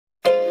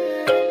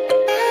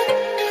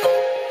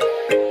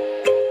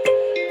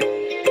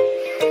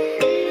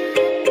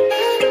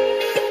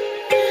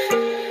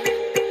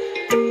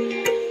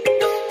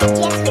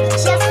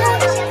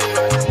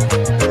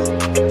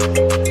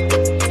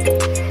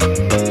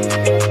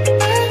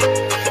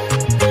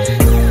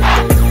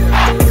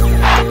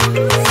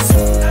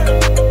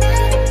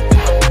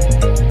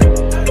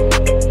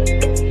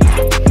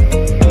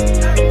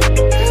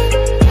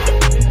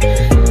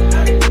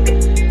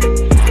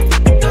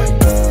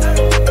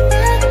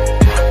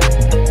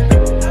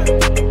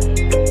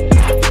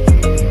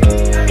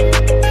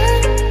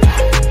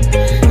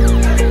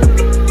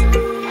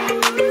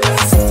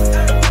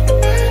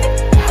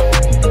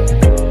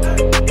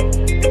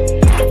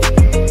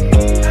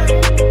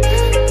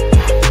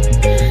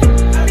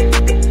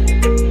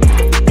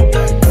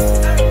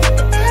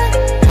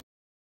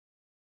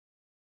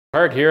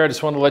Hart here. I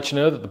just want to let you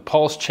know that the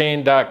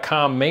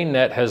Pulsechain.com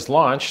mainnet has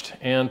launched,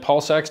 and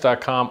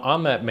PulseX.com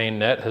on that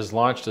mainnet has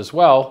launched as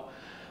well.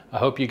 I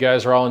hope you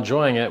guys are all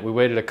enjoying it. We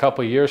waited a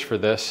couple years for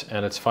this,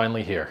 and it's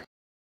finally here.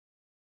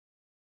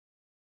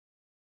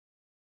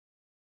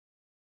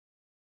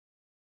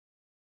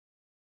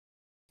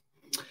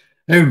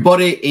 Hey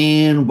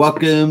everybody, and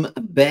welcome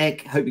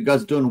back. Hope you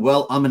guys are doing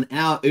well. I'm an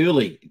hour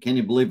early. Can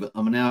you believe it?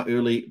 I'm an hour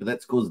early, but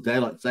that's because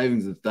daylight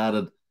savings has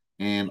started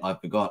and I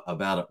forgot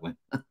about it.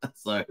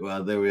 So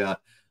there we are.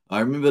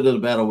 I remembered it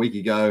about a week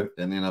ago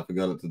and then I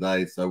forgot it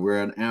today. So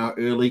we're an hour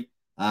early.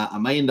 I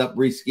may end up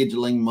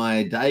rescheduling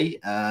my day,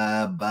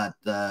 but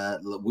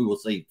we will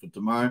see for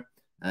tomorrow.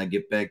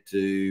 Get back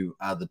to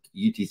the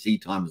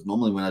UTC times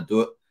normally when I do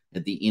it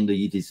at the end of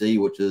UTC,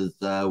 which is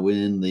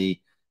when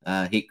the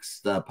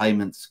Hex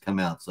payments come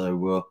out.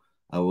 So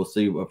we'll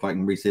see if I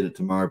can reset it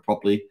tomorrow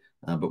properly.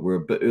 But we're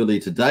a bit early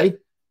today.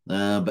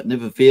 But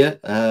never fear.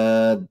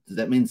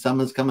 That means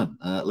summer's coming.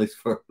 At least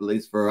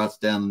for us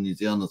down in New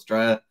Zealand,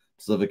 Australia,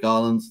 Pacific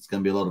Islands, it's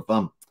going to be a lot of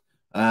fun.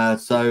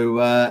 So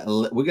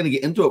we're going to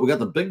get into it. We got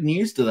the big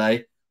news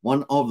today.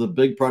 One of the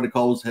big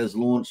protocols has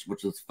launched,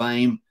 which is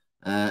Phame.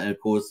 And of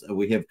course,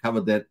 we have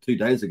covered that 2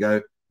 days ago.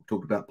 We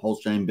talked about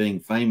Pulsechain being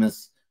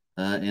famous.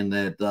 And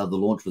that the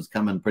launch was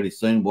coming pretty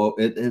soon. Well,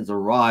 it has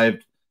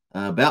arrived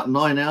about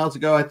 9 hours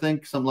ago, I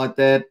think, something like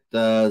that.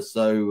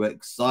 So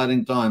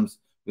exciting times.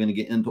 We're going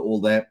to get into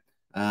all that.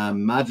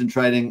 Margin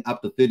trading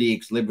up to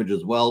 30x leverage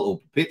as well, or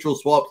perpetual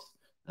swaps,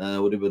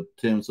 whatever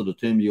term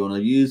you want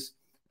to use.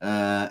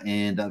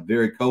 And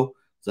very cool.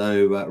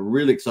 So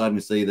really exciting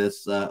to see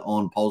this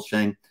on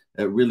Pulsechain.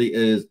 It really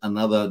is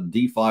another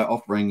DeFi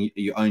offering.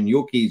 You own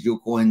your keys, your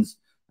coins,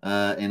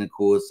 and of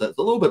course, it's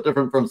a little bit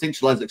different from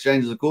centralized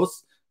exchanges, of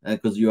course,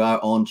 because you are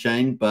on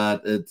chain,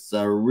 but it's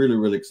really,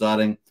 really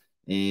exciting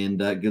and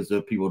gives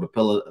people the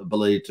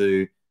ability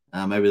to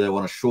maybe they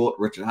want to short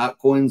Richard Hart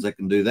coins, they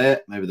can do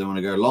that. Maybe they want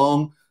to go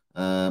long,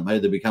 maybe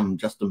they become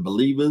Justin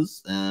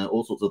believers,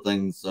 all sorts of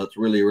things. So it's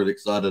really, really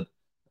exciting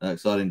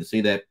to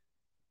see that.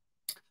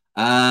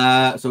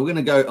 So we're going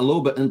to go a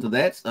little bit into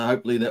that. So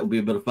hopefully that will be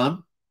a bit of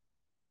fun.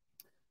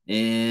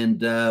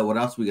 And what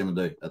else are we going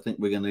to do? I think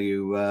we're going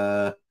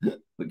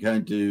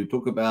to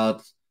talk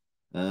about.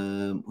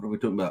 What are we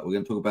talking about? We're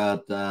going to talk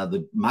about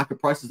the market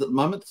prices at the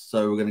moment.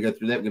 So we're going to go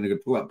through that. We're going to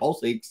talk about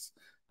Pulsex.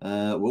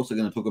 We're also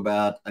going to talk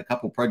about a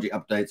couple project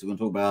updates. We're going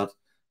to talk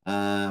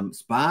about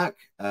Spark,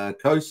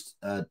 Coast,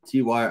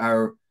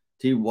 TYCZ,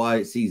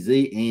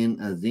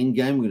 and Zen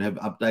Game. We're going to have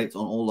updates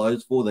on all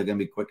those four. They're going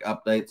to be quick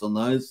updates on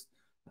those.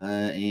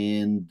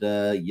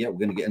 Yeah, we're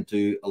going to get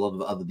into a lot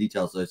of other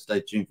details. So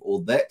stay tuned for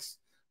all that.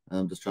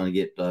 I'm just trying to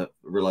get,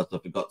 realized I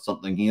forgot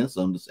something here.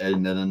 So I'm just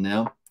adding that in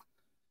now.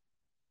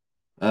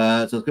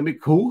 So it's gonna be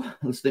cool.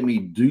 Let me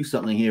do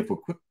something here for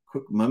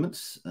quick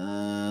moments.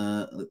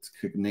 Let's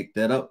connect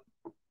that up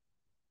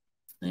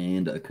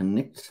and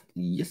connect.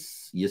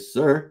 Yes,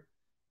 sir.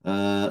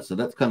 So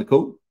that's kind of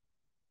cool.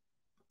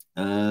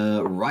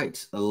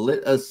 Right.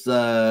 Let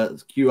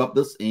us queue up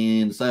this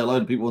and say hello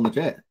to people in the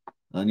chat.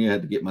 I knew I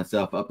had to get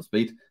myself up to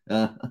speed.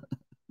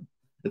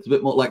 It's a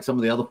bit more like some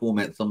of the other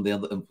formats some of the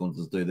other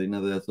influencers do. They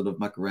they sort of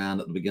muck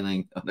around at the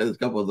beginning. I know there's a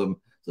couple of them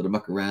sort of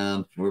muck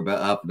around for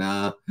about half an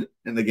hour,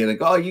 and they get like,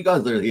 oh, you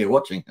guys are here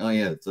watching. Oh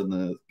yeah, it's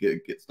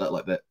get started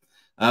like that.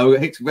 We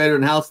got Hexavator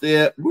in house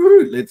there.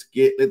 Woo! Let's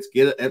get it.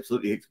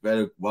 Absolutely,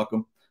 Hexavator,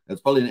 welcome.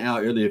 It's probably an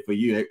hour earlier for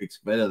you,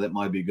 Hexavator. That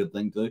might be a good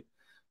thing too.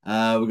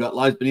 We got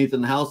Lies Beneath in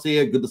the house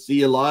here. Good to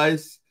see you,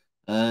 Lies.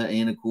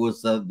 And of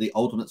course, the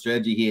ultimate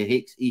strategy here: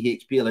 Hex,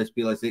 EHEX, PLS,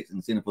 PLSX,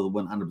 and Center for the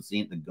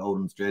 100%, the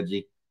golden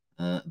strategy.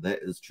 That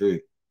is true.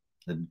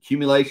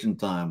 Accumulation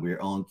time. We're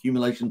on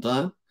accumulation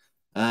time.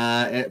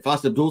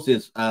 Fast Abdul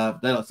says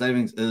daylight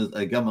savings is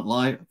a government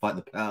lie. Fight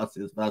the power,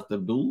 says Fast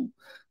Abdul.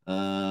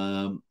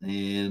 And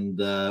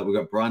we've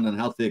got Brian in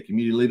house there,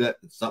 community leader.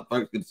 What's up,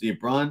 folks? Good to see you,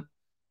 Brian.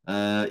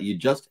 You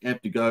just have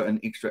to go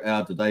an extra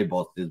hour today,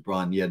 boss, says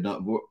Brian. Yeah,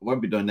 no,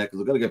 won't be doing that because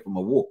I've got to go for my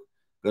walk.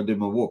 Got to do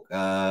my walk.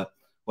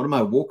 What am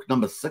I, walk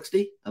number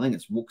 60? I think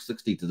it's walk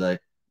 60 today.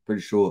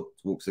 Pretty sure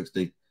it's walk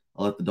 60.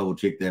 I'll have to double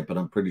check that, but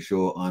I'm pretty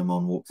sure I'm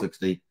on walk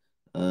 60.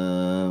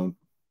 Pretty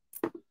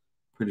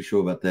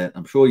sure about that.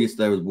 I'm sure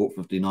yesterday was walk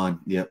 59.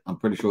 Yeah, I'm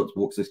pretty sure it's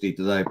walk 60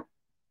 today.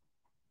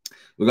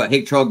 We've got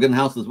Hectrog in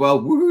house as well.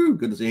 Woohoo!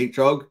 Good to see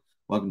Hectrog.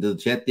 Welcome to the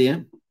chat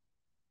there.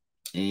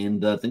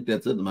 And I think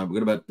that's it at the moment.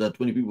 We've got about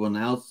 20 people in the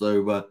house,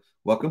 so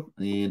welcome.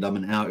 And I'm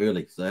an hour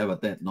early, so how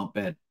about that? Not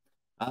bad.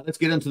 Let's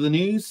get into the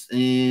news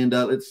and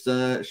let's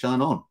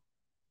shine on.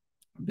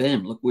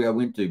 Bam! Look where I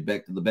went to.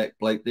 Back to the back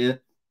plate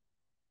there.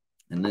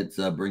 And let's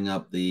bring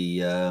up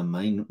the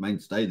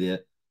mainstay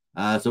there.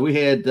 So we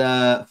had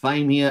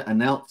Phame here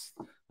announced.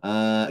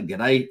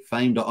 G'day,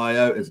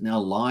 Phame.io is now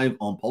live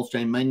on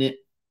Pulsechain mainnet.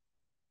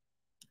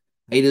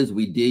 Haters,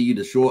 we dare you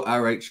to short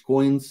RH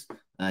coins,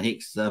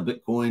 Hex,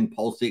 Bitcoin,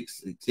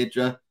 Pulsex,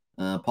 etc.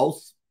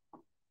 Pulse.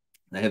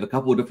 They have a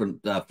couple of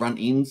different front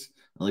ends.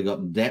 They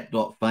got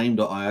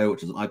dap.phame.io,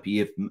 which is an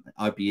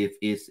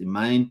IPFS in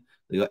main.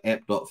 They got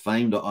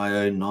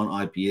app.phame.io,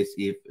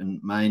 non-IPSF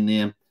in main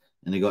there.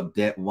 and they got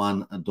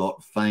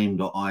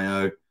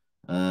dat1.fame.io,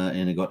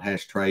 and they got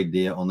hash trade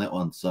there on that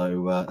one.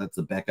 So that's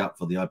a backup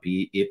for the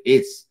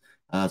IPFS.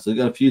 So they've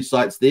got a few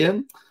sites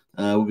there.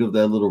 We'll give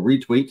that a little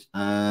retweet.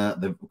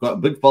 They've got a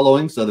big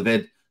following, so they've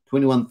had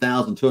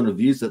 21,200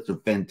 views. That's a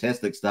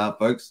fantastic start,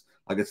 folks.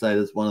 Like I say,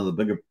 it's one of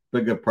the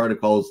bigger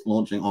protocols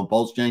launching on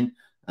Pulsechain.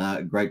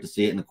 Great to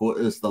see it. And of course,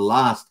 it's the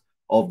last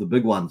of the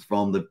big ones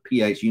from the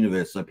PH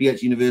universe. So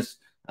PH universe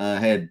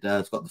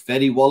it's got the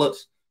Fatty wallet.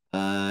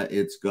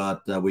 It's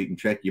got where you can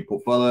track your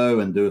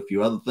portfolio and do a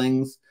few other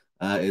things.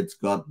 It's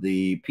got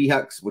the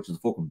Phux, which is a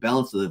fork of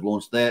Balancer. They've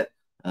launched that.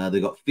 They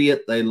got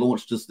Phight. They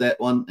launched just that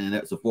one, and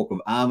that's a fork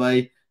of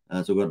Aave.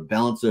 So we've got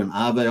Balancer and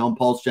Aave on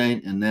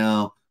Pulsechain, and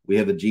now we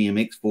have a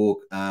GMX fork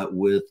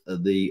with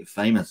the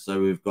Phamous.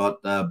 So we've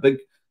got big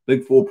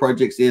four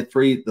projects there.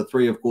 The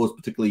three, of course,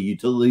 particularly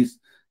utilities,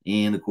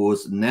 and of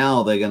course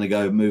now they're going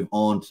to move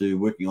on to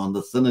working on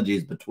the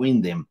synergies between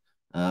them.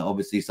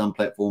 Obviously, some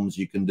platforms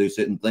you can do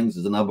certain things.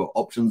 There's a number of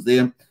options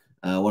there.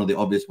 One of the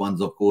obvious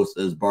ones, of course,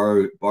 is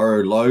borrow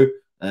low.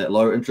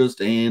 Lower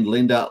interest and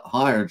lend out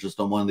higher interest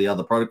on one of the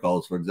other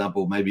protocols. For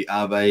example, maybe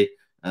Aave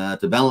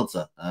to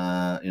Balancer,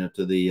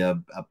 to the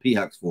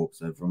Phux fork.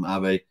 So from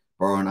Aave,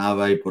 borrow an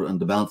Aave, put it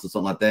into Balancer,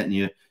 something like that, and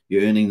you're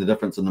earning the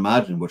difference in the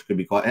margin, which could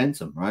be quite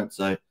handsome, right?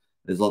 So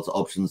there's lots of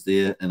options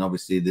there, and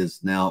obviously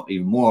there's now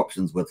even more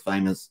options with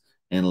Phamous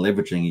and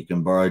leveraging. You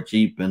can borrow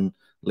cheap and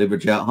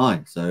leverage out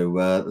high. So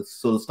that's the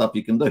sort of stuff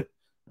you can do.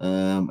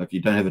 If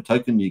you don't have a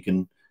token, you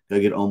can go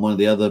get on one of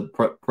the other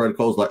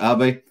protocols like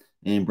Aave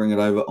and bring it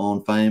over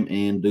on Fame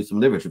and do some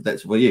leverage if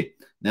that's for you.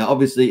 Now,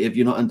 obviously, if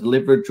you're not into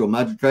leverage or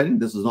margin trading,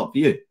 this is not for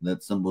you.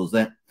 That's simple as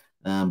that.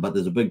 But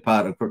there's a big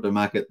part of crypto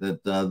market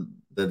that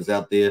is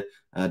out there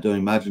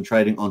doing margin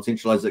trading on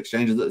centralized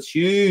exchanges. That's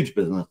huge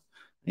business.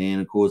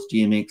 And of course,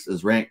 GMX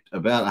is ranked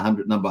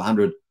about number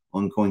 100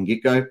 on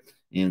CoinGecko.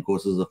 And of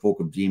course, there's a fork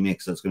of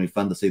GMX, so it's going to be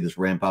fun to see this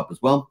ramp up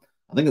as well.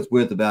 I think it's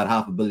worth about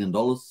 $500 million.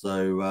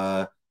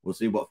 So we'll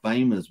see what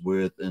Fame is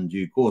worth in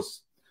due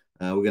course.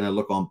 We're going to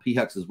look on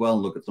Phux as well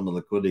and look at some of the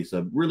liquidity.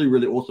 So really,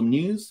 really awesome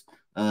news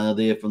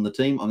there from the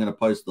team. I'm going to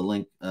post the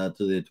link to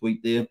their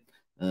tweet there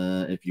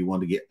if you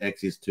want to get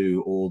access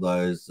to all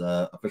those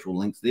official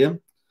links there.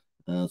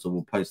 So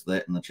we'll post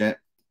that in the chat.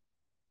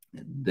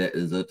 That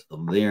is it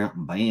there.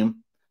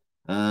 Bam.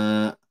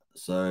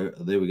 So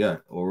there we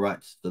go. All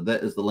right. So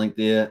that is the link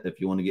there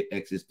if you want to get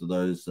access to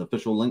those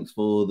official links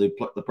for the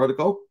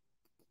protocol.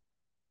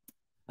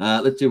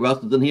 Let's see who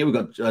else is in here. We've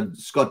got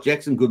Scott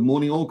Jackson. Good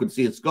morning, all. Good to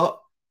see you,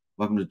 Scott.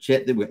 Welcome to the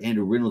chat there. We've got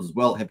Andrew Reynolds as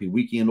well. Happy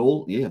weekend,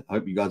 all. Yeah, I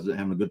hope you guys are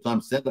having a good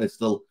time. Saturday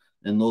still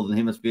in Northern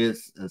Hemisphere.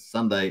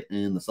 Sunday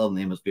in the Southern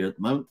Hemisphere at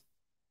the moment.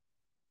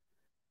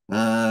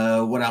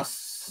 What else?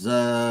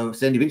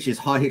 Sandy Beach says,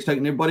 hi, Hex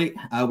Token, everybody.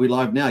 Are we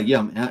live now? Yeah,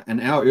 I'm an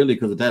hour early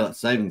because of daylight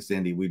savings,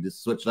 Sandy. We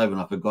just switched over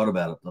and I forgot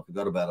about it.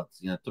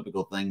 It's,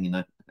 typical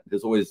thing,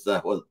 There's always,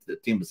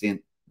 10%.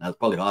 No, it's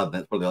probably higher than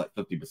that. It's probably like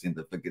 50%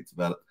 that forgets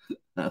about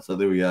it. So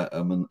there we are.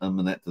 I'm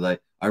in that today.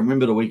 I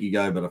remembered a week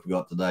ago, but I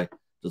forgot today.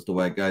 Just the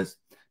way it goes.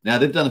 Now,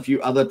 they've done a few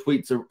other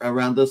tweets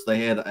around this.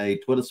 They had a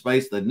Twitter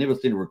space. They'd never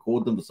seemed to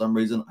record them for some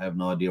reason. I have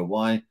no idea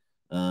why.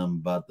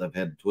 But they've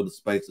had Twitter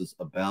spaces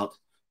about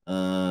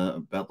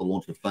the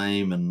launch of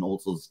Fame and all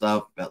sorts of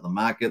stuff, about the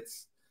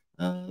markets,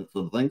 sort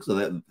of thing. So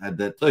they had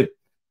that too,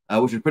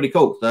 which is pretty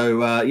cool.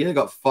 So, yeah,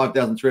 got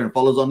 5,300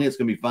 followers on here. It's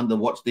going to be fun to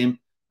watch them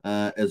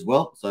as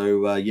well.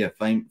 So, yeah,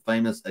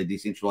 Phamous, a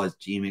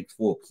decentralized GMX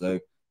fork. So,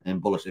 and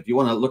bullish. If you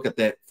want to look at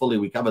that fully,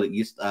 we covered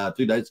it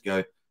 2 days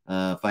ago.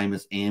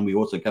 Phamous, and we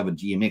also covered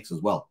GMX as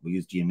well. We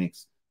used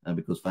GMX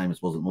because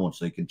Phamous wasn't launched,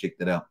 so you can check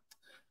that out.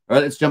 All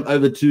right, let's jump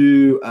over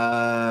to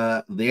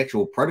the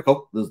actual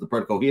protocol. This is the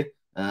protocol here.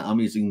 I'm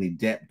using the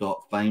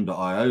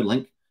dat.fame.io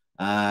link.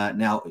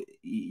 Now,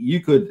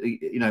 you could,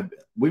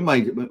 we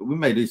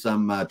may do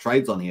some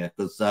trades on here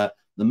because the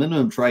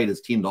minimum trade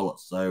is $10.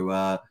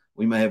 So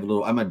we may have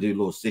I might do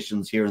little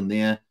sessions here and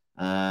there,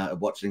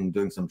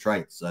 doing some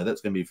trades. So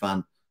that's going to be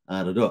fun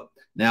to do it.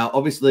 Now,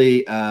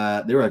 obviously,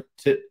 there are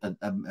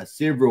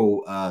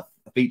several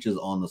features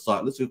on the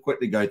site. Let's just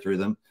quickly go through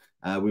them.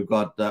 We've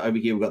got over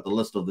here, we've got the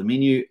list of the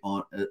menu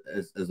on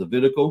as a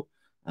vertical.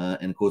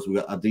 And of course, we've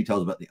got our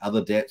details about the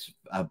other DATs,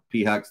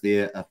 Phux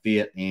there,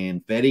 Phight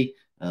and Fatty,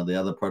 the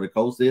other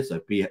protocols there. So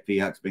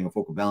Phux being a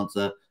fork of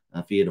Balancer,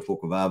 Phight a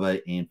fork of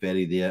Aave, and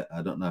Fatty there.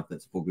 I don't know if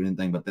that's a fork of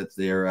anything, but that's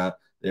their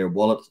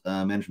wallet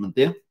management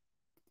there.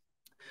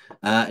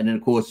 And then,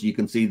 of course, you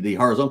can see the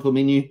horizontal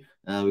menu.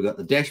 We've got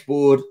the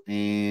dashboard,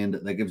 and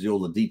that gives you all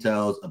the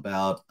details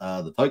about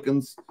the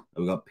tokens.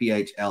 We've got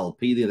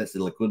PHLP there. That's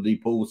the liquidity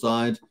pool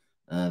side.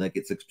 That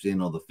gets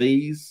 6% of the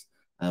fees.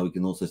 We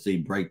can also see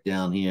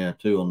breakdown here,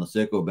 too, on the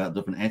circle about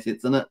different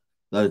assets in it.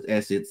 Those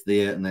assets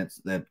there, and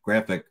that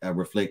graphic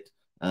reflect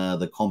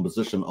the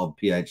composition of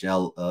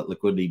PHL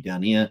liquidity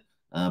down here.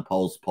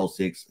 Pulse,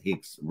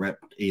 Hex,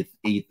 Wrapped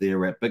ETH there,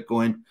 Wrapped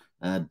Bitcoin,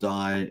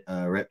 DAI,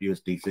 Wrapped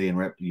USDC, and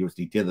Wrapped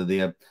USD Tether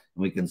there. And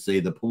we can see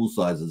the pool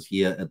sizes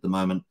here at the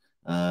moment.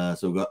 So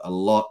we've got a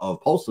lot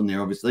of Pulse in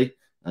there, obviously.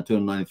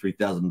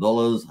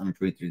 $293,000,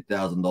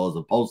 $123,000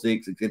 of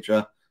Pulsechain,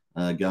 etc.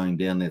 Going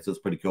down there. So it's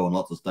pretty cool, and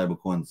lots of stable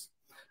coins.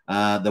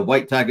 The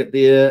weight target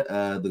there,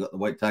 they've got the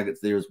weight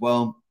targets there as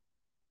well.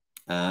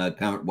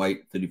 Current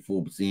weight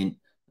 34%,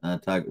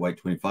 target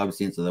weight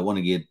 25%. So they want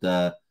to get,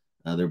 they're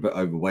a bit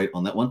overweight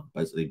on that one.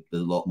 Basically,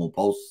 there's a lot more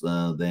pulse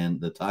than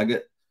the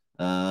target.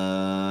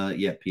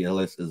 Yeah,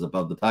 PLS is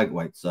above the target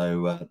weight.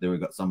 So there we've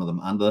got some of them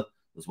under.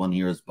 This one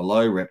here is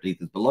below. Wrapped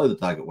ETH is below the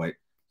target weight.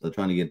 So they're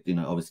trying to get,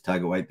 obviously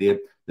target weight there.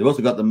 They've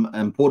also got the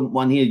important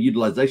one here,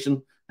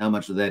 utilization. How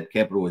much of that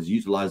capital is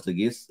utilized, I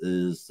guess,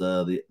 is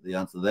the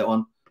answer to that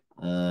one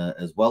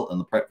as well on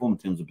the platform in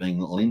terms of being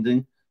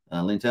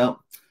lent out.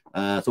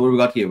 So what have we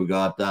got here? We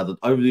got the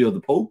overview of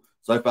the pool.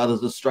 So far,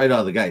 this is straight out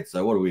of the gate.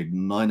 So what are we?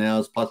 9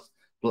 hours plus.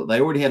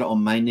 They already had it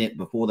on mainnet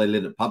before they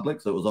let it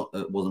public, so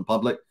it wasn't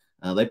public.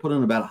 They put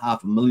in about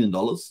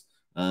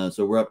 $500,000.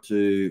 So we're up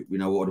to,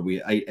 what are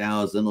we? 8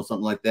 hours in or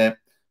something like that.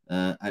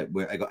 I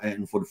got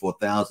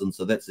 844,000.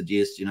 So that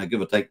suggests,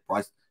 give or take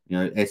price,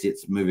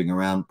 assets moving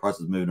around,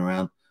 prices moving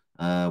around.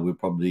 We've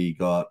probably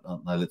got,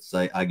 let's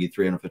say, argue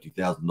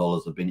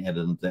 $350,000 have been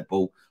added into that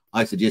pool.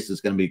 I suggest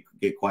it's going to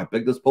get quite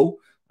big, this pool.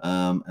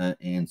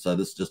 And so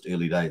this is just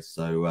early days.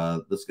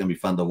 So this is going to be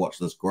fun to watch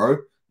this grow.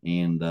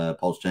 And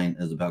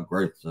Pulsechain is about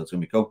growth. So it's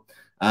going to be cool.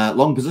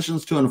 Long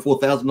positions,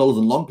 $204,000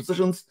 in long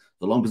positions.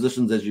 The long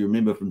positions, as you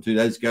remember from 2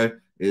 days ago,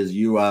 is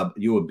you are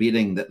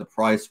betting that the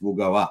price will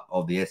go up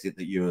of the asset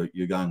that you're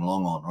going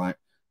long on, right?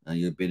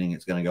 You're betting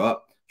it's going to go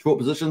up. Short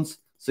positions,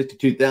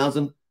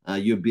 62,000.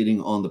 You're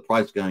betting on the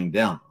price going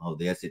down of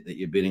the asset that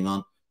you're betting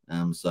on.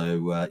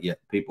 Yeah,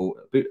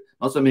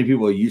 not so many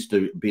people are used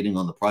to betting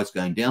on the price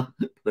going down.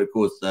 But of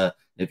course,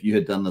 if you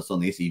had done this on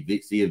the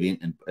SEC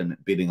event and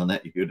betting on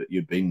that,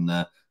 you'd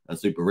been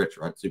super rich,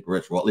 right? Super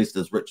rich, or at least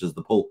as rich as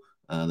the pool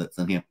that's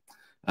in here.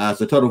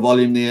 So total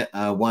volume there,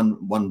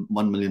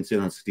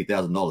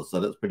 $1,760,000. So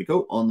that's pretty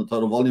cool on the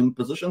total volume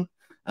position.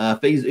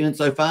 Fees earned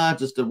so far,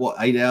 just at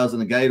 8 hours in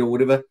a gate or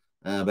whatever.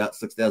 About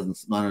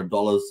 $6,900,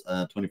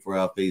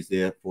 24-hour fees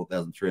there,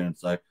 $4,300.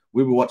 So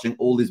we were watching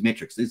all these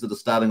metrics. These are the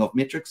starting off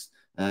metrics.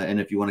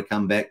 And if you want to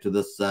come back to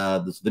this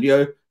this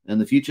video in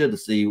the future to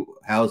see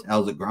how's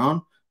it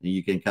grown,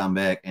 you can come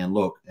back and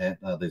look at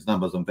these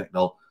numbers. In fact,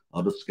 I'll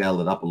just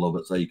scale it up a little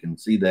bit so you can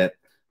see that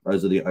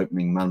those are the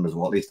opening numbers,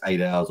 or at least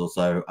 8 hours or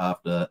so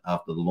after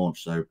the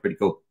launch. So pretty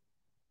cool.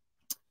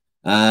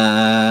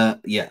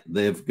 Yeah,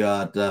 they've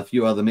got a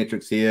few other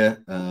metrics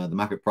here. The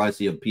market price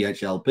here of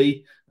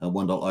PHLP,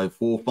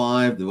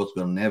 $1.045. They've also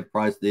got a NAV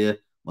price there,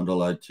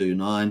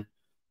 $1.029.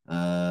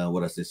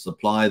 What else is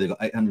supply? They've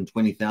got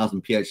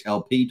 820,000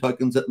 PHLP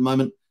tokens at the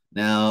moment.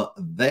 Now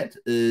that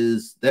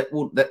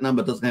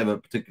number doesn't have a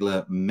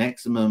particular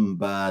maximum,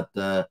 but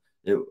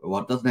it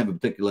doesn't have a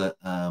particular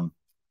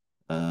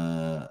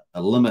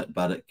a limit,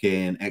 but it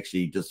can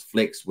actually just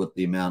flex with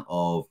the amount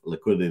of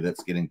liquidity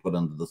that's getting put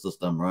into the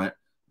system, right?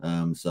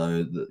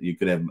 So you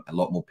could have a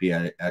lot more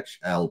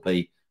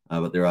PHLP,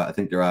 but I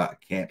think there are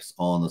caps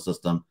on the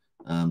system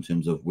in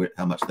terms of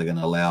how much they're going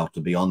to allow to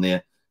be on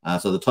there.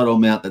 So the total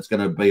amount that's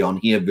going to be on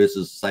here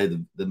versus, say,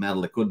 the amount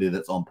of liquidity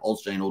that's on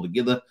Pulsechain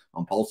altogether,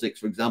 on Pulsex,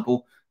 for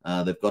example,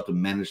 they've got to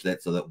manage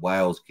that so that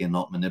whales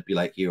cannot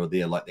manipulate here or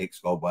there, like the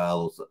Xgold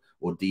whales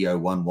or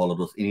DO1 wallet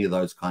or any of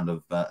those kind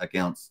of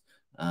accounts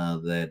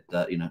that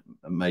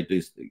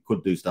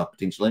could do stuff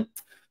potentially.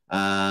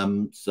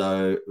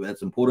 So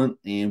that's important.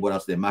 And what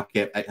else there?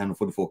 Market cap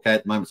 844K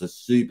at the moment, so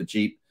super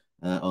cheap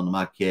on the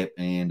market cap,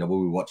 and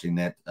we'll be watching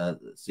that,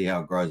 see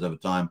how it grows over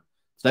time.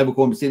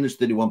 Stablecoin percentage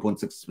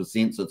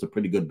 31.6%, so it's a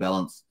pretty good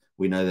balance.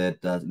 We know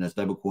that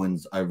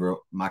stablecoins over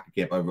market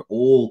cap over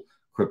all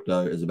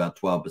crypto is about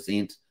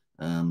 12%.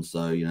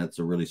 So it's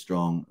a really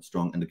strong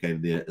indicator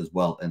there as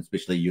well, and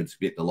especially you'd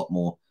expect a lot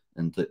more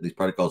into these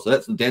protocols. So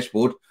that's the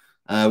dashboard.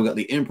 We've got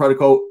the earn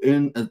protocol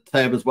earn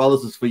tab as well.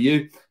 This is for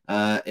you.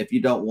 If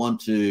you don't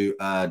want to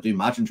do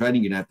margin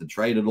trading, you don't have to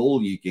trade at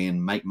all. You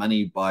can make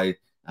money by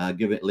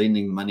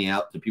lending money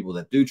out to people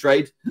that do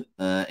trade.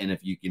 And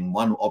if you can,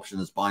 one option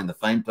is buying the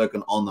Fame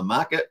token on the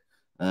market.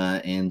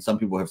 And some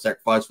people have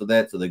sacrificed for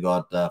that, so they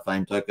got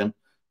Fame token.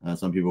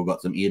 Some people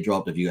got some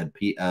airdrop. If you had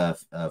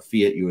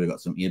Phight, you would have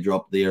got some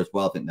airdrop there as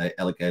well. I think they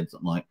allocated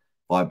something like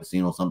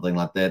 5% or something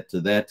like that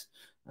to that.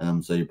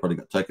 So you probably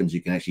got tokens.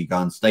 You can actually go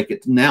and stake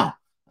it now.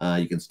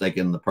 You can stake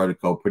in the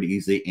protocol pretty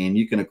easy, and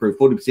you can accrue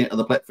 40% of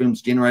the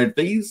platform's generated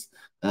fees.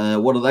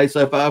 What are they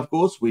so far? Of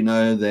course, we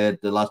know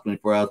that the last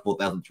 24 hours,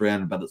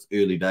 4,300, but it's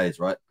early days,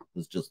 right?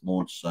 It's just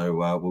launched,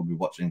 so we'll be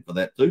watching for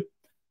that too.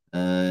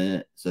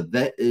 So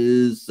that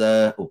is,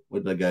 where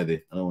did I go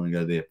there? I don't want to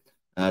go there.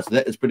 So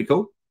that is pretty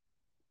cool.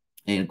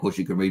 And of course,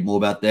 you can read more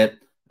about that.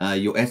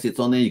 Your assets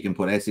on there, you can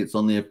put assets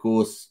on there, of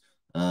course.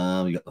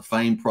 You got the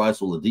Fame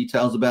price, all the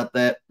details about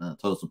that.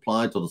 Total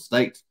supply, total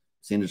staked,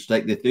 percentage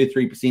stake. They're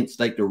 33%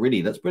 staked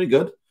already. That's pretty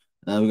good.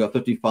 We've got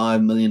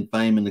 55 million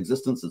Fame in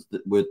existence. It's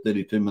worth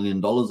 $32 million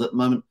at the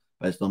moment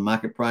based on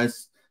market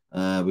price.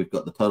 We've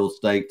got the total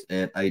staked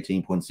at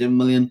 18.7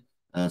 million.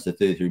 So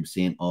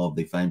 33% of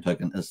the Fame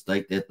token is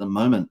staked at the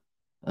moment.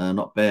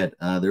 not bad.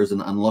 There is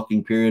an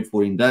unlocking period,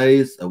 14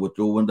 days, a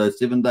withdrawal window,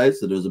 7 days.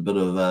 So there's a bit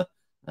of a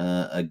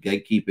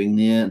gatekeeping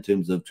there in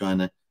terms of trying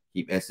to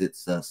keep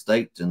assets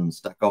staked and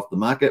stuck off the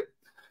market.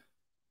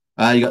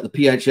 You got the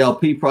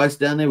PHLP price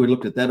down there. We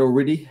looked at that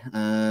already,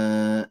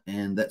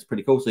 and that's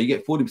pretty cool. So you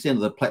get 40% of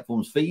the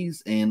platform's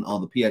fees, and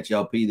on the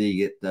PHLP there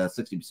you get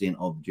 60%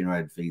 of the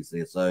generated fees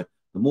there. So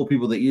the more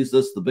people that use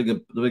this, the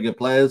bigger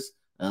players,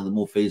 the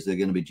more fees that are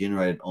going to be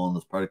generated on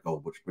this protocol,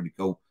 which is pretty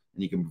cool.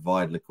 And you can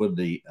provide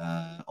liquidity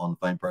on the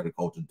Phamous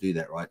protocol to do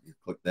that, right? You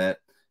click that,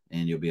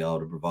 and you'll be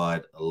able to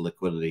provide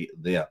liquidity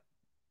there,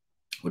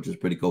 which is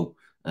pretty cool.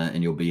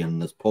 And you'll be in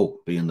this pool,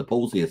 be in the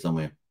pools here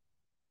somewhere.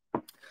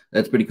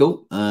 That's pretty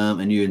cool.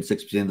 And you earn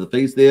 6% of the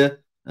fees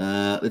there.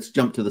 Let's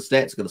jump to the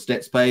stats. It's got a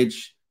stats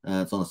page.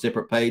 It's on a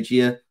separate page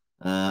here.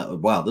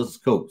 Wow, this is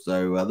cool.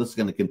 So this is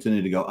going to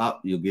continue to go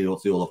up. You'll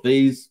see all the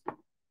fees.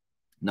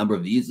 Number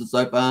of users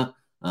so far.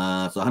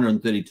 So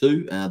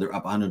 132. They're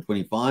up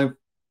 125.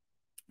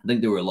 I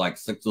think there were like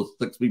six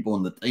people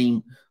on the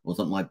team or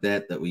something like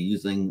that were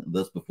using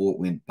this before it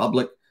went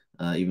public,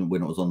 even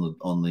when it was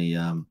on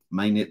the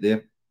mainnet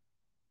there.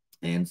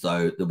 And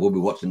so we'll be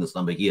watching this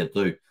number here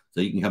too. So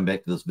you can come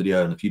back to this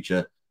video in the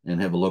future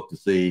and have a look to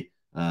see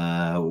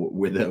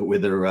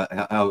whether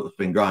how it's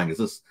been growing. Is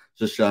this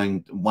just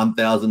showing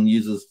 1,000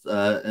 users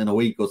in a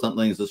week or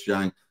something? Is this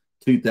showing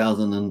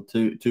 2,000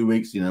 in 2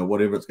 weeks? You know,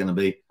 whatever it's going to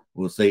be,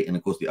 we'll see. And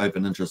of course, the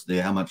open interest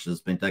there, how much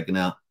has been taken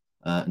out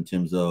in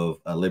terms of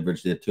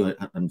leverage there,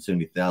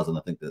 270,000.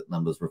 I think that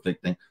number's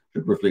reflecting.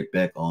 Should reflect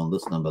back on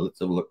this number. Let's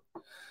have a look.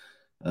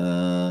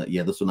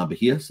 Yeah, this one number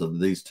here. So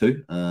these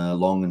two,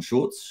 long and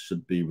shorts,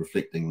 should be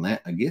reflecting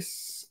that, I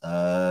guess.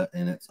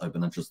 And it's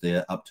open interest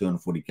there, up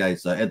 240k.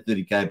 So at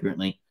 30k,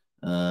 apparently,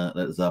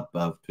 that is up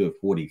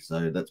 240.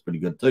 So that's pretty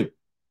good too.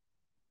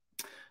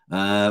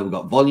 We've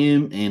got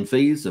volume and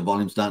fees. So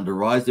volume's starting to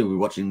rise there. We're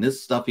watching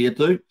this stuff here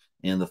too.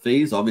 And the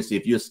fees, obviously,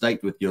 if you're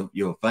staked with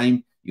your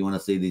Phamous, you want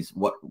to see these,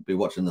 be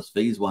watching this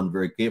fees one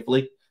very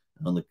carefully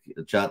on the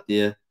chart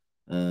there.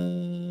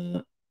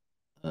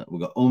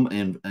 We've got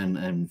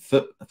and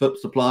FIP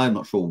supply. I'm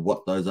not sure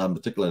what those are in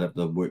particular. I'd have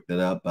to work that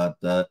out.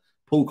 But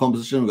pool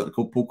composition, we've got the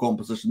cool pool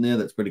composition there.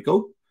 That's pretty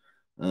cool.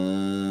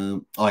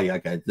 Oh yeah,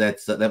 okay,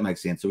 that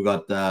makes sense. So we've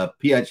got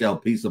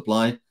PHLP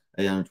supply,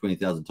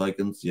 820,000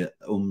 tokens. Yeah,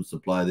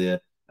 supply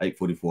there,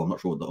 844. I'm not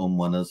sure what the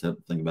one is. Have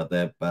to think about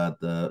that, but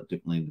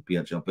definitely the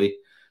PHLP.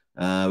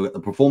 We've got the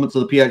performance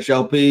of the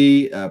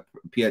PHLP,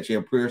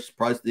 PHL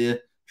price there.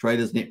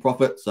 Traders net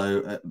profit.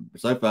 So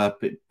so far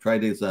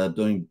traders are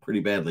doing pretty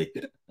badly,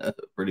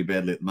 pretty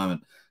badly at the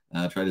moment.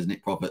 Traders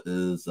net profit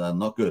is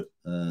not good.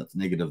 It's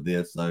negative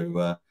there.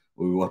 So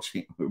we'll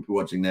be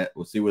watching that.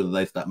 We'll see whether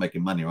they start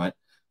making money, right?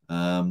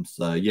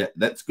 So yeah,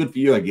 that's good for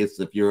you, I guess,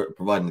 if you're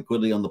providing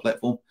liquidity on the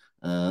platform.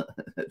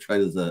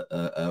 Traders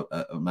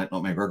might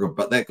not make record,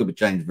 but that could be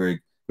changed very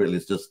quickly.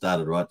 It's just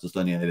started, right? Just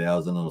only 8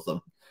 hours in or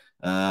something.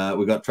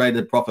 We've got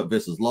traded profit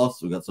versus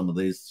loss. We've got some of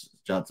these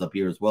charts up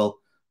here as well.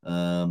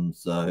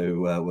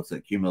 So what's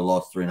that? Cumulative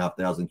loss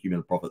 3,500,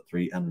 cumulative profit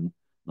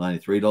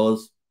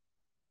 $393.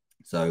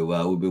 So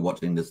we'll be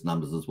watching this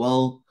numbers as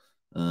well.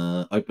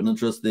 Open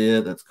interest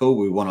there, that's cool.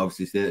 We want to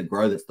obviously see it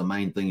grow. That's the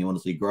main thing you want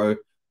to see grow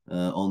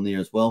on there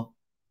as well.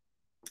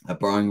 A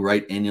borrowing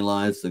rate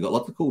annualized. So got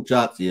lots of cool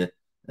charts here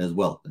as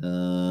well.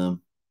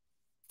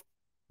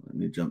 Let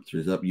me jump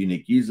through this up.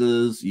 Unique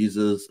users,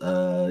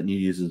 new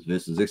users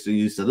versus existing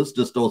users. So this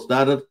just all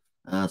started.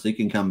 So you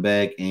can come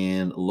back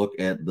and look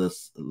at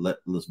this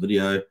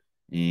video,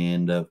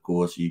 and of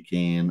course you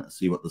can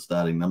see what the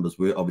starting numbers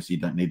were. Obviously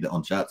you don't need that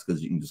on charts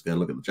because you can just go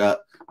look at the chart,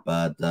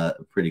 but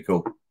pretty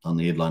cool on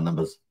the headline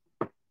numbers.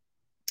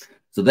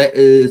 So that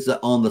is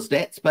on the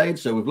stats page.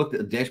 So we've looked at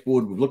the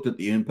dashboard, we've looked at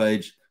the earn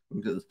page,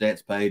 we've looked at the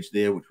stats page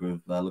there, which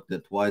we've looked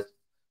at twice,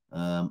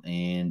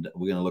 and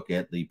we're going to look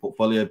at the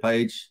portfolio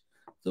page.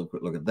 So a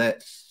quick look at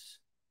that.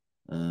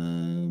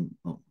 Oh,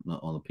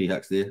 not on the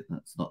PHX there.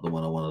 That's not the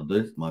one I want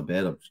to do. My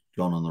bad. I've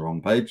gone on the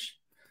wrong page.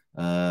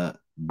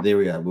 There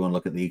we are. We want to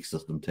look at the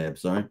ecosystem tab.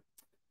 Sorry.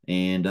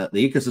 And the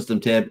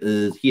ecosystem tab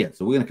is here.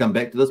 So we're going to come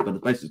back to this, but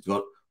it's basically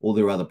got all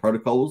their other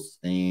protocols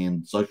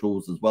and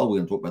socials as well. We're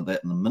going to talk about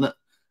that in a minute.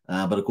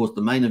 But of course,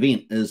 the main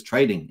event is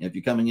trading. If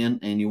you're coming in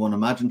and you want to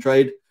margin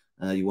trade,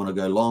 you want to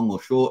go long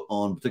or short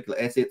on particular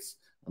assets,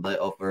 they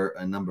offer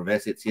a number of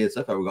assets here.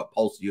 So far, we've got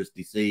Pulse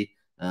USDC,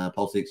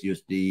 Pulsex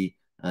USD,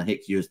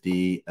 Hex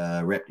USD,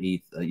 Wrapped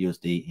ETH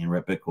USD, and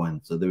Wrapped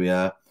Bitcoin. So there we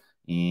are,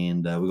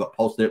 and we've got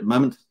Pulse there at the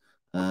moment.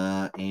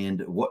 And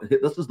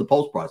this is the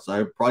Pulse price.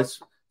 So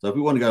if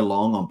we want to go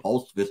long on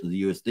Pulse versus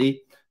the USD,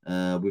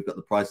 we've got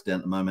the price down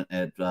at the moment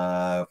at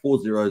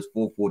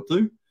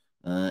 40442,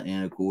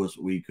 and of course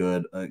we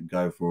could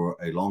go for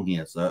a long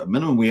here. So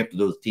minimum we have to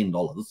do is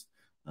 $10.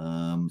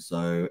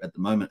 So at the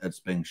moment it's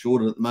being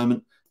shorted at the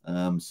moment.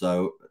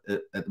 So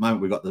at the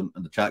moment we've got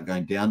the chart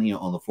going down here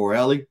on the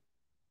 4-hourly.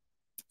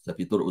 So if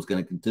you thought it was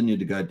going to continue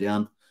to go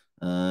down,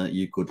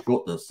 you could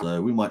short this.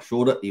 So we might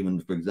short it, even,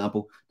 for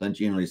example, don't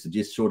generally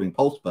suggest shorting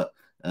Pulse, but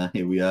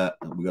here we are.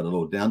 We've got a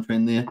little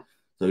downtrend there.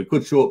 So we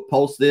could short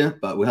Pulse there,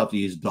 but we'll have to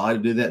use DIE to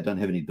do that. Don't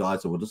have any DIE,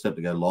 so we'll just have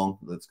to go long.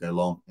 Let's go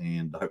long,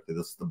 and hopefully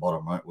this is the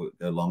bottom, right? We'll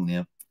go long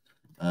now.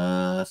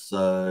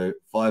 So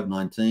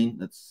 519.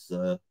 Let's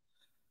got a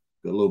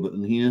little bit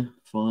in here.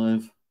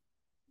 5,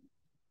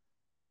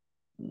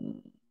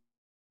 2,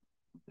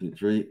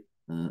 3.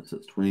 So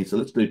it's 20. So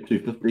let's do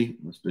 250.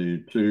 Let's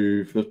do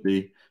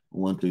 250.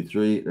 1, 2,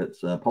 3.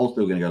 That's Pulse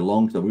still going to go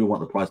long, so we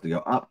want the price to go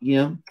up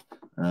here.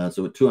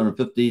 So at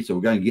 250, so we're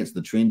going against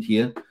the trend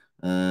here.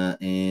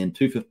 And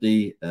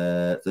 250,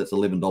 so that's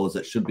 $11.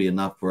 That should be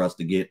enough for us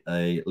to get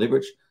a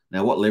leverage.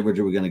 Now, what leverage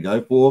are we going to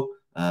go for?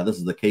 This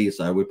is the key.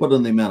 So we put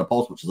in the amount of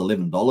Pulse, which is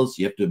 $11.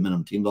 You have to have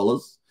minimum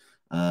 $10,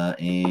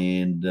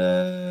 and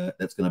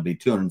that's going to be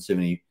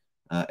 270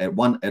 at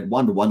one to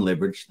one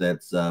leverage.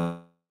 That's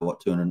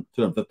what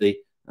 250.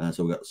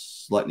 So we've got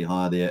slightly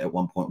higher there at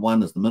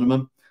 1.1 is the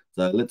minimum.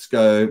 So let's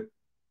go.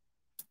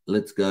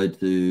 Let's go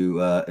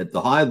to at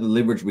the higher the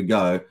leverage we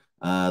go,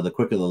 the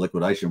quicker the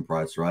liquidation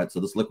price, right?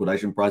 So this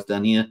liquidation price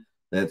down here,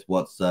 that's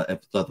what's if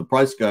the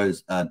price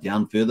goes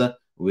down further,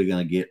 we're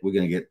gonna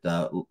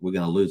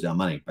lose our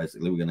money.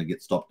 Basically, we're gonna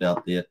get stopped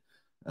out there.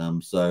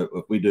 So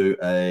if we do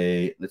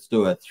let's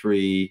do a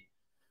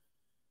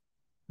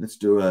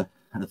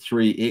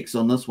 3x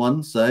on this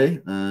one, say.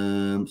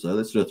 So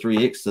let's do a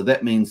 3x. So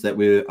that means that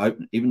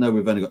even though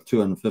we've only got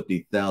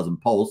 250,000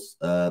 Pulse,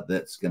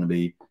 that's going to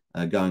be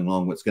going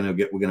long. We're going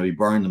to be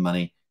borrowing the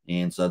money,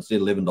 and so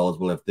instead of $11,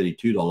 we'll have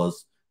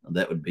 $32.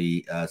 That would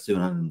be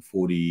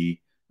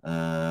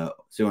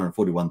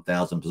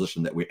 741,000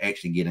 position that we're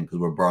actually getting because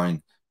we're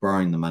borrowing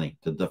the money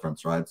to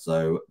difference, right?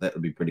 So that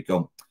would be pretty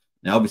cool.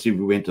 Now, obviously, if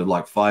we went to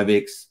like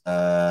 5x,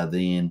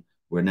 then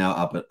we're now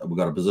up at, we've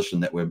got a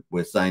position that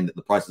we're saying that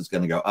the price is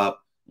going to go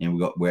up,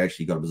 and we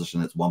actually got a position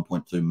that's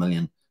 1.2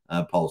 million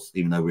Pulse,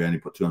 even though we only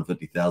put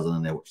 250,000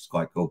 in there, which is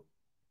quite cool.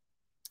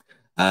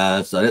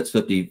 So that's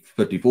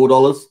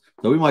 $54.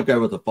 So we might go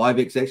with a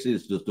 5x actually.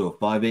 Let's just do a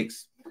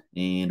 5x,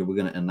 and we're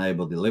going to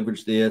enable the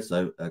leverage there.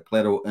 So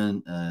collateral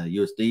in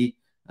USD,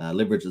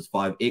 leverage is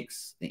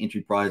 5x. The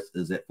entry price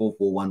is at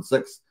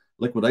 4416.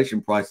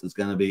 Liquidation price is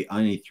going to be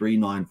only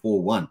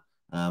 3941.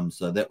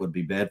 So that would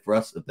be bad for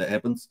us if that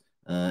happens,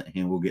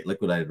 and we'll get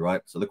liquidated,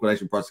 right? So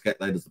liquidation price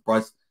calculated is the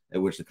price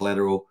at which the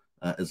collateral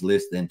is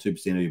less than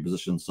 2% of your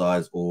position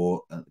size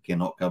or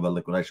cannot cover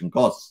liquidation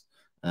costs.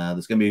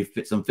 There's going to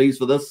be some fees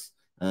for this.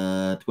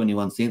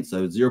 21 cents,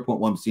 so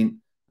 0.1%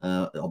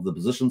 of the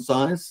position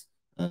size.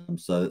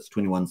 So that's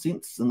 21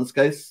 cents in this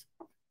case.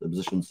 The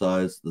position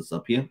size, this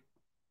up here.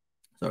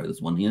 Sorry, this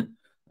one here.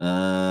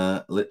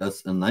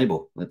 Let's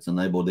enable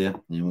there,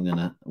 and we're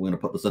gonna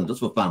put this in just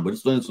for fun. We're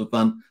just doing this for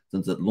fun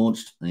since it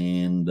launched,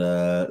 and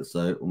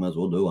so we might as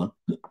well do one.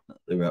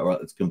 There we are.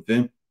 Right, let's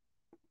confirm.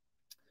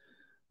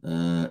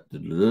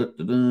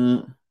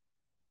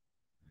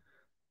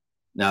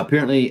 Now,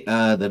 apparently,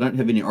 they don't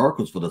have any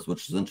oracles for this,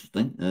 which is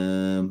interesting.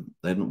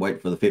 They didn't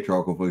wait for the Fetch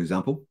oracle, for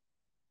example.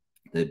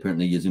 They're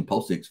apparently using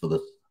Pulsechain for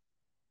this.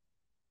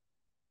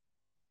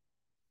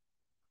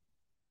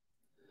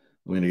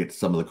 We're going to get to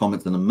some of the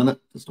comments in a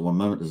minute. Just one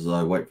moment as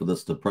I wait for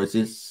this to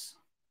process.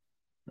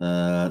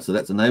 So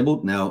that's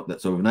enabled. Now,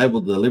 so we've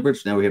enabled the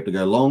leverage. Now we have to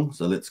go long.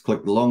 So let's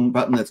click the long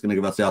button. That's going to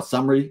give us our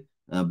summary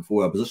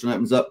before our position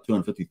opens up.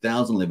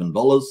 250,000, $11.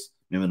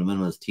 Remember, the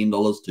minimum is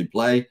 $10 to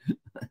play,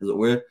 as it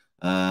were.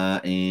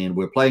 And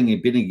we're playing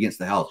and betting against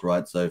the house,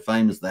 right? So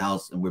Phamous is the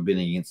house, and we're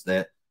betting against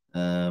that.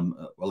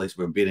 Well, at least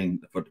we're betting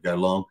for it to go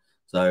long.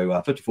 So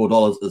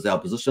 $54 is our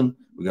position.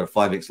 We've got a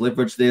 5x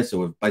leverage there, so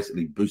we've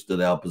basically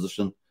boosted our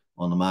position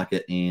on the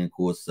market. And of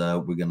course,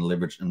 we're going to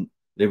leverage in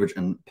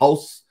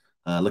Pulse.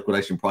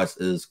 Liquidation price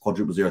is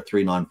quadruple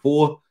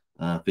 0394.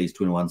 Fees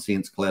 21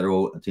 cents.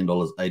 Collateral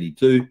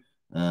 $10.82.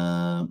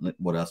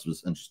 What else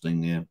was interesting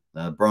there?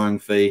 Borrowing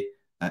fee.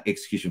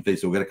 Execution fee.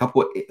 So we've got a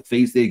couple of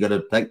fees there. You've got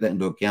to take that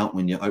into account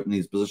when you open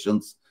these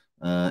positions.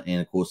 And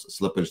of course,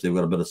 slippage. They've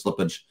got a bit of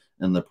slippage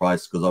in the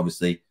price because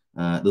obviously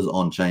this is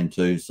on chain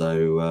too.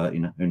 So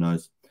who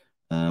knows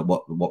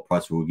what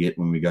price we'll get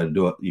when we go to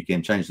do it. You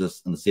can change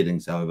this in the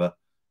settings, however.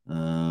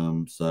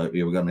 So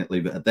yeah, we're going to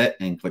leave it at that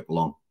and click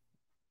along.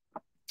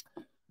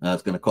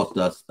 It's going to cost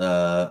us.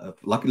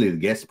 Luckily, the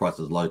gas price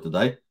is low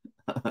today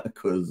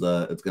because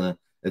it's going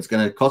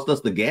to cost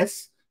us the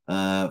gas.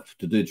 To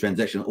do the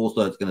transaction.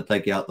 Also, it's going to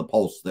take out the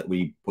Pulse that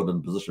we put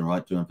in position,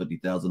 right?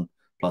 250,000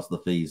 plus the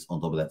fees on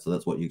top of that. So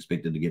that's what you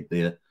expected to get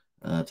there.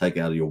 Take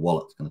out of your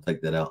wallet. It's going to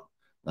take that out.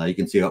 You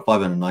can see I got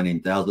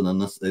 519,000 in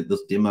this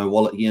demo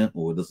wallet here,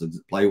 or this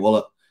play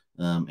wallet,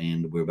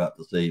 and we're about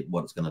to see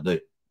what it's going to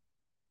do.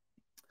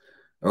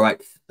 All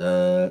right.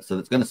 So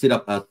it's going to set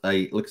up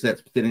looks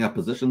at setting up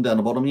position down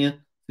the bottom here.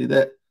 See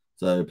that?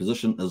 So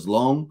position is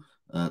long.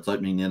 It's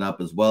opening that up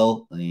as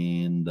well,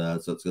 and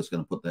so it's just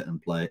going to put that in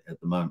play at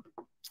the moment.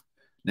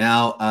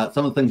 Now,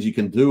 some of the things you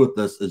can do with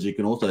this is you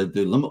can also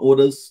do limit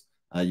orders.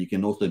 You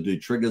can also do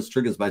triggers.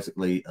 Triggers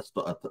basically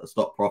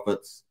stop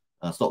profits,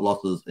 stop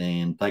losses,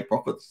 and take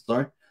profits.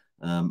 Sorry,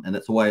 and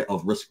that's a way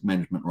of risk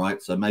management, right?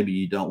 So maybe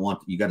you don't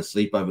want you go to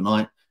sleep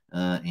overnight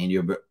and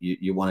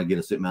you want to get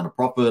a certain amount of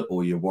profit,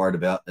 or you're worried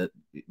about it,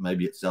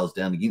 maybe it sells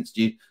down against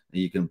you,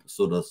 you can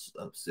sort of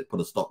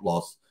put a stop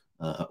loss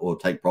or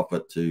take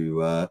profit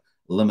to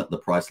limit the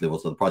price level.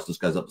 So the price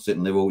just goes up to a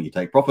certain level, you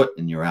take profit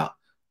and you're out.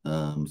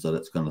 So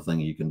that's kind of thing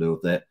you can do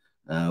with that.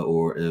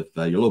 Or if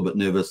you're a little bit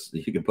nervous,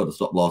 you can put a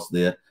stop loss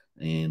there.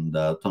 And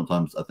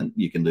sometimes I think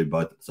you can do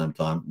both at the same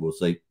time. We'll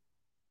see.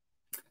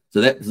 So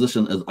that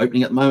position is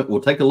opening at the moment. It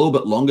will take a little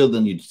bit longer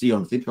than you'd see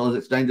on centralized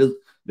exchanges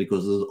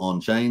because this is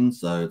on chain.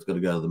 So it's got to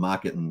go to the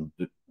market and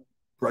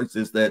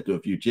process that, do a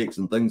few checks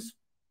and things,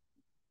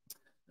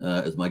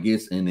 is my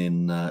guess. And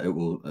then it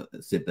will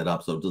set that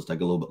up. So it'll just take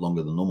a little bit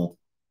longer than normal.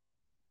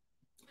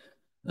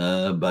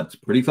 But it's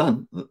pretty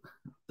fun.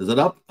 Is it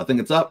up? I think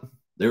it's up.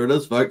 There it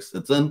is, folks.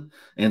 It's in.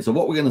 And so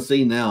what we're going to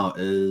see now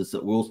is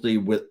that we'll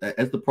see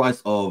as the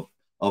price of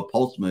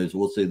Pulse moves,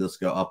 we'll see this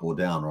go up or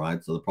down,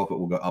 right? So the profit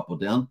will go up or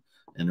down.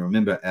 And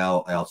remember,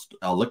 our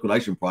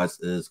liquidation price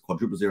is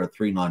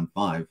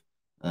 000395,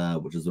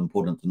 which is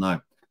important to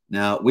know.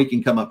 Now, we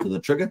can come up to the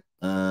trigger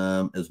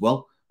as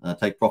well.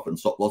 Take profit and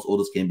stop loss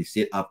orders can be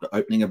set after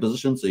opening a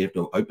position. So you have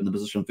to open the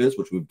position first,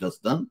 which we've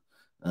just done.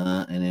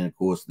 And then, of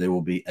course, there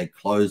will be a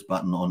close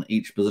button on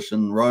each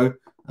position row.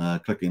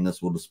 Clicking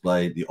this will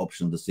display the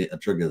option to set a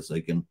trigger. So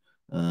you can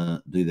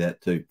do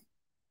that too.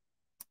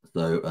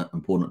 So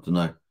important to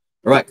know.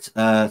 All right.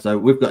 So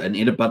we've got an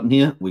edit button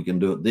here. We can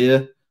do it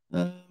there.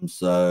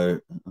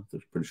 So I'm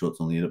pretty sure it's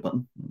on the edit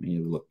button. Let me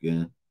have a look.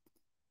 We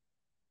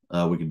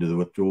can do the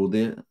withdrawal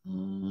there.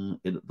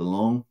 Edit the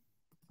long.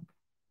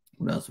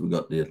 What else have we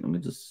got there? Let me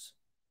just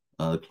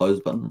the close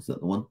button. Is that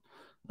the one?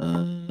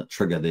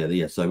 Trigger there.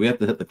 Yeah. So we have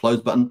to hit the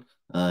close button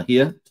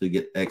here to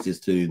get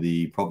access to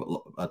the profit,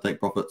 take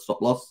profit,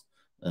 stop loss,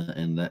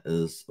 and that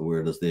is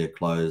where it is there.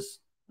 Close.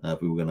 If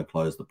we were going to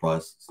close the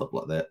price, stuff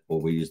like that, or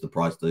we use the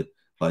price to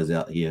close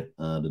out here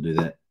to do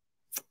that.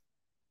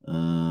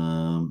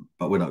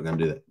 But we're not going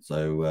to do that,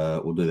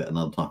 so we'll do that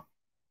another time.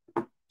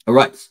 All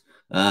right.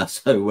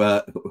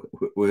 So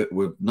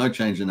we're no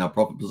change in our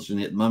profit position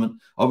at the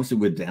moment. Obviously,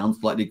 we're down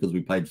slightly because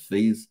we paid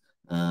fees.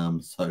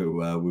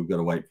 So we've got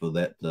to wait for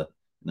that,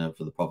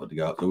 for the profit to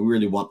go up. So we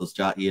really want this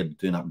chart here to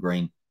turn up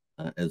green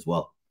as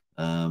well.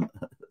 So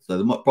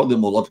probably the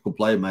more logical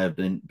play may have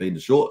been to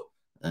short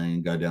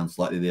and go down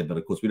slightly there. But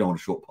of course, we don't want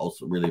to short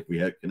Pulse really if we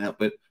can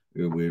help it.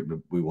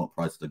 We want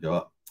price to go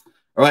up.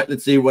 All right,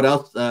 let's see what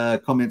else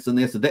comments in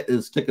there. So that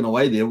is ticking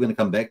away there. We're going to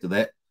come back to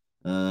that.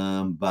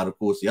 But of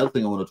course, the other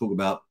thing I want to talk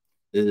about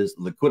is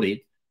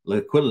liquidity,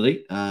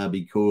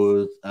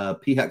 because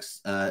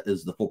PHEX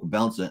is the fork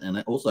balancer, and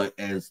it also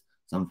has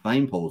some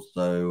Phame pools.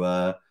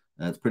 So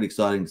it's pretty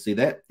exciting to see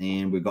that.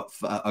 And we've got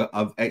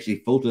I've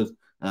actually filtered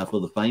for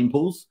the Phame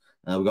pools.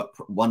 We've got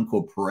one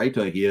called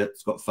Pareto here.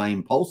 It's got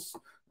Phame Pulse,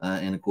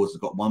 and of course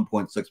it's got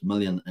 1.6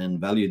 million in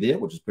value there,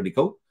 which is pretty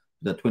cool.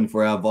 The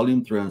 24-hour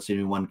volume,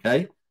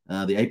 371K.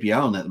 The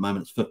APR on that at the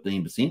moment is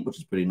 15%, which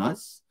is pretty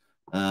nice.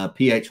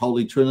 PH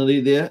Holy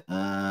Trinity there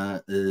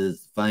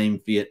is Phame,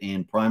 Phight,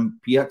 and Prime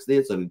PX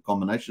there. So the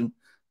combination.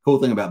 Cool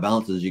thing about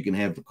balance is you can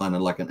have kind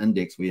of like an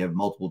index where you have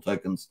multiple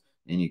tokens,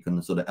 and you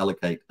can sort of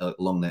allocate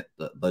along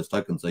those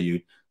tokens. So you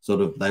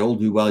sort of, they all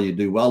do well, you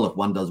do well. If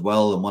one does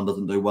well and one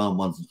doesn't do well and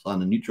one's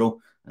kind of neutral,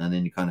 and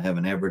then you kind of have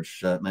an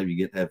average, maybe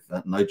you have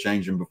no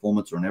change in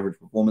performance or an average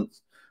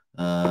performance.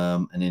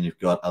 And then you've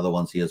got other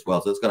ones here as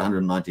well. So it's got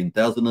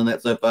 119,000 in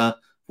that so far.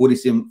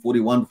 41 to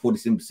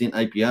 47%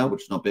 APR,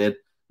 which is not bad.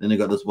 Then they've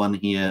got this one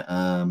here.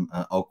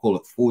 I'll call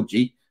it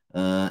 4G.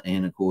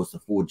 And of course, the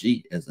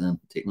 4G as in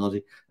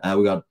technology.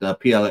 We got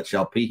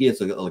PLHLP here.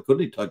 So we've got the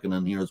liquidity token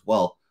in here as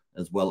well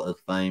as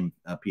Phame,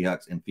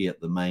 PHEX, and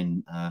Phiat, the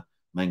main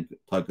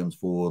tokens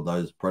for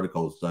those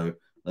protocols. So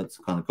that's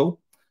kind of cool.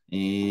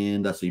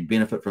 And so you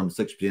benefit from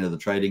 6% of the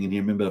trading in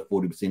here. Remember,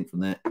 40% from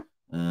that.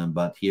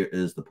 But here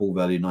is the pool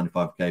value,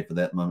 95K for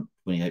that moment,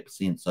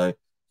 28%. So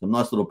some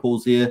nice little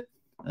pools here.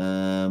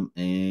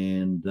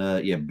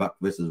 Yeah, Buck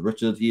versus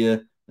Richard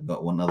here. They've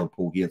got one other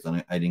pool here. It's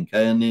only 18K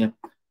in there,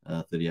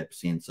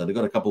 38%. So they've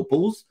got a couple of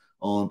pools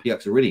on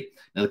PX already.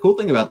 Now, the cool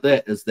thing about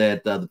that is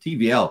that the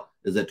TVL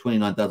is at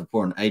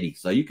 29,480.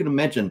 So you can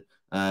imagine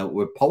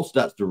where Pulse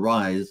starts to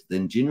rise,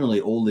 then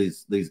generally all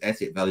these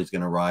asset values are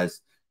going to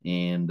rise.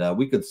 And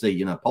we could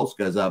see, Pulse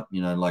goes up,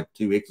 like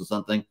 2x or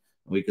something.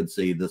 We could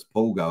see this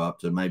pool go up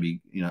to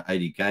maybe,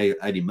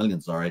 80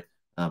 million,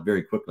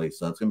 very quickly.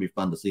 So it's going to be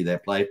fun to see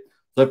that play.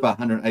 So far,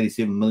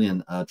 187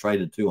 million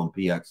traded too on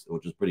PX,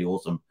 which is pretty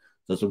awesome.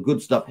 So some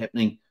good stuff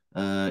happening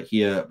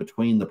here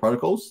between the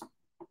protocols.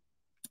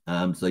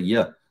 So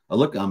yeah,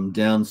 look, I'm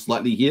down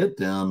slightly here,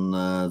 down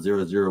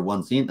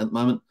 0.001 cent at the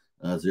moment,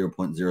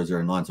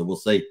 0.009. So we'll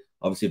see.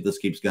 Obviously, if this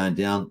keeps going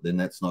down, then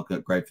that's not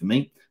great for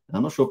me. And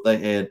I'm not sure if they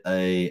had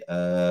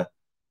a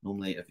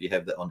normally if you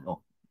have that on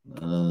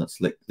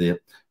select there.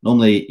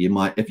 Normally you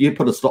might, if you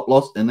put a stop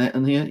loss in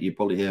here, you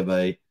probably have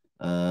a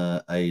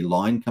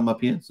line come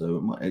up here. So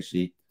it might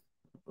actually,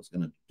 I was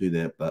going to do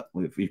that, but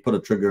if we put a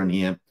trigger in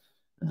here,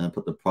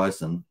 put the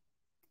price in,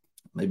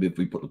 maybe if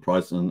we put the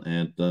price in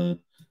at 0.000,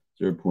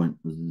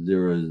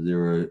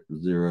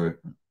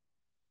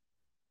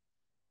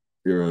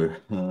 0,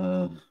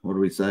 what do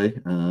we say?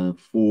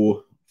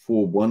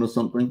 441 or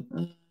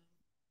something.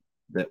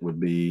 That would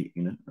be,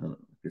 you know, I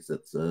guess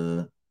that's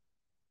a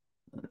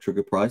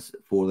trigger price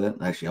for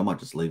that. Actually, I might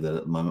just leave that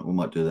at the moment. We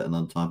might do that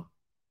another time.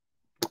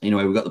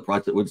 Anyway, we got the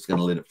price that we're just going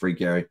to let it free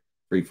carry,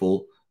 free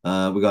fall.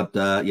 We got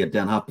down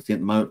 0.5% at the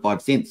moment,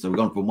 5 cents. So we've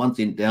gone from 1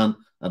 cent down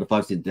to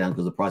 5 cents down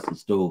because the price is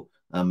still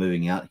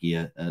moving out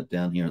here,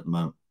 down here at the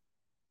moment.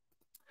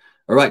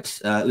 All right,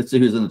 let's see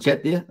who's in the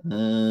chat there.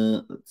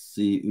 Let's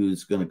see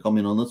who's going to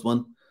comment on this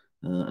one.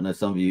 I know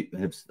some of you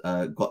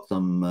have got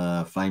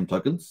some fame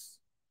tokens.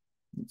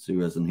 Let's see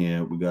who's in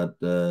here. We got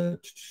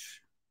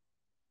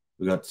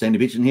Sandy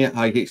Beach in here.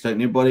 Hi, Hex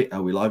Token, everybody.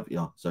 Are we live?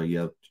 Yeah, so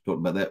yeah,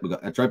 talking about that. We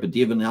got a Tropa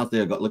Dev in the house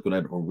there. I got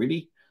liquidated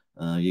already.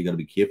 You got to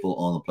be careful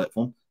on the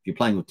platform. If you're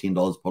playing with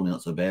 $10, probably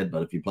not so bad.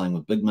 But if you're playing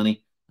with big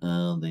money,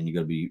 then you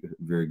got to be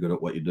very good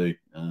at what you do.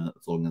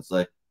 That's all I'm going to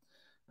say.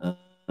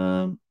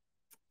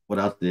 What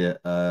else there?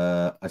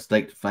 I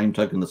staked Fame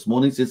token this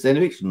morning, says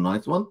Sandy Beach.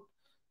 Nice one.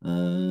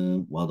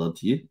 Well done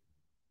to you.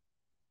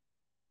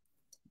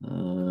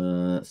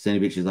 Sandy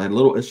Beach says, I had a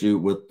little issue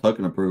with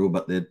token approval,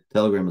 but their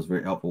Telegram is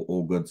very helpful.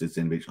 All good, says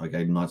Sandy Beach.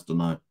 Okay, nice to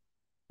know.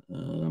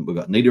 We've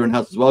got Nita in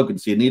house as well. Good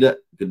to see you, Nita.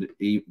 Good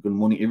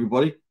morning,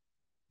 everybody.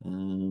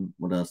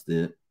 What else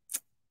there?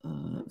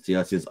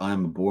 CI says, I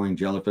am a boring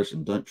jellyfish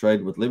and don't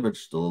trade with leverage.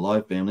 Still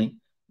alive, family.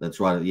 That's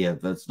right. Yeah,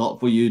 if it's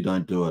not for you,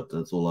 don't do it.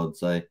 That's all I'd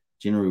say.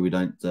 Generally, we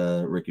don't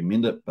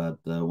recommend it, but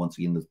once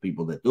again, there's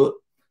people that do it.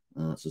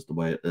 It's just the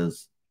way it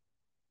is.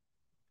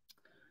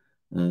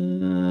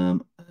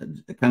 Kung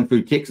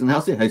Fu Tech's in the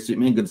house there. Hey,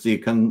 Superman, good to see you,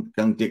 Kung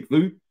Tech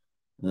Fu.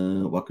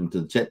 Welcome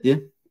to the chat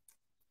there.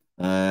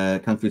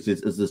 Kung Fu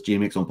says, is this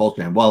GMX on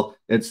Pulsechain? Well,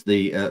 it's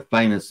the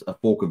famous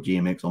fork of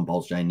GMX on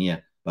Pulsechain, yeah.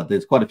 But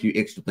there's quite a few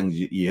extra things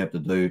you have to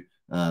do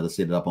to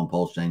set it up on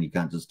Pulsechain. You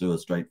can't just do a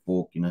straight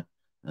fork, you know.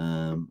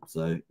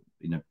 So,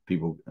 you know,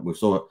 people, we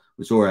saw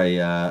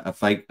a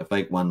fake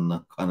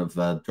one kind of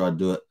tried to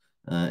do it,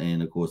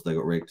 and of course they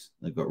got wrecked.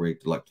 They got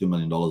wrecked like $2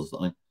 million or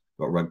something.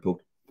 Got rug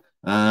pulled.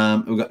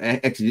 We've got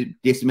actually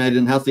Decimated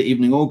in house there.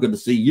 Evening all. Good to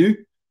see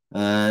you.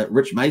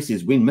 Rich May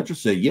says, when Mitra,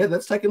 sir? Yeah,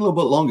 that's taken a little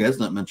bit longer,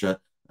 hasn't it, Mitra?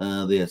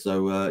 There.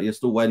 So you're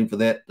still waiting for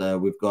that.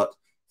 We've got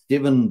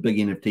 7 big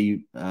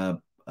NFT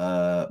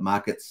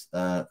markets.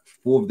 4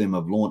 of them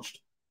have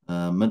launched.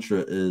 Mitra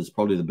is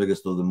probably the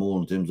biggest of them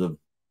all in terms of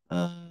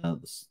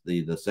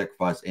the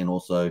sacrifice, and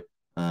also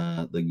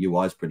the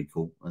UI is pretty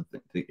cool. I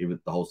think the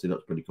whole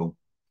setup's pretty cool.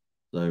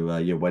 So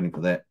you're waiting for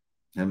that.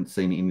 Haven't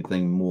seen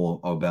anything more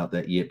about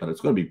that yet, but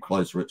it's got to be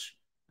close, Rich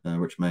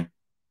May.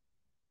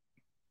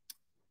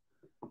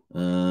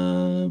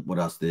 What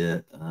else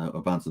there?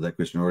 I've answered that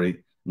question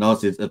already. No, it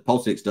says if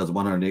PulseX does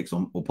 100x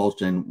or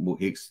Pulsechain will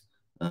Hex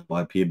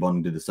by peer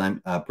bonding do the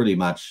same. Pretty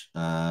much,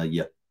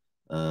 yeah.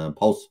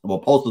 Pulse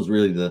is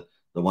really the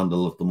one to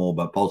lift them all,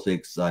 but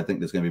PulseX, I think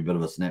there's going to be a bit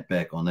of a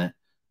snapback on that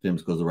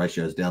terms because the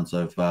ratio is down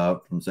so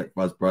far from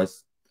sacrifice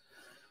price.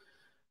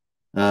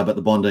 But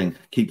the bonding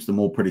keeps them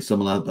all pretty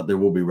similar, but there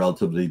will be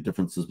relatively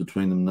differences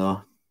between them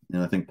now.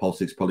 And I think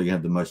Pulsex probably going to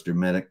have the most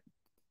dramatic.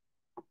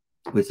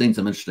 We've seen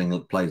some interesting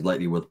plays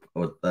lately with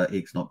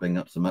Hex not being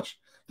up so much.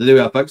 So there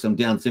we are, folks. I'm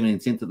down 17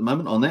 cents at the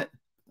moment on that.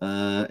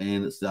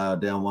 And it's down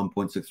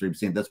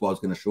 1.63%. That's why I was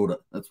going to short it.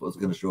 That's what I was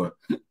going to short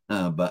it.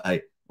 But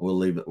hey, we'll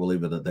leave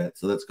it at that.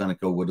 So that's kind of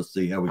cool. We'll just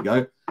see how we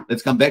go.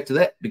 Let's come back to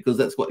that because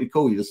that's what you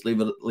call. You just leave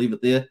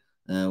it there.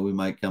 We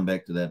might come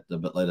back to that a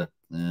bit later.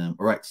 All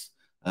right.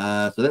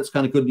 So that's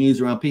kind of good news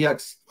around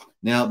PHX.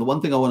 Now, the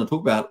one thing I want to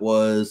talk about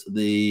was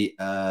where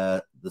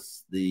am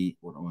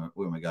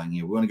I going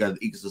here? We want to go to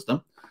the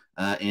ecosystem.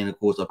 And of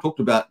course, I've talked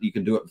about you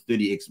can do it with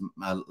 30x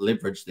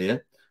leverage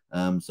there.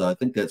 So I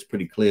think that's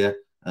pretty clear.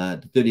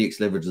 The 30x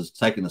leverage is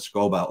taking the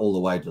scroll bar all the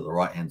way to the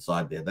right-hand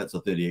side there. That's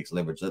a 30x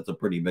leverage. That's a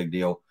pretty big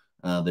deal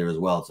there as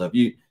well. So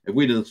if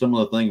we did a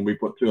similar thing and we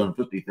put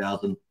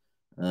 250,000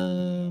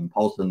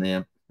 pulse in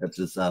there, that's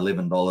just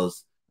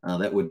 $11.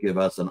 That would give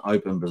us an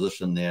open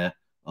position there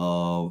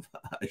of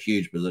a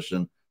huge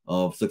position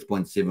of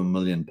 6.7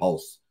 million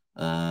pulse,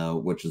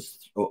 which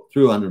is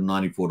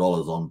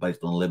 $394 on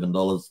based on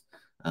 $11.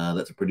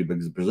 That's a pretty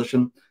big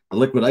position. The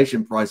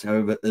liquidation price,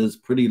 however, is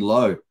pretty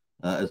low.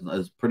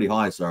 Is pretty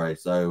high, sorry.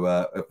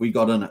 So if we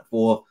got in at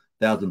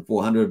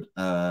 4,400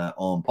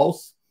 on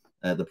pulse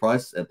at the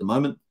price at the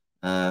moment,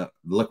 the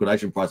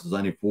liquidation price is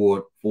only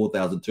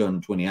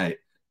 4,228.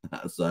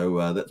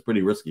 So that's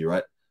pretty risky,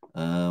 right?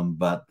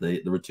 But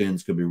the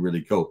returns could be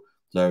really cool.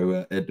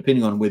 So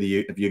depending on whether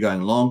if you're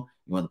going long,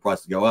 you want the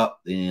price to go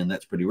up, then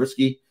that's pretty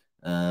risky.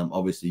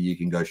 Obviously, you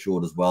can go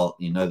short as well.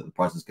 You know that the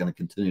price is going to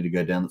continue to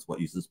go down. That's what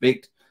you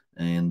suspect.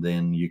 And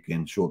then you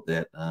can short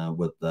that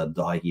with the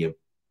DAI here.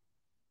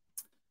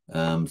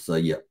 So,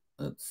 yeah,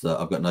 it's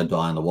I've got no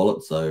DAI in the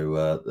wallet.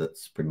 So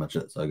that's pretty much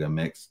it. So I go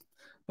max.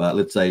 But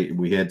let's say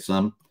we had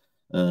some.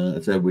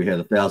 Let's say we had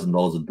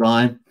 $1,000 of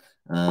DAI.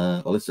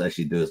 Well, let's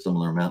actually do a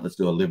similar amount. Let's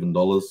do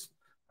 $11.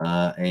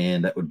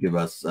 And that would give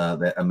us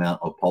that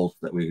amount of pulse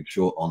that we could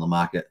short on the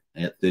market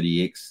at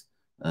 30x.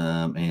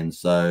 And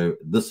so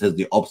this has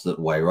the opposite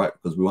way, right?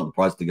 Because we want the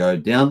price to go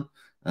down.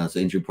 So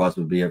entry price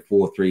would be at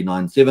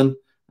 4,397.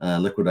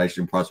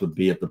 Liquidation price would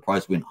be if the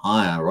price went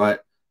higher, right?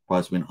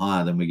 Price went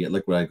higher, then we get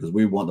liquidated because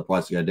we want the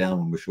price to go down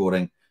when we're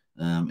shorting.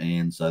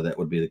 And so that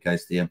would be the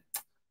case there.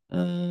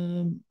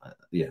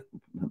 Yeah,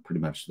 pretty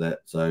much that.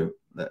 So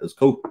that is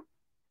cool.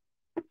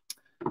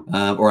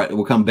 All right,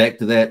 we'll come back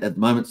to that at the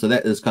moment. So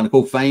that is kind of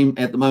cool. Fame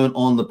at the moment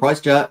on the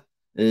price chart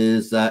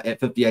is at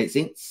 58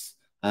 cents.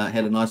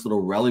 Had a nice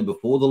little rally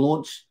before the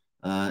launch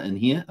in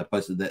here. I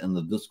posted that in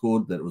the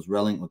Discord that it was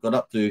rallying. It got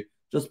up to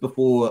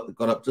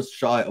just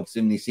shy of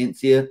 70 cents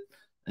here.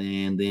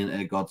 And then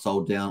it got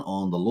sold down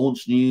on the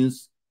launch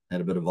news. Had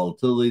a bit of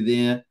volatility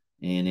there.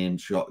 And then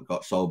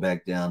got sold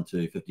back down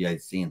to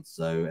 58 cents.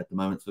 So at the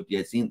moment, it's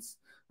 58 cents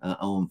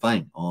on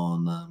Fame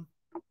on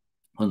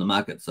the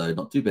market. So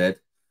not too bad.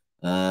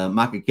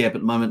 Market cap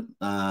at the moment,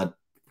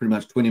 pretty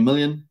much 20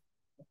 million.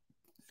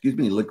 Excuse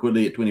me,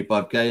 liquidity at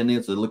 25K in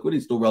there. So liquidity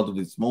is still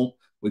relatively small.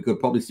 We could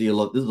probably see a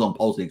lot. This is on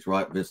Pulsechain,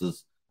 right,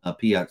 versus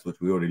PX,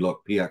 which we already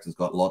looked. PX has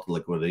got lots of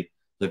liquidity.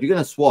 So if you're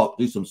going to swap,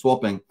 do some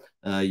swapping,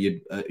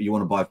 you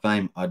want to buy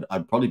Fame,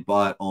 I'd probably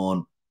buy it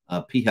on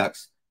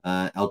PX.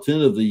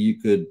 Alternatively, you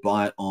could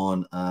buy it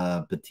on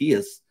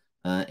Phamous,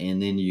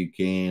 and then you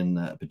can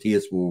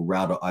Phamous will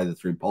route it either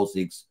through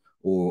Pulsechain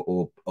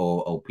or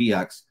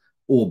PX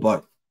or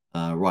both.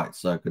 Right,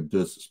 so it could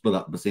just split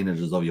up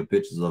percentages of your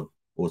purchases of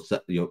or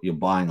your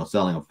buying or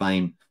selling of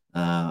Fame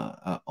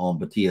on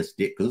Phamous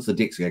deck, because it's a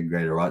DEX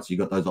aggregator, right? So you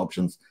got those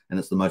options, and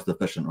it's the most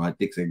efficient, right?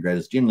 DEX aggregator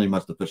is generally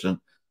most efficient,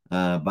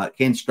 but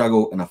can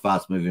struggle in a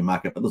fast-moving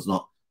market. But this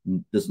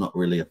is not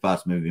really a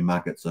fast-moving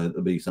market, so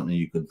it'll be something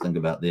you could think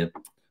about there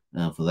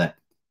for that.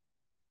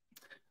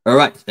 All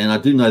right, and I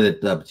do know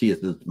that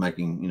Phamous is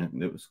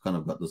making, it was kind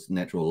of got this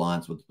natural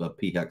alliance with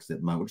PX at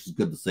the moment, which is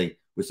good to see.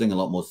 We're seeing a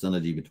lot more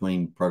synergy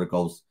between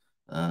protocols,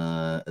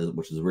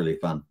 which is really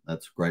fun.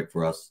 That's great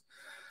for us.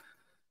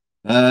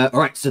 All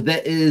right, so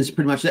that is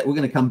pretty much that. We're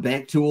going to come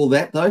back to all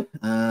that, though.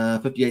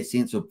 58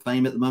 cents of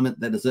Fame at the moment.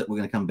 That is it. We're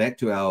going to come back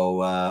to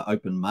our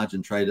open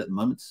margin trade at the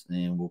moment,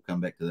 and we'll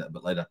come back to that a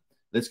bit later.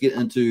 Let's get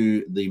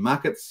into the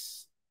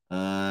markets.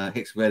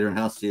 Hexavator and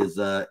House says,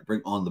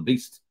 bring on the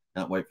beast.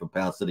 Can't wait for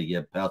Power City.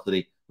 Yeah, Power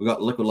City. We've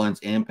got Liquid Lines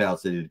and Power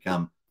City to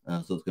come, so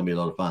it's going to be a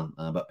lot of fun.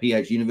 But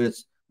PH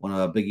Universe, one of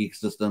our big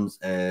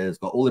ecosystems, has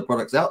got all their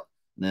products out.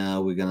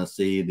 Now we're going to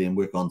see them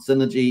work on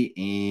synergy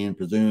and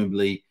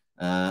presumably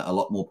a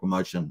lot more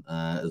promotion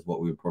is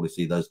what we would probably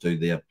see those two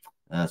there.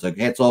 So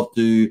hats off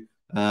to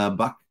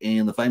Buck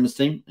and the Phamous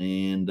team,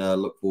 and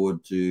look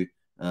forward to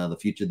the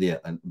future there.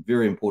 And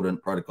very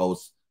important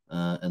protocols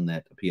in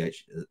that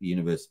PH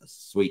Universe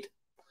suite.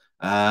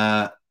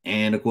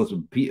 And of course,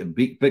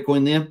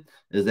 Bitcoin there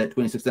is at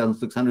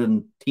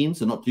 26,610,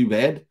 so not too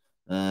bad.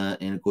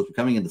 And of course, we're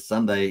coming into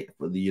Sunday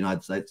for the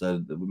United States, so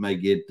we may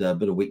get a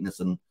bit of weakness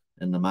in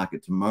the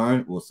market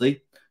tomorrow. We'll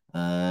see.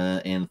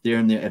 And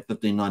Ethereum there at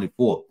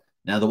 1594.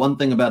 Now, the one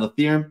thing about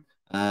Ethereum,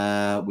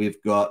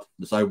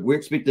 we're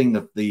expecting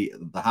the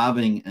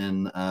halving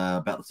in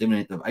about the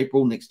 17th of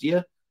April next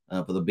year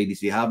for the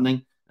BTC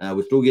halving.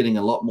 We're still getting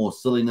a lot more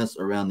silliness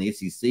around the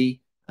SEC,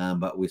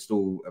 but we're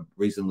still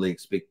reasonably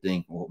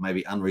expecting, or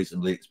maybe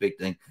unreasonably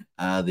expecting,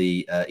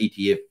 the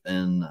ETF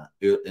in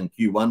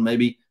Q1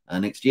 maybe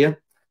next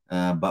year.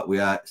 But we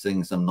are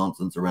seeing some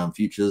nonsense around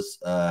futures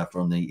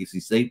from the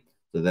SEC.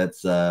 So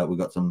that's we've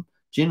got some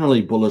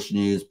generally bullish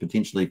news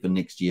potentially for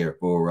next year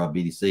for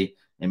BTC,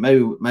 and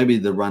maybe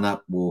the run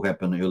up will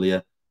happen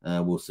earlier.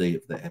 We'll see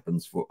if that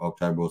happens for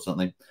October or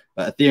something.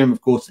 But Ethereum,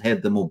 of course,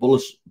 had the more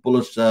bullish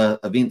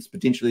events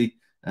potentially.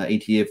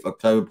 ETF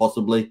October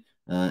possibly,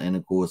 and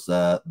of course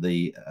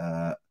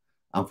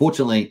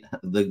unfortunately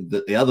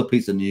the other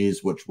piece of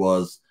news, which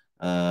was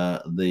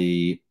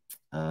the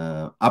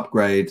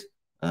upgrade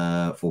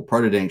for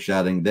Protodank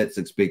sharding, that's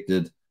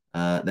expected.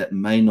 That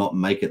may not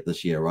make it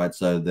this year, right?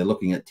 So they're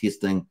looking at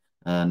testing.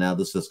 Now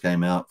this just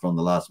came out from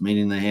the last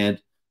meeting they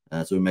had.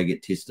 So we may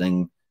get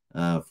testing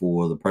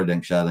for the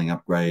Protodank sharding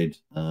upgrade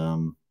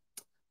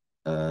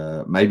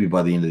maybe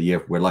by the end of the year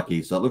if we're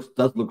lucky. So it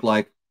does look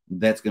like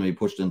that's going to be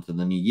pushed into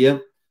the new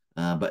year.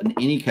 But in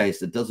any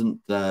case, it doesn't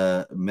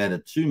matter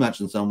too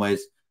much in some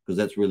ways, because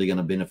that's really going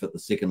to benefit the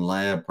second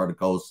layer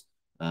protocols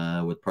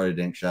with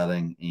Protodank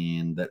sharding,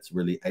 and that's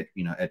really,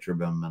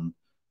 Atribum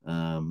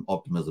and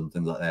Optimism,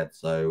 things like that.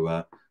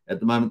 So at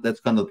the moment, that's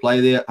kind of the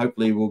play there.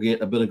 Hopefully, we'll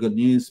get a bit of good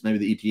news, maybe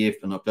the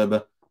ETF in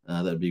October.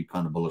 That would be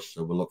kind of bullish.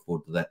 So we'll look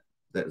forward to that.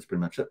 That is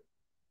pretty much it.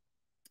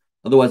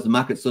 Otherwise, the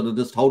market's sort of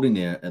just holding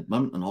there at the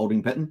moment, and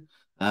holding pattern.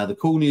 The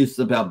cool news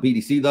about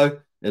BTC,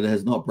 though, it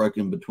has not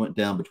broken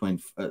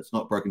it's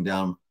not broken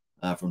down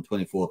from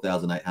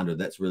 24,800.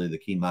 That's really the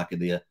key market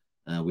there.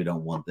 We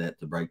don't want that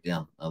to break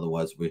down.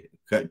 Otherwise,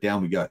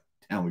 down we go.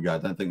 I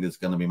don't think there's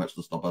going to be much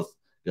to stop us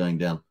going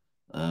down.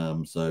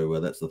 So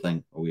that's the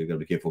thing we've got to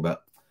be careful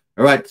about.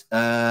 All right,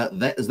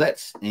 that is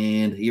that.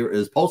 And here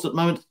is Pulse at the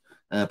moment.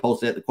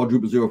 Pulse at the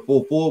quadruple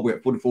 044. We're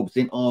at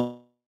 44%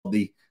 of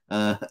the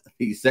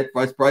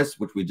sacrifice price,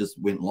 which we just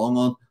went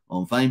long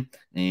on Fame,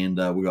 and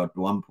we got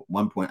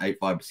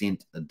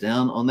 1.85%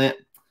 down on that.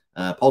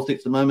 Pulsechain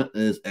at the moment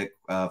is at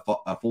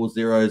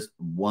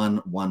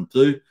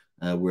 40112.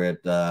 We're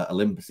at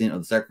 11% of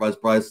the sacrifice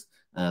price.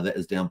 That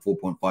is down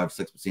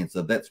 4.56%.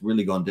 So that's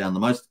really gone down the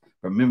most.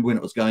 But remember, when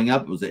it was going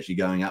up, it was actually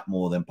going up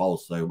more than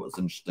Pulse. So what's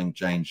an interesting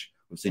change?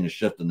 We've seen a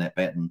shift in that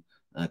pattern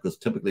because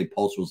typically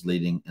Pulse was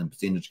leading in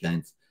percentage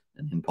gains,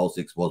 and then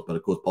Pulsechain was. But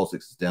of course, Pulsechain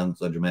is down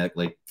so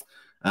dramatically.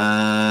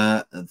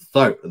 So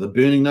the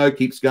burning though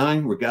keeps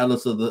going,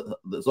 regardless of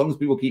as long as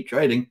people keep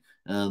trading,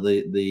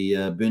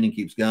 the burning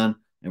keeps going,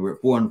 and we're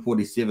at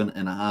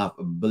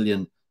 447.5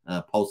 billion.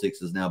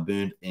 Pulsechain is now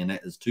burned, and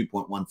that is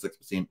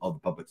 2.16% of the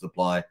public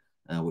supply,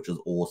 which is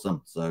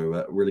awesome.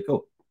 So really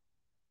cool.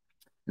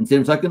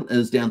 Incentive token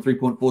is down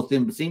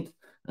 3.47%,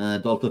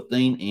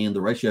 $1.15, and the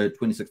ratio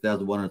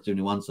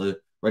 26,171. So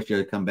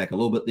ratio come back a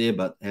little bit there,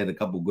 but had a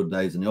couple of good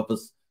days in the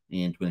office,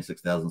 and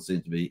 26,000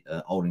 seems to be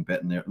a holding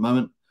pattern there at the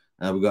moment.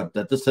 We've got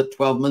just hit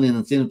 12 million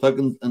incentive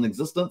tokens in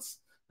existence,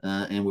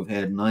 and we've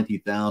had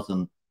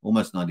 90,000,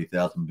 almost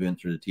 90,000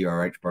 burnt through the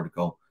TRH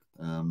protocol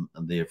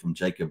there from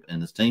Jacob and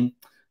his team.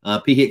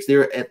 PHEX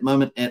there at the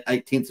moment at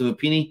 0.8 of a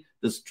penny,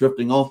 just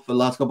drifting off for the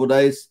last couple of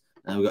days.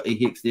 We've got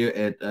EHEX there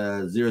at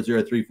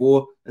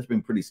 0.034. That's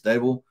been pretty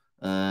stable.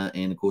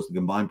 And of course, the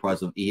combined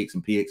price of EHEX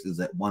and PHEX is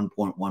at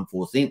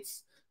 1.14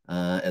 cents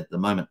at the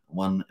moment.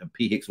 One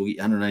PHEX will get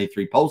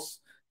 183 pulse,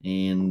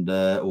 and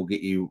we'll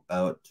get you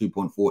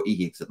 2.4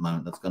 EHEX at the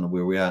moment. That's kind of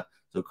where we are.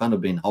 So kind of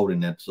been holding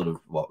that sort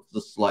of, well,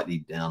 just slightly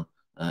down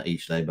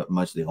each day, but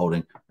mostly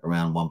holding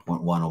around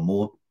 1.1 or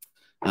more.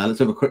 Let's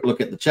have a quick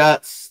look at the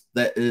charts.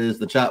 That is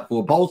the chart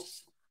for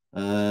Pulse,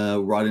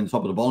 right in the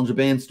top of the Bollinger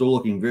Band, still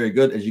looking very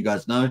good. As you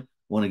guys know,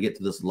 want to get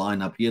to this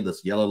line up here,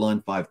 this yellow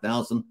line,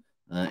 5,000,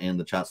 and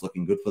the chart's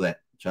looking good for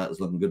that. The chart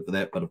is looking good for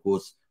that, but of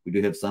course, we do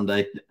have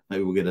Sunday.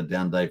 Maybe we'll get a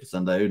down day for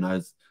Sunday, who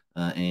knows?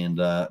 And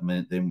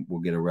then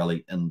we'll get a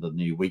rally in the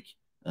new week,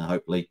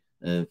 hopefully,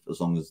 as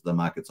long as the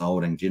markets are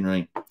holding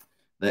generally.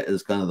 That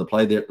is kind of the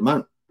play there at the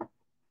moment.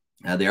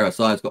 The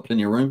RSI has got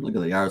plenty of room. Look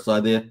at the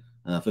RSI there.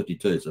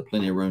 52, so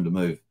plenty of room to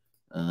move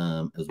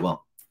as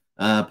well.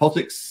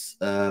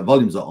 Pulsechain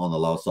volumes are on the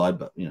lower side,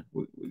 but you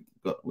know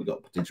we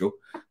got potential.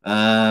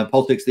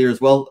 Pulsechain there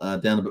as well,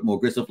 down a bit more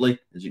aggressively,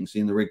 as you can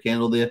see in the red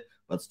candle there,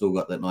 but still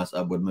got that nice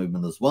upward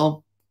movement as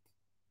well.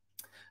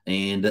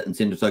 And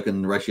incentive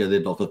token ratio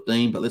there,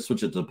 $1.15. But let's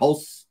switch it to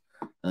Pulse,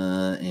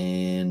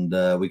 and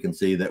we can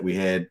see that we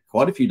had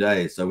quite a few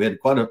days. So we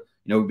had quite a,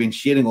 we've been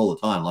shedding all the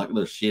time, like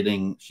the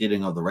shedding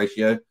of the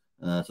ratio.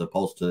 So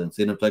Pulse to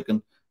incentive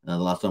token. The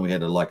last time we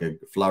had a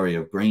flurry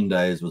of green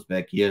days was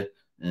back here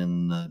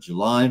in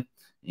July,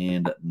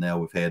 and now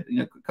we've had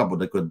a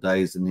couple of good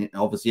days in the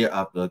office here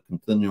after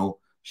continual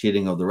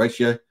shedding of the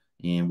ratio,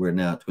 and we're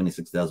now at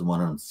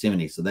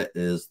 26,170. So that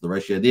is the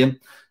ratio there.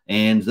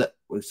 And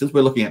since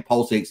we're looking at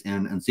Pulsechain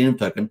and incentive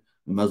token,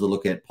 we might as well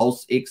look at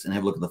Pulsechain and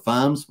have a look at the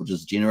farms, which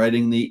is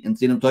generating the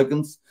incentive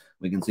tokens.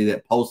 We can see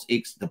that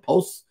Pulsechain to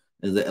Pulse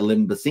is at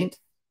 11%.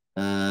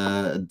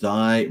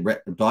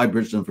 DAI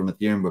bridged in from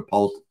Ethereum with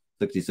Pulse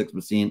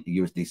 66%,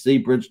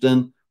 USDC bridged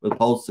in with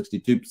Pulse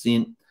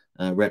 62%,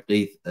 Wrapped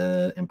ETH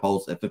and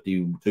Pulse at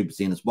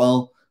 52% as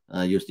well,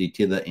 USD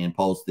Tether and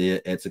Pulse there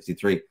at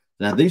 63%.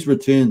 Now these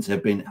returns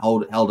have been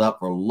held up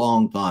for a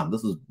long time.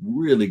 This is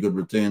really good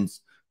returns,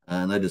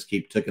 and they just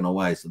keep ticking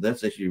away. So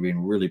that's actually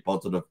been really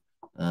positive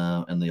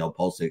in the old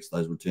Pulsechain.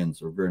 Those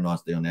returns are very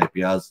nice there on the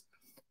APRs.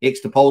 Hex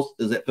to Pulse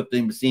is at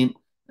 15%.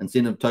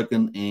 Incentive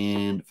token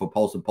and for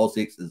Pulse and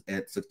Pulsechain is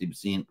at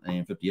 60%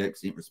 and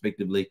 58%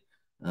 respectively.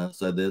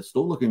 So they're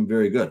still looking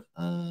very good,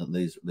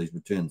 these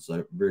returns.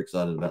 So very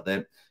excited about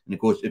that. And of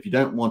course, if you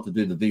don't want to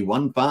do the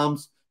V1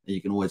 farms,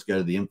 you can always go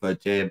to the info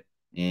tab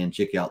and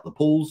check out the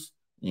pools,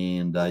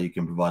 and you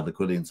can provide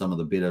liquidity in some of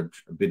the better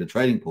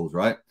trading pools,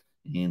 right?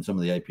 And some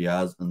of the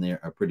APRs in there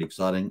are pretty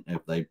exciting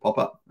if they pop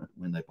up,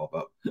 when they pop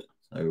up.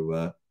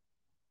 So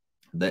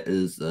that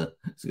is,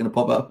 it's going to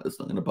pop up. It's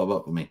not going to pop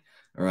up for me.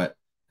 All right.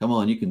 Come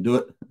on, you can do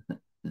it.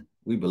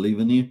 We believe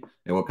in you.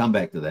 And we'll come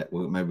back to that.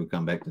 Maybe we'll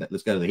come back to that.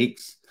 Let's go to the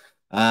Hex.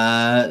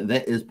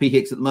 That is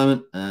PHEX at the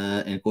moment,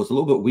 and of course a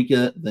little bit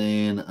weaker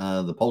than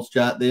the Pulse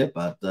chart there,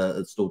 but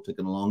it's still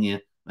ticking along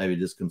here, maybe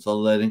just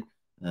consolidating.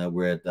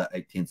 We're at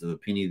 0.8 of a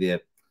penny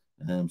there,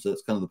 so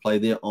that's kind of the play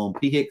there on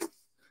PHEX.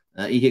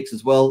 EHEX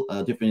as well,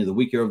 definitely the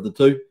weaker of the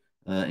two,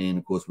 and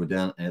of course we're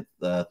down at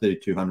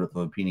 3200th of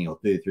a penny or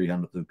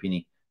 3300th of a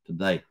penny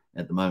today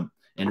at the moment.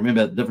 And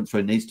remember, the difference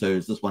between these two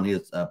is this one here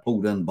is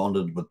pulled in,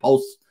 bonded with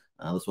Pulse.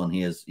 This one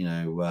here is,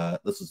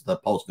 this is the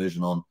Pulse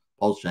version on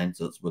Pulsechain,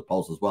 so it's with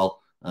Pulse as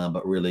well.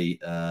 But really,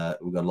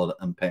 we've got a lot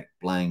of impact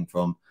playing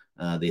from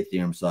the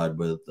Ethereum side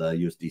with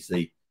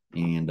USDC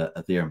and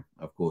Ethereum,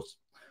 of course.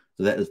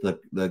 So that is the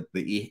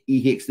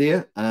EHEX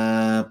there.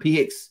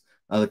 PHEX,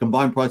 the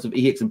combined price of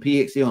EHEX and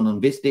PHEX here on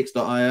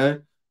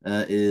investdex.io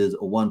is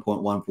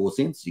 1.14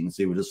 cents. You can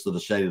see we just sort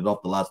of shaded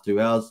off the last 2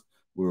 hours.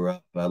 We were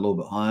up a little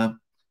bit higher.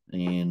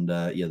 And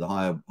yeah,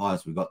 the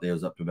highest we got there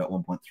was up to about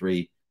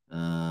 1.3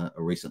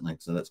 recently.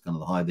 So that's kind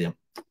of the high there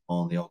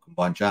on the old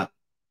combined chart.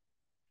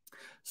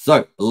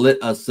 So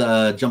let us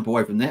jump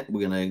away from that.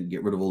 We're going to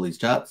get rid of all these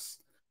charts.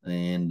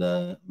 and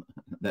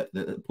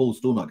that pool's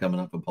still not coming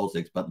up for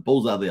PulseX, but the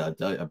pools are there.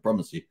 I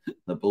promise you,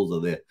 the pools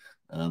are there.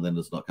 Then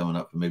it's not coming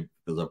up for me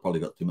because I've probably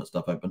got too much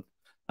stuff open.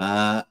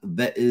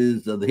 That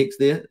is the Hex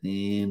there,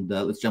 and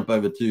let's jump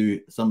over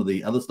to some of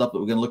the other stuff that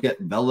we're going to look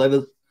at.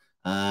 Validators.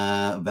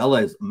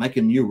 Validators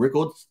making new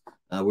records.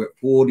 We're at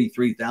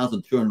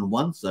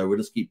 43,201, so we'll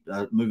just keep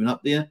moving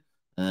up there.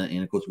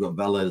 And of course, we've got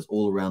validators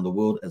all around the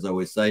world. As I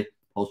always say,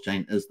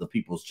 Pulsechain is the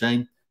people's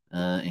chain.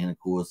 And of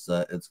course,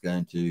 it's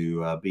going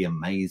to be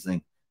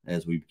amazing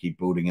as we keep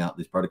building out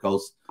these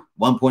protocols.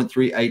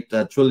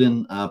 1.38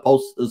 trillion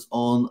Pulse is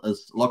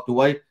locked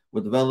away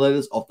with the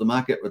validators off the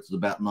market, which is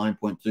about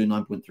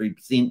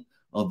 9.3%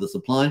 of the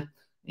supply.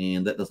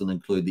 And that doesn't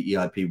include the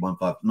EIP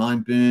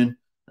 159 burn,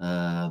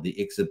 the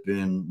exit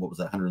burn, what was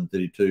that,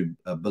 132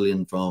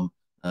 billion from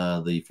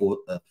the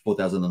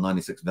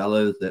 4,096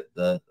 validators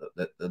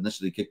that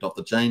initially kicked off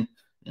the chain,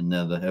 and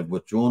now they have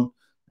withdrawn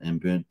and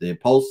burnt their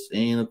Pulse.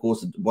 And of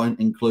course, it won't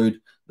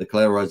include the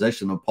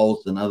collateralization of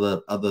Pulse and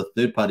other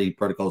third-party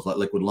protocols like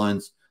liquid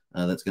loans.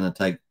 That's going to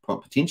take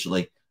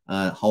potentially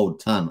a whole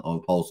ton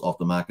of Pulse off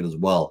the market as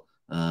well,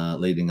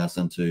 leading us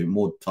into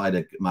more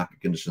tighter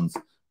market conditions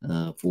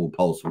for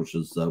Pulse, which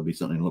is will be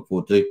something to look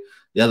forward to.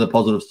 The other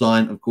positive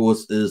sign, of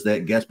course, is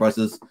that gas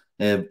prices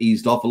have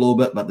eased off a little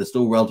bit, but they're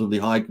still relatively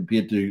high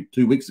compared to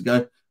 2 weeks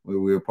ago, where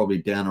we were probably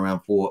down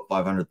around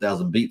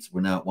 500,000 beats.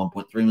 We're now at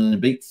 1.3 million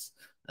beats.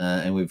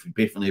 And we've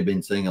definitely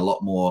been seeing a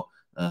lot more,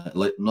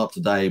 not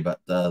today, but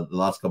the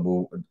last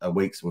couple of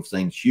weeks, we've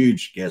seen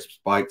huge gas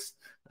spikes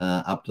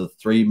up to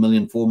 3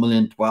 million, 4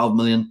 million, 12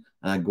 million.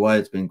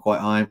 It's been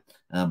quite high,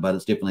 but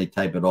it's definitely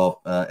tapered off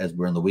as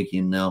we're in the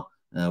weekend now.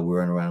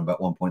 We're in around about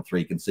 1.3.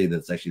 You can see that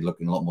it's actually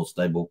looking a lot more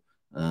stable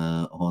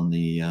on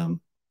the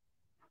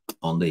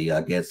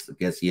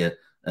gas here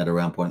at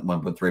around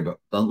 1.3. But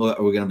don't look,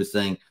 we're going to be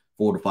seeing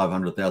 400,000 to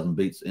 500,000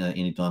 beats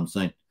anytime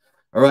soon.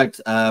 All right,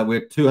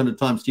 we're 200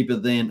 times cheaper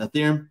than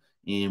Ethereum,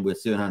 and we're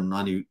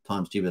 790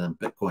 times cheaper than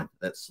Bitcoin.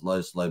 That's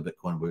slow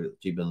Bitcoin. We're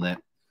cheaper than that.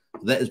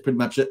 So that is pretty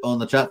much it on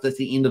the charts. That's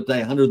the end of day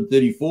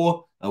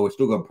 134. We've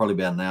still got probably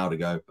about an hour to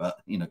go, but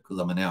because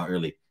I'm an hour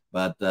early.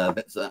 But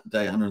that's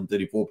day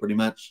 134 pretty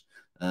much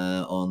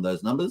on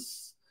those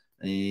numbers.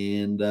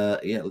 And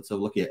yeah, let's have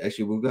a look here.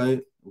 Actually, we'll go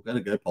to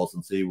GoPulse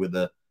and see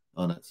whether.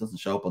 Oh no, it doesn't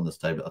show up on this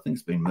table. I think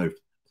it's been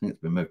moved.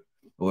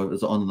 Or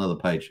it's on another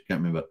page.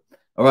 Can't remember.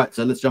 All right,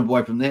 so let's jump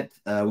away from that.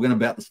 We're going to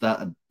about to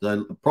start,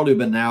 so probably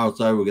about an hour or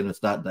so, we're going to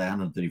start day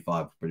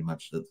 135, pretty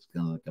much. That's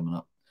kind of coming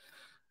up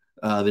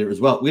there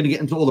as well. We're going to get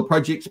into all the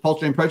projects,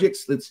 Pulsechain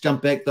projects. Let's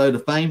jump back, though, to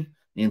Fame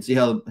and see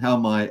how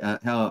my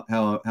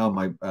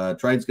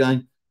trade's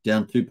going,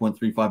 down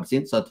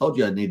 2.35%. So I told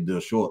you I needed to do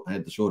a short. I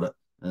had to short it.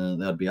 That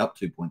would be up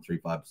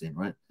 2.35%,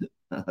 right?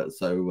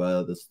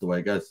 So this is the way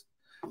it goes.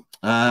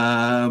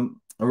 All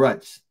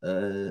right,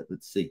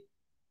 let's see.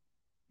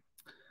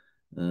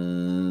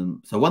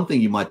 So one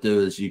thing you might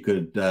do is you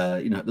could,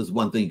 there's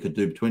one thing you could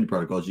do between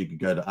protocols. You could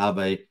go to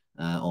Aave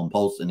on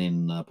Pulse and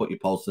then put your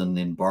Pulse in,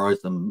 then borrow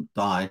some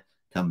DAI,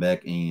 come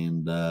back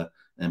and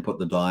put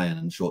the DAI in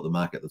and short the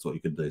market. That's what you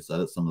could do. So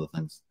that's some of the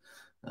things.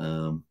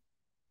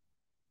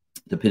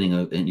 Depending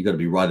on, and you've got to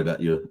be right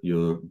about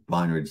your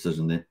binary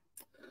decision there.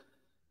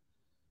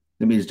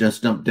 Let me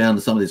just jump down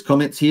to some of these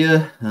comments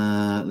here.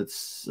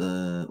 Let's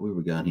where are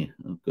we going here?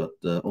 I've got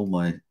all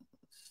my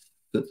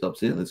up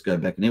here. Let's go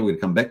back in here. We're going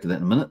to come back to that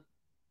in a minute.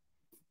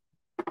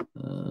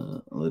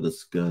 Let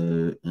us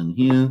go in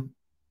here.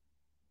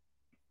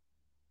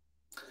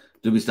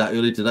 Did we start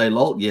early today,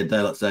 lol? Yeah,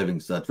 daylight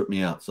savings tripped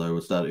me out, so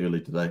we'll start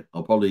early today.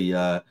 I'll probably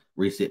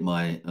reset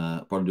my,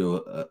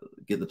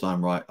 get the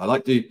time right. I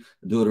like to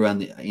do it around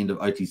the end of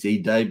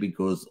OTC day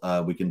because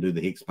we can do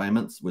the Hex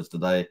payments, which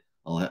today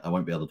I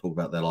won't be able to talk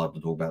about that. I'll have to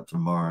talk about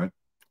tomorrow.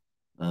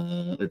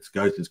 Let's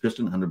go to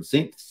Christian,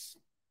 100%.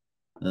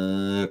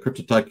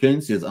 Crypto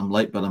Tycoon says, I'm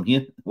late, but I'm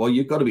here. Well,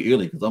 you've got to be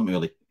early because I'm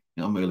early.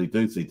 I'm early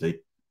too, CT.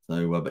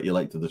 So, but you're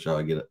late to the show.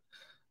 I get it.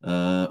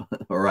 All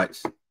right.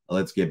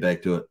 Let's get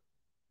back to it.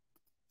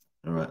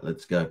 All right,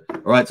 let's go.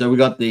 All right, so we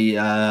got the,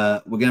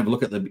 we're going to have a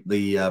look at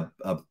the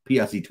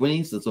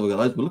PRC20s. That's all we got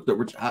those. We looked at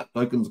Rich Heart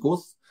Tokens, of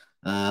course.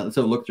 Let's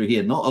have a look through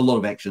here. Not a lot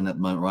of action at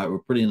the moment, right? We're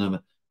pretty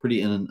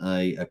in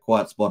a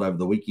quiet spot over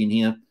the weekend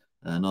here.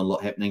 Not a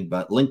lot happening,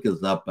 but Link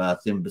is up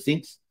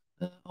 7%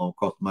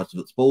 across most of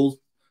its pools.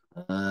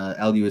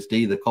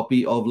 LUSD, the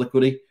copy of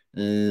Liquidity,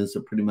 is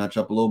pretty much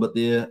up a little bit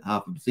there,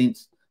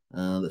 0.5%.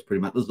 That's pretty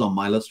much, this is on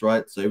my list,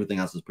 right? So everything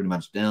else is pretty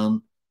much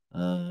down.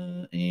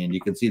 And you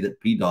can see that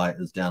PDI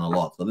is down a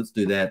lot. So let's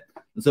do that.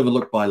 Let's have a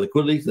look by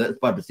liquidity. So that's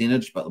by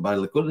percentage, but by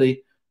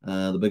liquidity,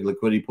 the big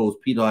liquidity pools,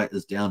 PDI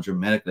is down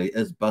dramatically.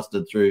 It's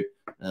busted through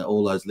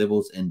all those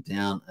levels and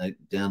down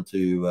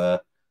to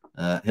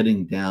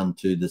hitting down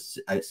to the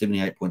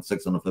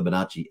 78.6 on the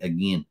Fibonacci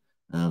again.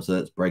 So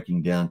that's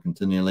breaking down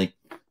continually.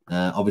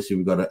 Obviously,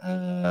 we've got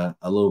a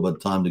little bit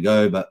of time to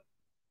go, but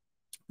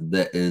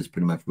that is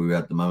pretty much where we're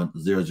at the moment,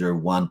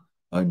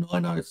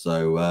 001090.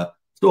 So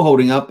still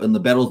holding up in the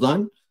battle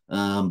zone,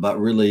 but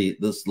really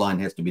this line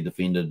has to be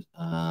defended.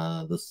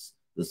 This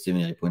the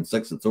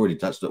 78.6. It's already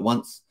touched it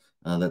once.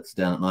 That's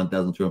down at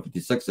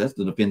 9,256. So it has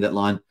to defend that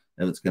line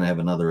if it's going to have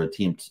another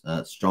attempt,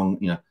 strong,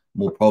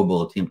 more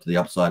probable attempt to the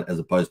upside as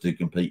opposed to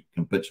complete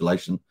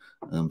capitulation.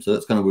 So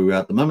that's kind of where we are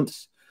at the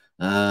moment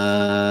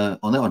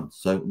on that one.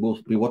 So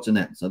we'll be watching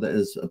that. So that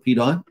is a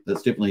PDI.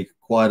 That's definitely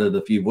quieted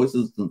a few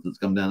voices since it's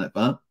come down that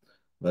far,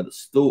 but it's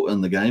still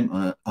in the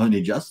game,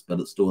 only just, but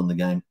it's still in the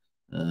game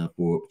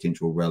for a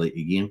potential rally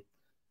again.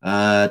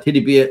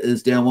 Teddy Bear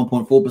is down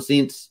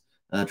 1.4%.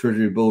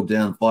 Treasury Bill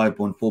down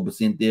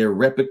 5.4% there.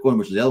 Rapidcoin,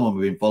 which is the other one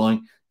we've been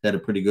following, had a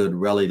pretty good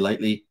rally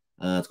lately.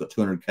 It's got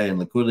 200K in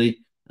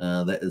liquidity.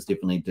 That is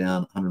definitely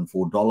down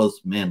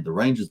 $104. Man, the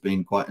range has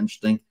been quite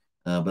interesting,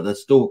 but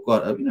there's still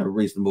quite a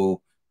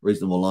reasonable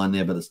line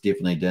there, but it's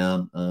definitely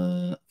down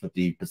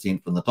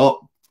 50% from the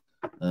top.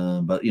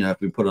 But if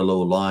we put a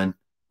little line,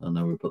 I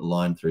know we put a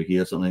line through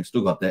here, something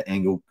still got that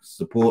angle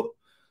support.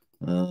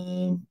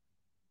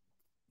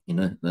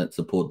 That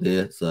support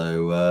there.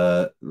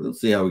 So let's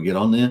see how we get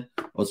on there.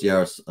 What's the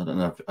RSI? I don't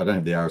know. I don't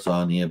have the RSI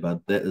on here, but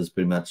that is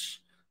pretty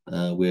much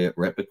where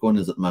Rapidcoin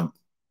is at the moment.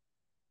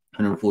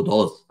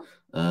 $104.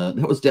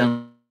 That was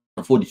down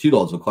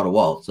 $42 for quite a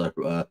while. So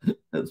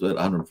that's at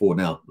 104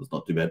 now. It's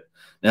not too bad.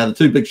 Now the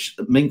two big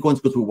meme coins,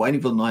 because we're waiting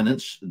for the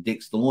 9-inch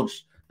DEX to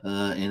launch,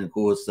 and of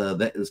course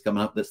that is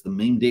coming up. That's the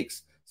meme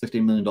DEX,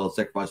 $16 million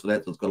sacrifice for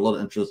that. So it's got a lot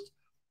of interest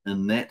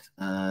in that.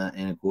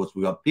 And of course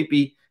we got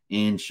Pepe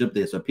and SHIB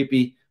there. So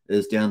Pepe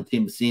is down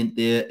 10%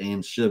 there,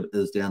 and SHIB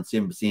is down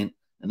 7%.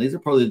 And these are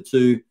probably the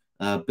two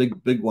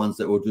big ones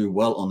that will do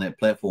well on that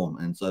platform.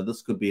 And so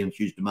this could be in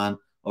huge demand.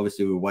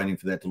 Obviously, we're waiting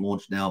for that to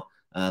launch now.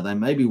 They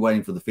may be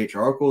waiting for the Fetch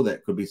Oracle.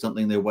 That could be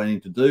something they're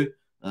waiting to do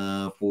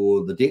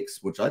for the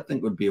DEX, which I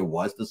think would be a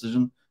wise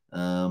decision.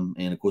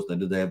 And of course,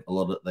 they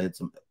had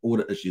some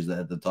audit issues they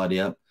had to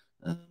tidy up.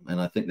 And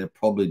I think they've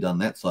probably done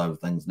that side of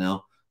things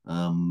now.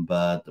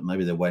 But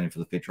maybe they're waiting for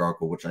the Fetch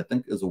Oracle, which I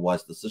think is a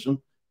wise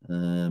decision.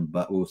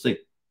 But we'll see.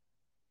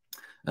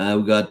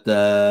 We've got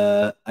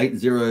 8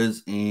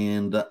 zeros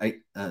and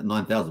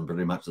 9,000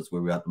 pretty much. That's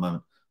where we are at the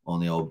moment on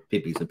the old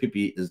Pepe. So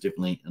Pepe is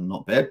definitely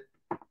not bad.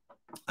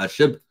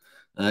 SHIB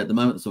at the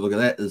moment, so look at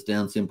that, is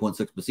down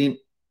 7.6%.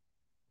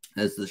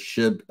 As the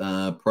SHIB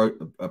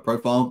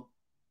profile,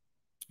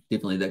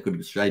 definitely that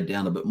could shade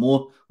down a bit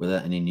more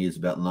without any news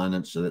about the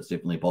 9-inch. So that's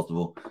definitely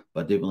possible,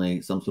 but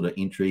definitely some sort of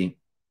entry.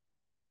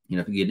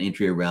 If you get an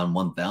entry around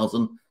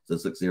 1,000, so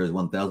 6 zeros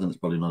 1,000, it's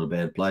probably not a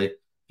bad play if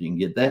you can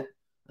get that.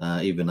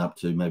 Even up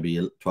to maybe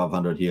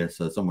 1,200 here,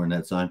 so somewhere in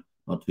that zone,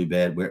 not too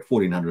bad. We're at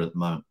 1,400 at the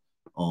moment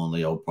on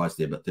the old price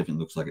there, but definitely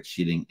looks like it's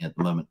shedding at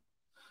the moment.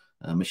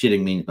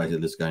 Shedding means basically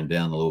just going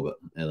down a little bit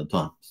at a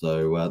time.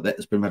 So that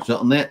is pretty much it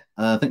on that.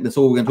 I think that's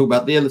all we're going to talk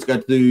about there. Let's go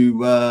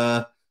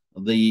to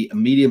the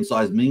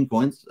medium-sized meme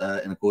coins,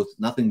 and of course,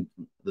 the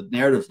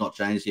narrative's not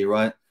changed here,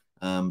 right?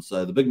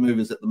 So the big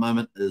movers at the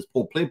moment is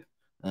Paul Pleb,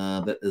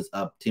 that is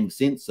up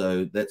 10%.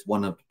 So that's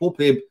one of Paul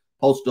Pleb,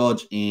 Pulse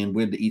Dodge, and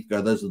Where Did the ETH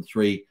Go? Those are the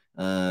three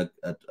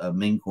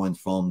meme coins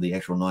from the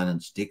actual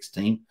 9-inch DEX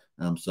team.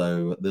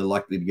 So they're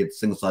likely to get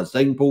single-sided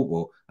staking pool.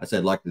 Well, I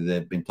said likely,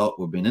 they've been told,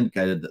 we've been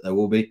indicated that they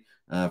will be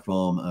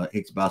from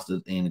Hex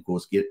Bastard, and of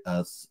course get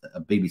a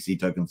BBC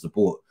token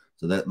support.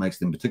 So that makes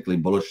them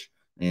particularly bullish.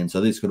 And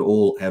so these could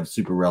all have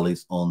super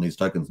rallies on these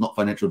tokens. Not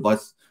financial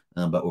advice,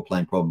 but we're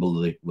playing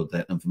probability with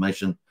that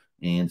information.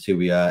 And here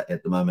we are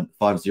at the moment,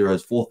 5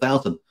 zeros,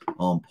 4,000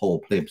 on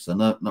Paul Pleb. So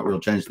not real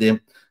change there.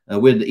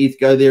 Where did the ETH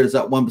go? There is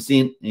up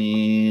 1%,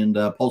 and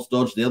Pulse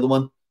Dodge, the other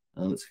one.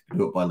 Let's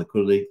do it by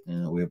liquidity.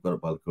 We have got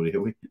it by liquidity,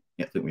 have we?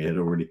 Yeah, I think we had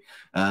already.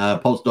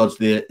 Pulse Dodge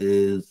there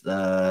is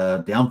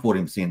down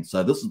 14%.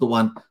 So this is the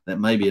one that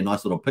may be a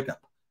nice little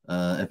pickup.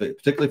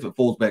 Particularly if it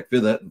falls back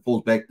further, it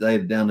falls back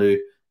down to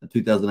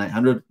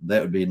 2,800,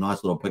 that would be a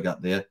nice little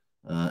pickup there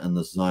in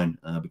this zone,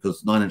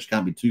 because 9-inch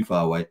can't be too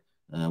far away.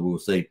 We'll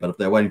see. But if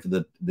they're waiting for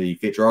the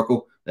Fetch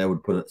Oracle, that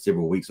would put it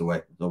several weeks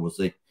away. So we'll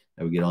see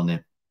how we get on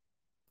there.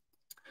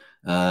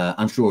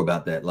 Unsure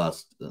about that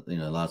last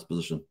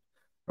position.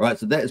 All right,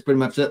 so that is pretty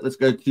much it. Let's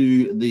go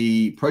to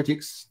the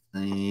projects,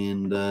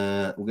 and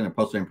we're going to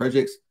Pulsechain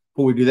projects.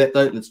 Before we do that,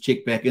 though, let's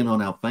check back in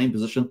on our Phamous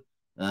position.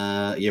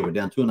 Yeah, we're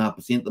down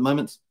 2.5% at the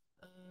moment.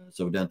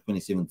 So we're down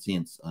 27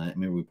 cents. I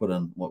remember we put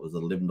in, what was it,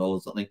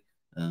 $11 something.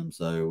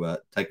 So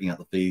taking out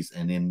the fees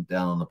and then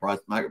down on the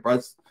market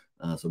price.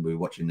 So we're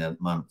watching that at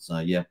the moment. So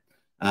yeah,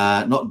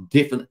 not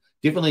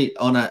definitely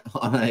on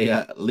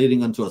a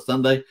leading into a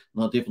Sunday.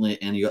 Not definitely,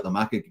 and you got the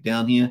market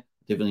down here.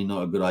 Definitely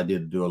not a good idea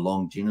to do a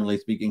long, generally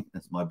speaking.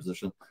 That's my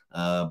position.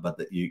 But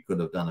that you could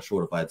have done a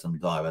short if I had some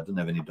dive. I didn't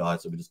have any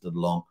dive, so we just did a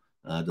long,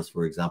 just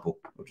for example,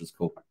 which is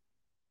cool.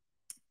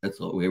 That's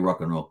what we're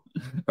rock and roll.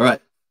 All right.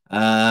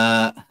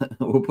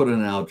 We'll put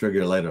in our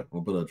trigger later.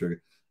 We'll put our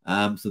trigger.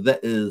 So that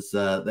is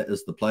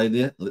the play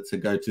there. Let's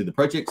go to the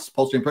projects,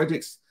 Pulsechain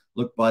projects.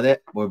 Look by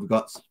that. We've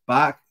got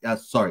Spark.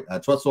 Trust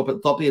Swap at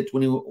the top here,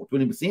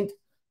 20%.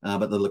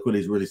 But the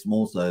liquidity is really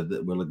small, so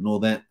we'll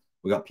ignore that.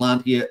 We've got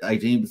Plant here,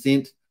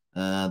 18%.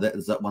 That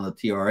is up one of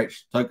the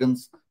TRH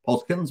tokens.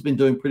 Pulse Kitten's been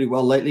doing pretty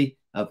well lately,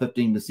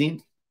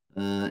 15%.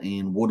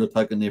 and water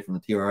token there from the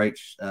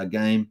TRH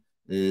game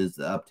is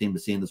up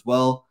 10% as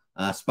well.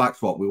 Spark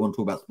Swap, we want to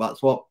talk about Spark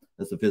Swap.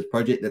 That's the first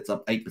project that's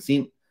up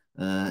 8%.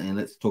 And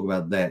let's talk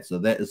about that. So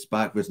that is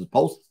Spark versus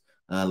Pulse.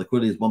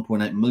 Liquidity is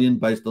 1.8 million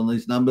based on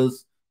these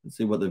numbers. Let's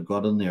see what they've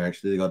got in there.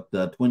 Actually, they got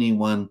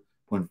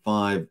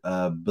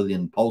 21.5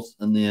 billion Pulse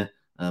in there,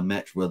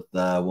 matched with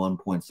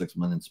 1.6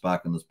 million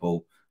Spark in this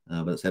pool.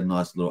 But it's had a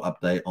nice little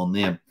update on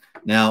there.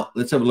 Now,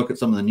 let's have a look at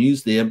some of the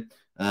news there.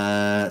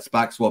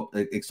 Spark Swap,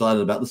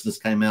 excited about this.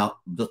 Just came out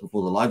just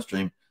before the live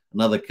stream.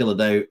 Another killer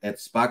day at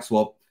Spark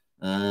Swap.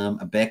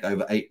 Back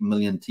over 8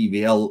 million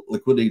TVL.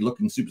 Liquidity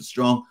looking super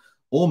strong.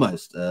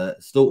 Almost,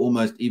 still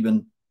almost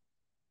even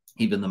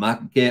the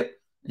market cap,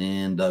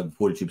 and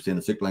 42%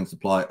 of circulating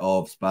supply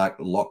of Spark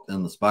locked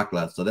in the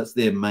Sparkler. So that's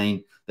their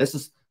main. This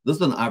is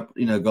an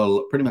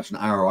got pretty much an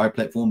ROI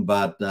platform,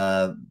 but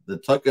the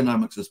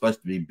tokenomics are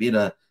supposed to be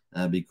better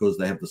because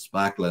they have the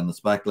Sparkler, and the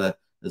Sparkler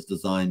is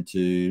designed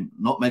to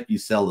not make you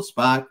sell the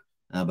Spark,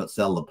 but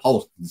sell the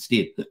Pulse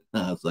instead.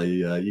 So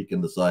you can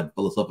decide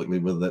philosophically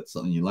whether that's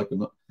something you like or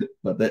not.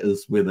 But that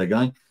is where they're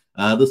going.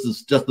 This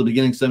is just the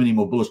beginning. So many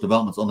more bullish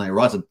developments on the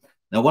horizon.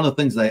 Now, one of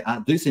the things they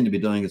do seem to be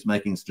doing is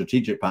making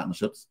strategic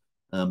partnerships.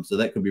 So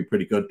that could be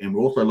pretty good. And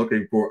we're also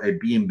looking for a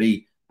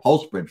BNB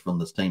Pulse bridge from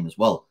this team as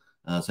well.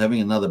 So having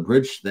another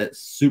bridge, that's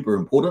super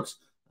important.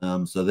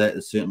 So that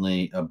is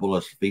certainly a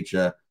bullish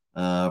feature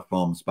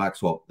from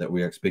SparkSwap that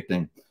we're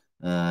expecting.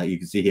 You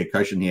can see here,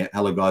 Koshin here.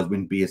 Hello, guys.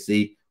 Win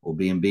BSC or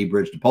BNB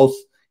bridge to Pulse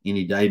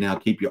any day now.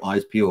 Keep your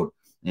eyes peeled.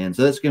 And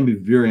so that's going to be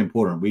very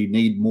important. We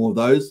need more of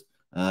those.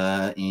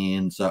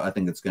 And so I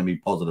think it's going to be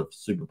positive,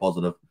 super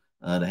positive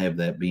to have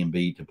that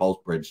BNB to Pulse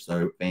bridge.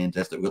 So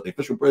fantastic. We've got the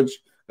official bridge,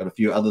 got a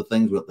few other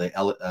things with the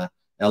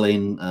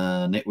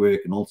LN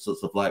network and all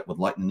sorts of with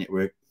Lightning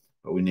Network,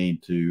 but we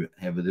need to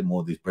have a bit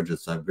more of these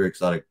bridges. So very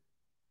exciting.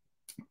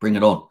 Bring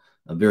it on.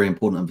 A very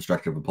important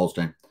infrastructure for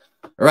Pulsechain.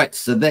 All right,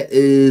 so that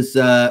is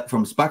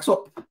from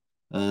SparkSwap.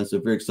 So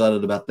very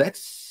excited about that.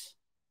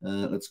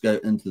 Let's go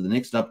into the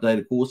next update,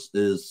 of course,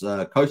 is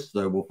Coast.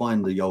 So we'll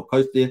find the old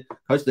Coast there.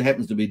 Coast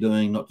happens to be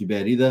doing not too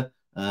bad either.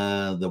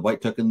 The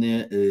weight token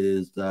there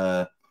is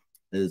at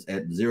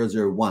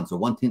 0.001, so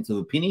 1/10 of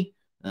a penny.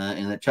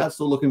 And that chart's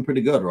still looking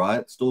pretty good,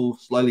 right? Still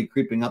slowly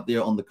creeping up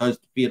there on the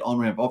Coast Fiat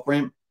on-ramp,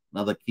 off-ramp.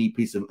 Another key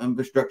piece of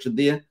infrastructure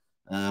there.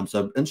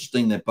 So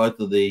interesting that both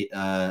of the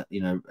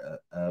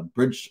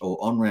bridge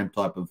or on-ramp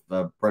type of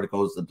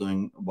protocols are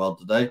doing well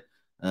today.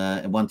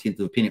 And 1/10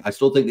 of a penny. I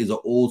still think these are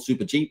all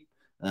super cheap.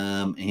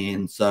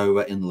 And so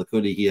in the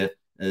liquidity here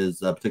is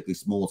particularly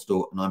small,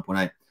 still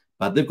 9.8.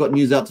 But they've got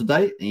news out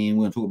today, and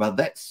we're going to talk about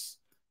that.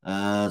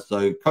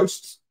 So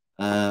Coast,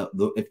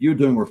 if you're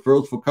doing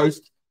referrals for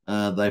Coast,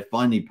 they're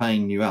finally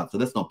paying you out. So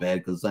that's not bad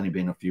because it's only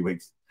been a few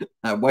weeks.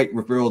 Wait,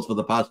 referrals for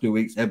the past 2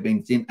 weeks have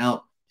been sent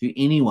out to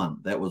anyone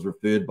that was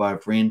referred by a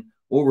friend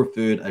or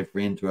referred a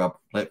friend to our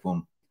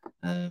platform.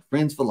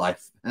 Friends for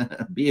life,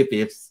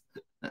 BFFs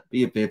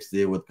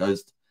there with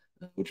Coast,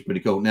 which is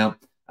pretty cool. Now,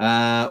 what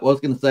I was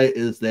going to say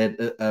is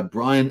that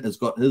Brian has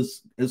got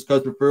his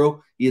Coast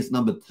referral. He is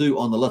number 2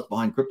 on the list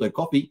behind Crypto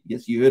Coffee.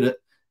 Yes, you heard it.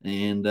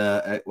 And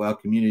our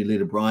community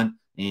leader, Brian,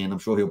 and I'm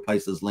sure he'll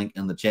place his link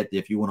in the chat there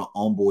if you want to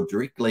onboard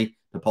directly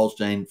to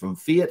Pulsechain from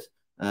Fiat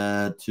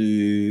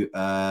to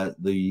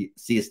the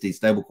CSD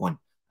stablecoin.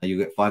 You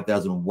get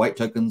 5,000 weight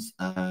tokens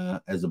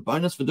as a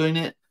bonus for doing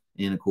that.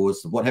 And of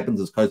course, what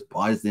happens is Coast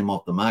buys them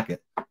off the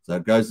market. So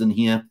it goes in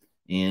here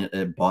and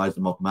it buys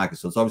them off the market.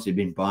 So it's obviously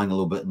been buying a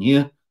little bit in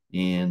here.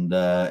 And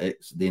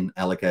it's then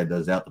allocated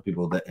those out to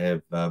people that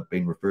have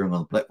been referring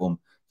on the platform.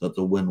 So it's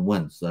a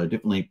win-win. So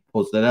definitely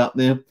post that out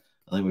there.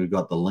 I think we've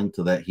got the link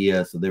to that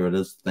here. So there it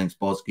is. Thanks,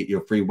 boss. Get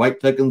your free weight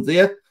tokens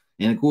there.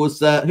 And of course,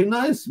 who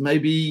knows?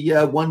 Maybe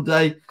one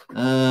day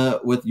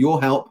with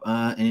your help,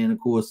 and of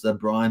course,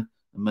 Brian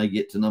may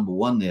get to number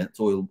 1 there. It's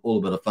all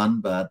a bit of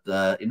fun, but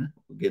we'll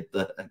get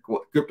the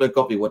Crypto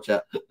Coffee. Watch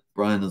out,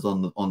 Brian is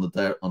on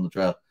the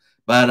trail.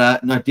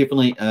 But no,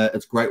 definitely,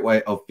 it's a great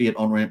way of Fiat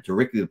on ramp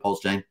directly to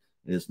Pulsechain.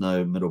 There's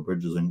no middle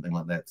bridges or anything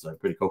like that, so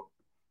pretty cool.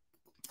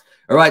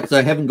 All right,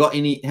 so haven't got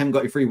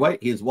your free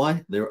weight. Here's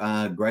why. There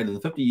are greater than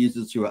 50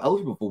 users who are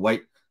eligible for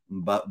weight,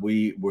 but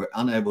we were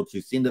unable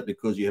to send it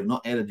because you have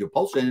not added your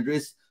Pulsechain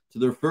address to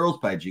the referrals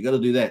page. You got to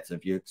do that. So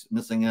if you're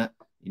missing it,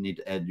 you need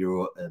to add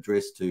your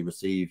address to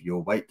receive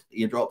your weight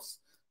airdrops.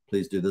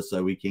 Please do this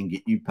so we can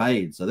get you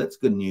paid. So that's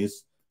good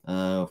news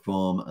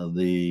from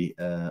the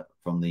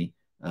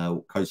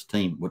Coast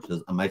team, which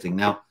is amazing.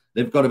 Now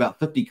they've got about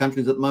 50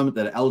 countries at the moment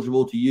that are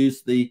eligible to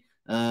use the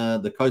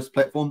Coast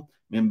platform.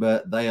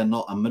 Remember, they are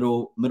not a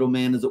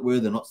middleman, as it were.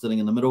 They're not sitting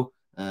in the middle.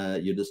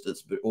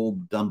 It's all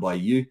done by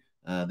you.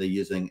 They're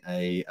using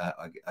a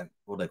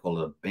what do they call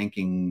it, a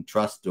banking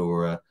trust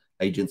or a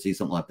agency,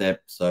 something like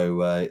that.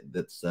 So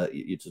that's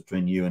it's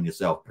between you and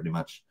yourself, pretty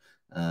much,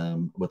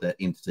 with that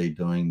entity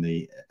doing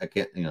the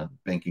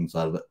banking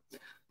side of it.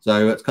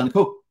 So it's kind of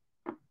cool.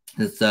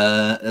 It's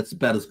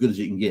about as good as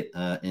you can get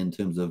in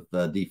terms of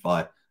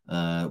DeFi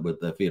with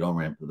the Fiat on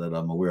ramp that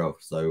I'm aware of.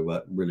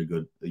 So really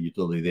good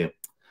utility there.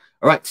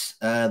 All right,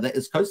 that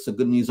is Coast. So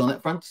good news on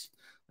that front.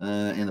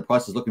 And the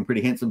price is looking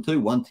pretty handsome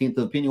too. 1/10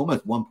 of a penny,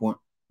 almost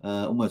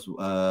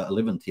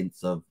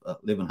 11/10 of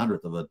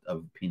 11/100th of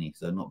a penny.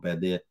 So not bad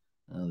there.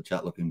 The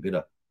chart looking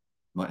better.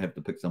 Might have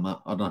to pick some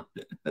up. I don't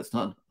know. That's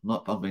not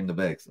pumping the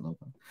bags.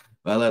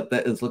 Well,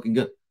 that is looking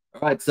good.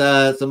 All right,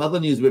 some other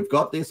news we've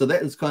got there. So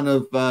that is kind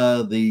of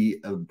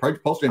the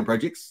Pulsechain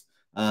projects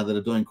that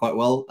are doing quite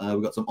well.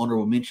 We've got some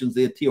honorable mentions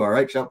there.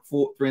 TYRH up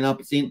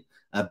 3.5%.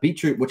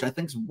 Beetroot, which I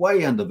think is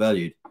way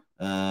undervalued.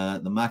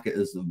 The market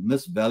is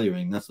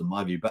misvaluing this in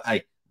my view. But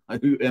hey,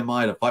 who am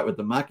I to fight with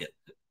the market?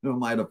 Who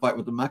am I to fight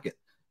with the market?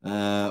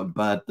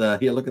 But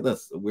here, look at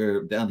this.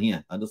 We're down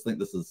here. I just think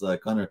this is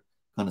kind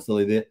of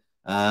silly there.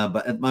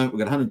 But at the moment,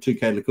 we've got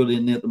 102K liquidity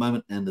in there at the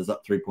moment, and there's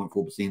up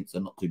 3.4%, so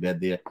not too bad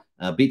there.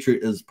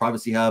 Beetroot is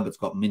Privacy Hub. It's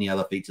got many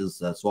other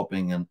features,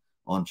 swapping and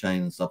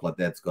on-chain and stuff like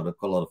that. It's got a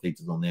lot of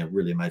features on there.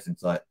 Really amazing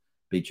site,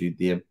 Beetroot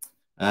there.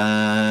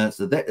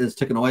 So that is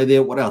ticking away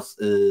there. What else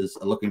is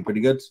looking pretty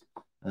good?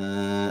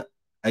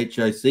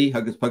 HOC,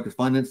 Hocus Pocus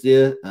Finance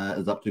there,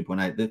 is up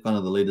 2.8. They're kind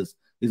of the leaders.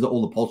 These are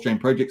all the Pulsechain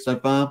projects so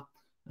far.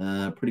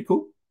 Pretty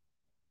cool.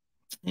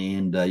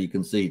 And you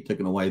can see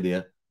ticking away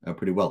there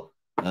pretty well.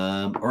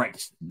 All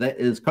right, that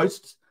is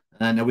Coast.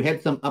 Now we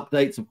had some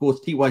updates. Of course,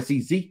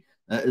 TYCZ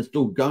is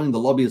still going. The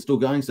lobby is still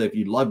going. So if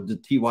you loved the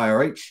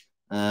TYRH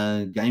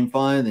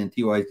GameFi, then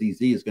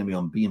TYCZ is going to be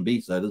on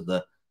BNB. So it is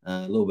a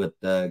little bit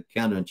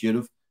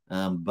counterintuitive,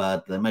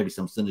 but there may be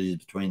some synergies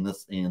between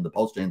this and the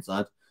Pulsechain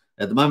side.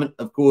 At the moment,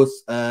 of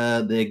course,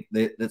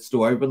 that's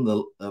still open.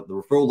 The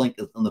referral link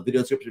is in the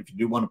video description. If you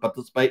do want to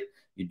participate,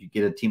 you do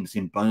get a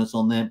 10% bonus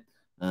on that.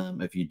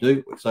 If you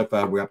do, so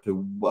far we're up to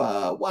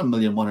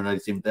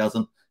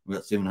 1,187,000. We've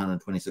got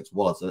 726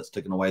 wallets, so that's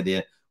ticking away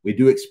there. We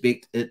do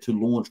expect it to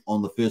launch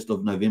on the 1st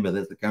of November.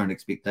 That's the current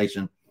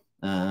expectation.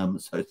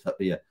 So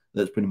yeah,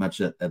 that's pretty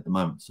much it at the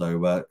moment. So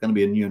going to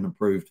be a new and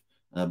improved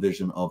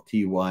version of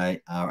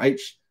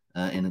TYRH,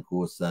 and of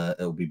course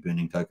it'll be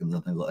burning tokens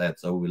and things like that.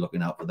 So we'll be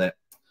looking out for that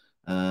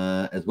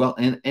as well,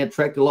 and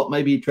attract a lot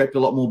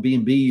more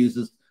BNB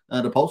users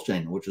to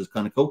Pulsechain, which is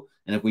kind of cool.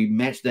 And if we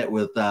match that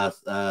with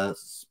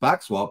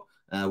SparkSwap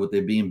with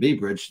their BNB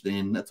bridge,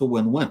 then that's a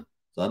win-win.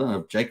 So I don't know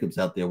if Jacob's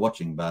out there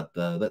watching, but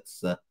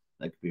that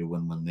could be a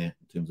win-win there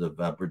in terms of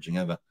bridging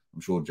over.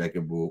 I'm sure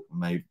Jacob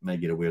may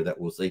get aware of that.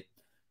 We'll see.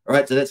 All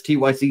right, so that's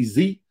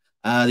TYCZ.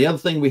 The other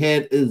thing we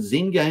had is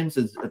Zen Games.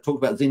 I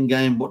talked about Zen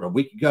Game, a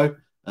week ago.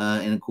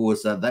 And of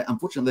course,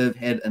 unfortunately, they've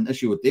had an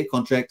issue with their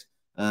contract,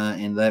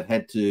 and they've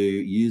had to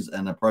use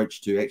an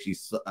approach to actually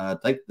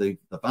take the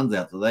funds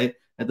out. So they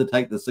had to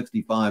take the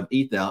 65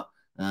 ETH out,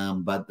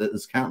 but that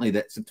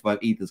 65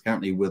 ETH is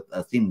currently with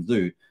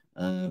Senzu,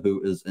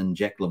 who is in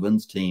Jack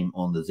Levin's team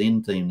on the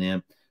Zen team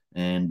there.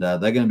 And they're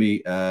going to be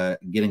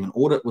getting an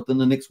audit within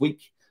the next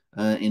week.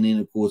 And then,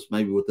 of course,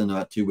 maybe within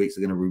about 2 weeks,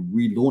 they're going to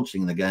be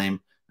relaunching the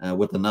game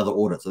with another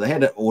audit. So they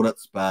had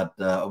audits, but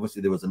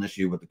obviously there was an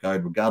issue with the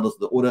code regardless of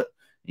the audit.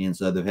 And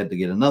so they've had to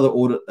get another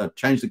audit,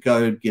 change the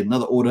code, get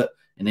another audit,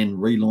 and then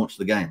relaunch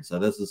the game. So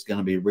this is going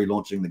to be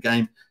relaunching the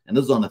game. And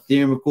this is on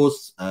Ethereum, of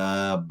course,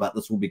 but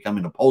this will be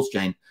coming to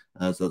Pulsechain.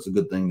 So it's a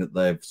good thing that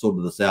they've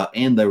sorted this out,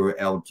 and they were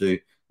able to,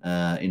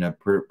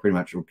 pretty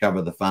much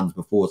recover the funds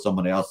before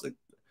somebody else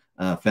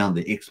found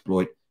the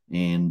exploit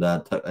and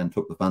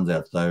took the funds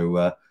out.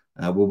 So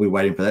we'll be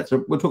waiting for that.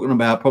 So we're talking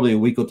about probably a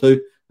week or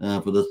two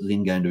for this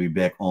Zen game to be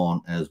back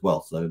on as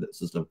well. So that's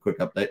just a quick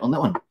update on that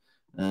one.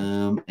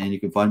 And you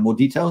can find more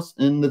details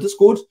in the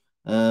Discord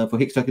for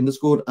Hex Token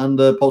Discord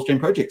under Pulsechain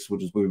Projects,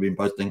 which is where we've been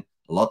posting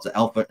lots of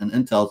alpha and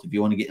intels. If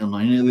you want to get in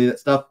on any of that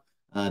stuff,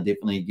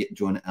 definitely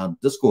join our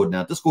Discord.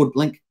 Now, Discord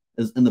link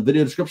is in the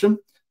video description.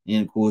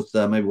 And of course,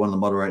 maybe one of the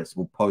moderators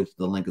will post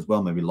the link as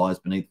well. Maybe lies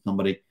beneath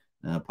somebody.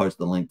 Post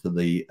the link to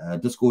the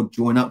Discord.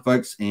 Join up,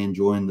 folks, and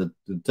join the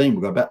team.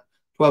 We've got about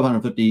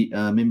 1,250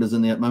 members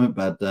in there at the moment,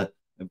 but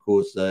of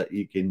course,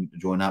 you can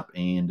join up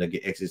and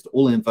get access to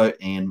all the info,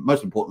 and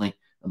most importantly,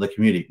 the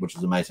community, which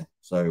is amazing.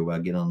 So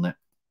get on that.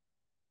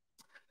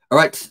 All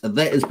right,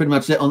 that is pretty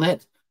much it on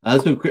that.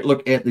 Let's do a quick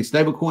look at the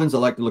stable coins. I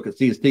like to look at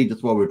CST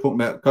just while we're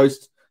talking about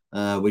Coast.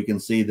 We can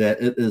see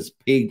that it is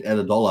pegged at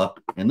 $1,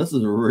 and this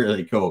is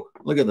really cool.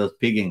 Look at this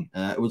pegging.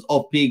 It was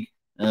off peg,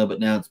 but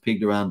now it's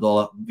pegged around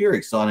 $1. Very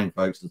exciting,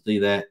 folks, to see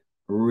that.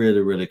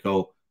 Really, really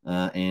cool.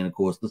 And of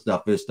course, this is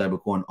our first stable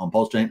coin on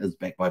Pulsechain. Is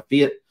backed by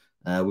Phight.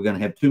 We're going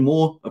to have 2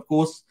 more, of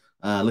course.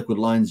 Liquid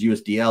Lines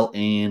USDL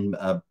and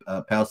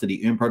Power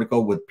City Earn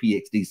Protocol with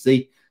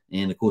PXDC.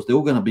 And of course, they're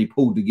all going to be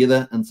pulled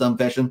together in some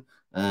fashion.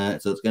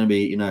 So it's going to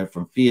be,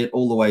 from Phight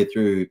all the way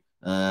through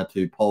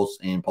to Pulse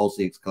and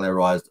PulseX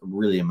collateralized.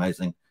 Really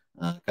amazing.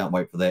 Can't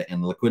wait for that.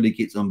 And the liquidity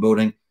keeps on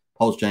building.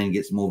 Pulsechain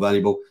gets more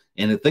valuable.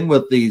 And the thing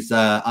with these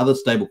other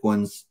stable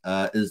coins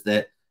is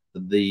that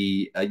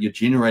you're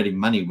generating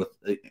money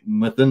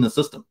within the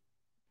system.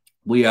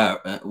 We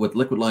are with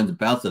Liquid Lines and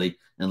Power City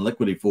and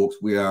Liquidity Forks.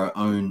 We are our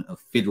own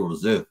Federal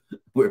Reserve.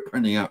 We're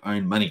printing our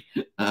own money,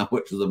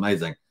 which is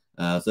amazing.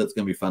 So it's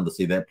going to be fun to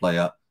see that play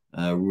out.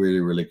 Really,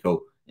 really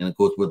cool. And of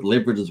course, with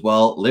leverage as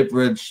well,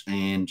 leverage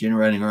and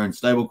generating our own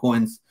stable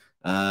coins.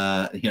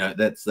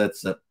 That's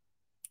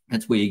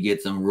where you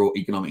get some real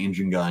economic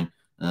engine going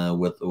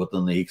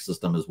within the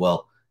ecosystem as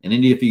well. And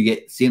then if you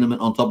get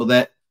sentiment on top of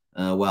that,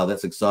 wow,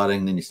 that's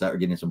exciting. Then you start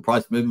getting some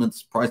price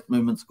movements. Price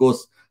movements, of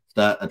course,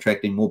 start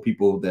attracting more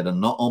people that are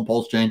not on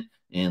Pulsechain,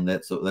 and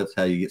that's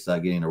how you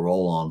start getting a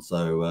roll on.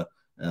 So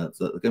it's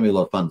going to be a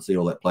lot of fun to see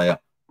all that play out.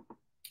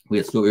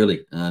 We're still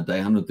early, day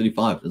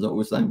 135. Is that what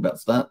we're saying about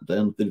start? Day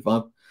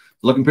 135.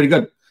 It's looking pretty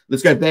good.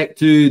 Let's go back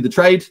to the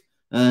trade.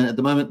 At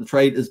the moment, the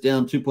trade is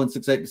down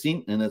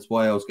 2.68%, and that's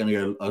why I was going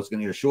to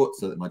go short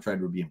so that my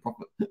trade would be in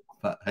profit.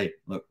 But hey,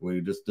 look, we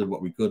just did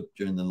what we could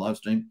during the live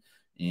stream,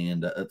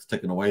 and it's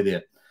ticking away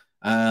there.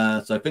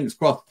 So fingers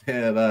crossed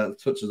have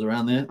switches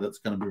around there. That's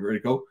going to be really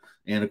cool.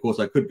 And of course,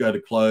 I could go to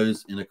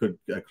close, and I could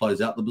close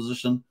out the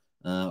position.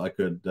 I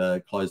could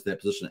close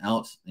that position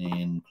out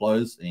and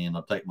close, and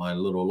I'll take my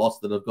little loss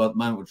that I've got at the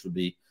moment, which would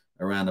be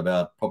around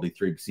about probably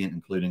 3%,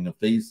 including the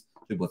fees,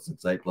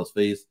 2.68 plus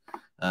fees.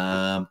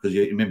 Because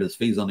you remember there's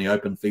fees on the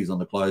open, fees on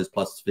the close,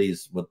 plus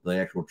fees with the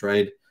actual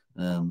trade.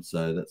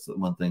 So that's the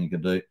one thing you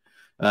could do.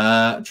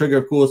 Trigger,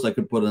 of course, I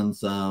could put in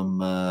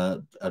some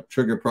a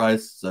trigger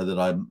price so that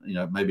I'm,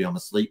 maybe I'm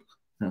asleep.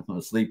 I'm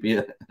asleep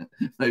here.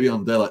 Maybe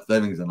on daylight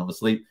savings and I'm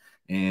asleep,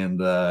 and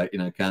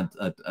can't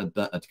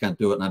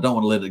do it, and I don't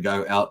want to let it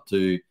go out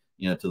to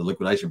to the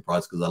liquidation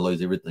price because I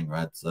lose everything,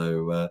 right?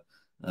 So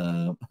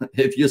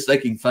if you're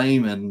staking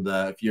Fame and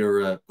if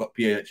you're got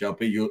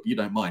PHLP, you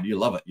don't mind, you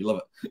love it.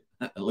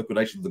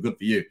 Liquidations are good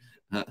for you.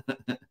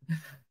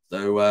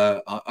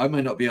 So I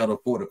may not be able to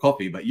afford a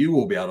coffee, but you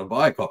will be able to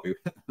buy a coffee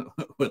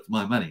with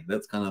my money.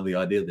 That's kind of the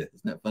idea there.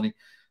 Isn't that funny?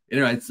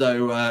 Anyway,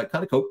 so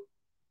kind of cool.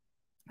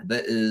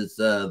 That is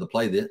the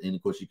play there. And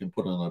of course, you can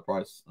put on a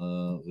price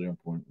 0.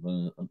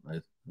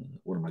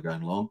 What am I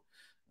going long?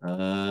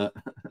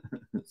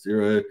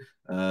 0,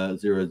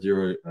 0,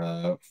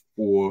 0,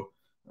 4.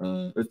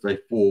 Let's say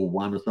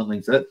 4.1 or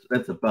something. So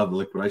that's above the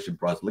liquidation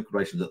price.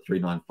 Liquidation's at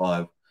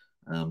 3.95.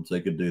 So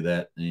you could do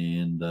that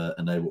and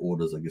enable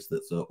orders. I guess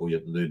that's all you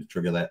have to do to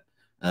trigger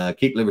that.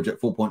 Keep leverage at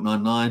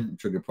 4.99.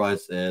 Trigger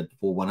price at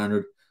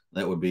 4.100.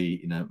 That would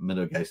be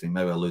mitigating.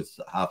 Maybe I'll lose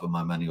half of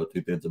my money or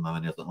 2/3 of my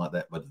money or something like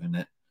that by doing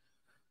that.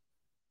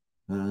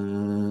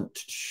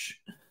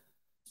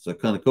 So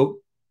kind of cool.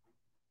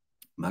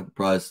 Market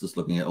price, just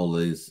looking at all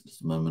these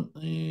just a moment,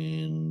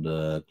 and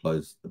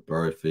close the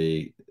borrow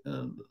fee.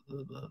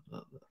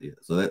 Yeah,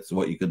 so that's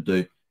what you could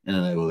do and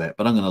enable that.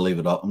 But I'm going to leave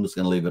it up. I'm just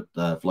going to leave it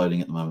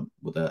floating at the moment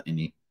without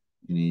any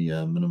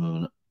minimum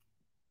in it.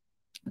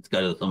 Let's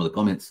go to some of the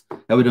comments.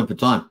 How are we doing for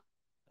time?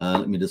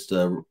 Let me just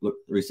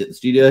reset the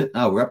studio.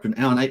 Oh, we're up to an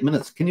hour and 8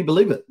 minutes. Can you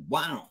believe it?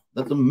 Wow,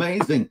 that's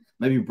amazing.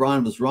 Maybe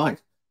Brian was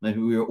right. Maybe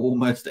we were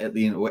almost at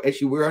the end. Well,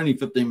 actually, we're only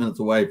 15 minutes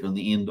away from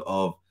the end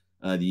of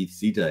the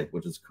ETC day,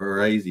 which is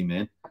crazy,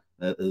 man.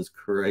 That is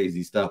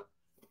crazy stuff.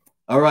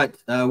 All right,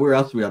 where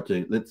else are we up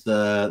to? Let's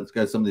go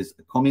to some of these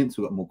comments.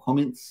 We've got more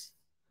comments.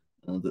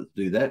 Let's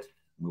do that.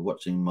 We're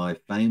watching my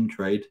Fame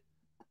trade.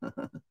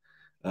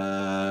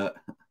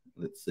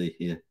 Let's see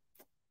here.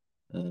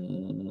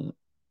 Where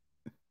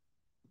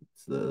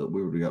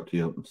would we go up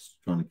to? I'm just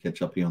trying to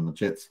catch up here on the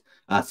chats.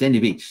 Sandy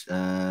Beach.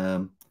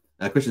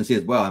 Christian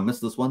says, wow, I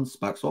missed this one.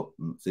 Spark Swap,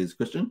 says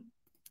Christian.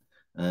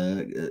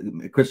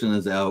 Christian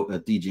is our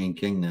DJing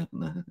king now.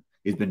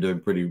 He's been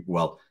doing pretty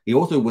well. He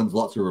also wins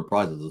lots of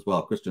prizes as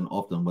well. Christian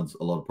often wins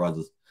a lot of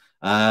prizes.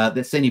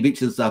 That's Sandy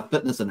Beach's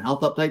fitness and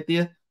health update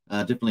there.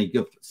 Definitely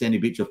give Sandy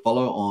Beach a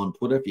follow on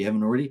Twitter if you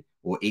haven't already,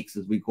 or X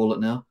as we call it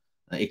now,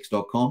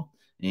 x.com.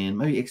 And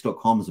maybe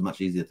x.com is a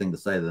much easier thing to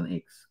say than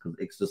X, because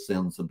X just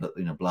sounds a bit,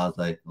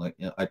 blasé. Like,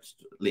 X.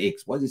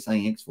 Why is he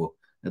saying X for?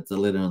 It's a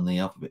letter in the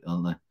alphabet,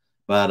 aren't they?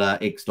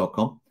 But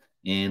x.com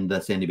and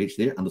Sandy Beach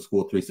there,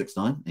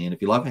 _369. And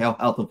if you like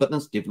health and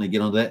fitness, definitely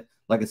get on that.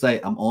 Like I say,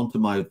 I'm on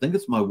to I think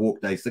it's my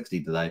walk day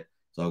 60 today.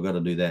 So I've got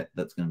to do that.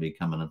 That's going to be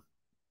coming in.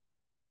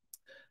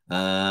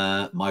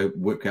 My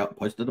workout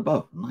posted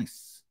above.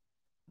 Nice.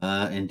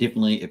 And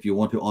definitely, if you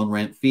want to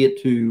on-ramp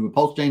Phight to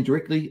Pulsechain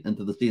directly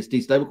into the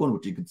CST stablecoin,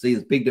 which you can see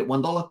is pegged at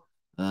 $1,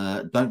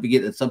 don't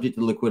forget it's subject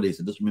to liquidity.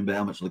 So just remember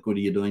how much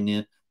liquidity you're doing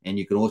there. And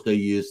you can also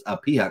use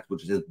Phux,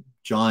 which is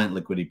giant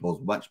liquidity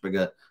pools, much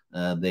bigger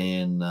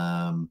than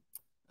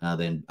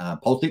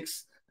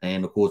Pulsex.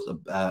 And of course,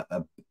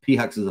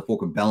 Phux is a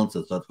fork of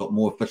Balancer, so it's got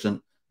more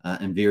efficient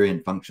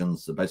invariant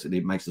functions. So basically,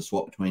 it makes the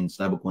swap between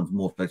stablecoins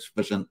more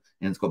efficient,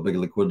 and it's got bigger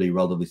liquidity,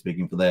 relatively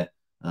speaking, for that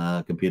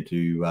compared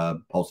to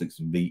Pulsex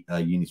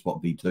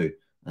Uniswap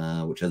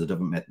V2, which has a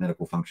different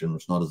mathematical function,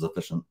 which is not as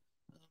efficient.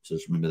 So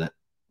just remember that.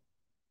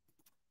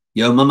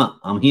 Yo, mama,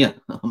 I'm here.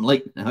 I'm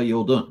late. How you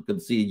all doing? Good to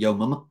see you, yo,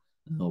 mama.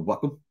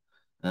 Welcome.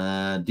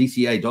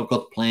 DCA, dollar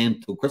cost plan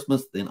till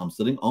Christmas. Then I'm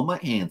sitting on my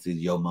hands, says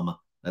yo, mama.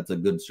 That's a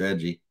good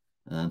strategy.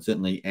 And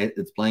certainly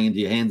it's playing into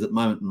your hands at the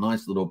moment.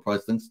 Nice little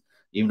price things.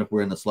 Even if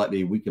we're in a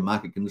slightly weaker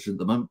market condition at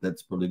the moment,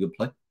 that's probably a good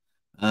play.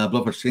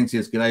 Bloodfish King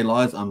says, g'day,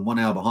 lies. I'm 1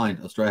 hour behind.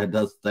 Australia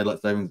does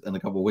daylight savings in a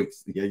couple of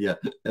weeks. Yeah.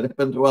 It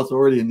happened to us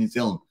already in New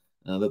Zealand.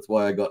 That's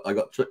why I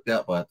got tricked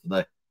out by it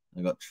today.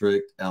 I got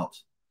tricked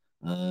out.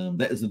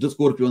 That is the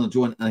Discord. If you want to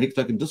join Hex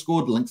Token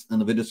Discord, links in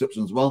the video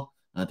description as well.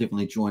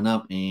 Definitely join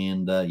up.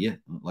 And yeah,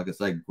 like I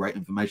say, great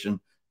information.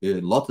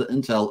 Lots of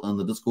intel on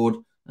the Discord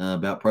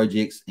about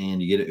projects,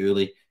 and you get it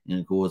early. And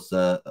of course,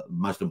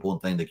 most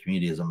important thing, the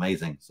community is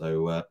amazing.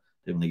 So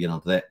definitely get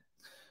onto that.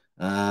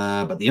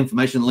 But the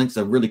information links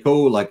are really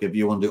cool. Like if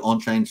you want to do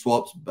on-chain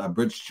swaps,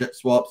 bridge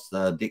swaps,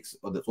 DEX,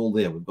 that's all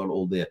there. We've got it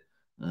all there.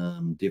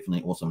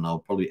 Definitely awesome. And I'll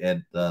probably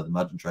add the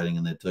margin trading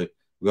in there too.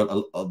 We've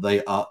got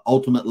the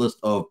ultimate list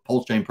of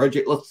Pulsechain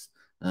project lists.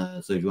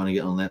 So if you want to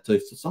get on that too,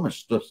 so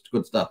much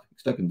good stuff.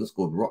 Stuck in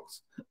Discord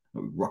rocks,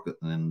 rocket.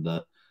 And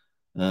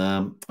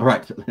all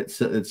right,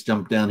 let's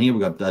jump down here.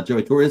 We've got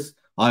Joey Torres.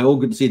 Hi, all.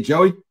 Good to see you,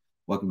 Joey.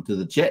 Welcome to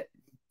the chat.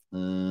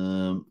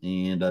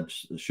 And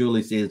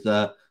Shirley says,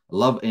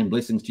 love and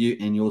blessings to you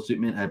and your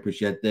Superman. I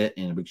appreciate that.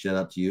 And a big shout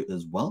out to you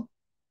as well.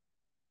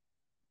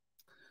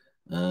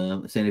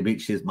 Sandy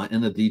Beach says, my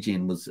inner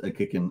degen was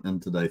kicking in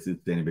today. Says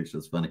Sandy Beach,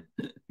 that's funny.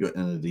 Your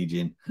inner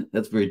degen.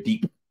 That's very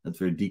deep. That's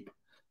very deep.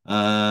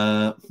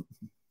 Oh,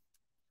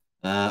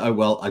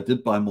 well, I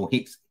did buy more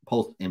Hex,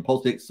 Pulse, and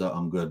Pulsechain, so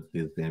I'm good.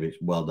 Says Sandy Beach.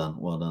 Well done.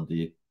 Well done to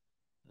you.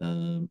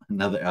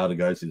 Another hour to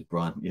go, says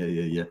Brian.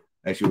 Yeah.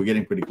 Actually, we're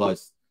getting pretty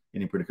close.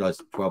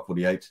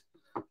 12:48.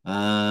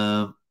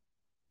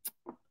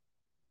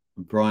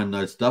 Brian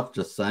knows stuff,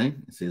 just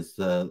saying. It says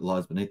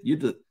lies beneath.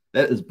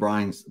 That is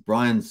Brian's.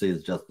 Brian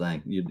says just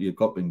saying. You're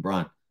copying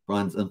Brian.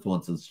 Brian's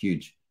influence is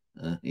huge.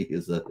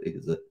 He's a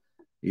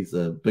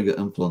bigger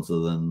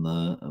influencer than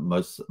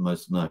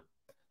most know.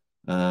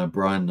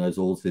 Brian knows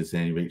all, says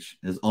Sandy Beach.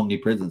 His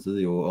omnipresence, is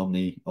he, or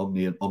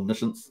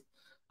omniscience?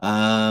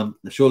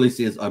 Shirley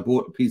says, I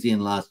bought a PCN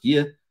last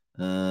year.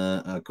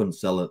 I couldn't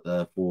sell it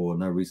for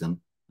no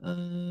reason.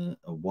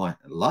 Why?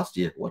 Last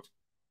year? What?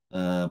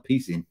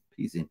 PCN.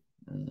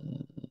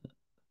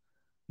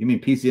 You mean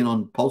PCN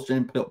on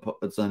Pulsechain?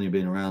 It's only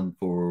been around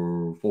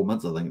for 4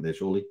 months, I think, there,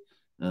 surely,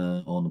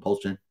 on the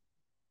Pulsechain.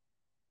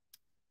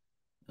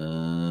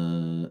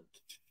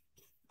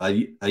 Are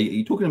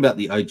you talking about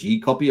the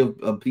OG copy of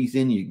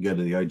PCN? You can go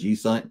to the OG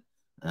site.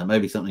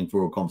 Maybe something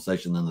for a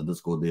conversation in the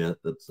Discord there.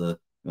 That's going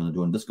to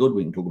join Discord.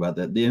 We can talk about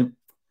that there.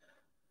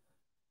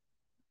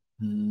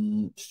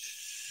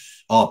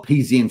 Oh,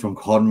 PZN from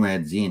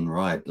Conrad Zen,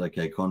 right?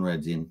 Okay,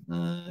 Conrad Zen.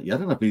 Yeah, I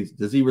don't know if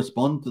does he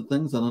respond to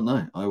things? I don't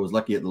know. I was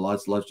lucky at the live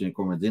stream.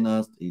 Conrad Zen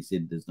asked. He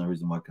said, "There's no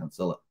reason why I can't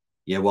sell it."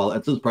 Yeah, well,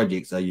 it's his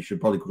project, so you should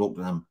probably talk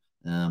to him.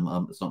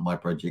 It's not my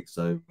project,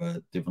 so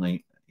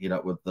definitely hit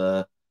up with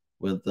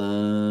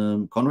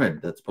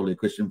Conrad. That's probably a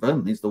question for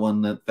him. He's the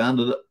one that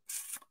founded it.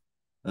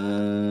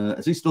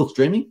 Is he still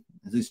streaming?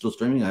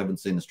 I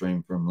haven't seen a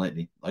stream from him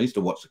lately. I used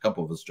to watch a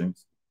couple of his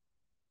streams.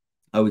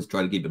 I always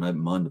try to keep an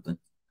open mind with things.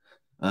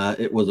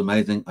 It was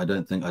amazing. I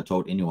don't think I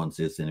told anyone,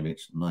 says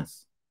Cinemix.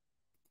 Nice.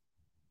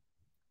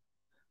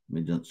 Let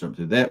me just jump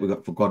through that. We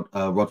got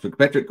Rod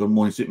Fitzpatrick. Good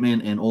morning,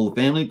 Superman, and all the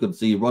family. Good to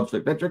see you, Rod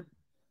Fitzpatrick.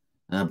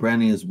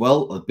 Brownie as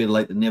well. Better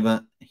late than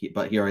never,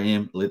 but here I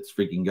am. Let's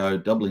freaking go.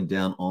 Doubling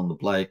down on the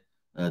play.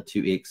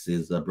 2x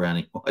is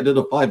Brownie. Oh, I did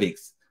a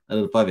 5x.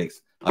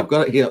 I've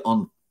got it here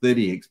on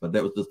 30x, but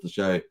that was just to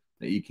show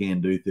that you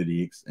can do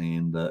 30x,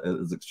 and it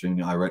is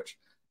extremely high rich.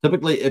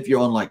 Typically, if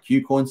you're on like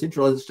Qcoin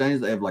centralized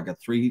exchange, they have like a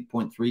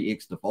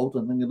 3.3x default,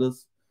 I think it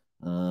is.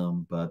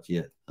 But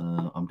yeah,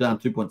 I'm down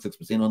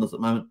 2.6% on this at the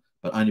moment,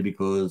 but only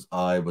because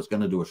I was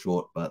going to do a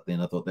short, but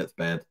then I thought that's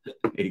bad.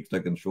 Hex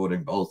Token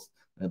shorting Pulse.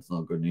 That's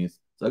not good news.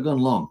 So I've gone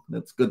long.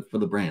 That's good for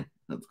the brand.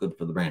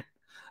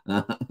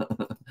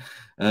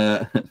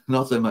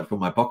 Not so much for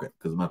my pocket,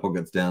 because my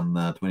pocket's down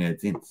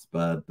 28 cents,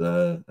 but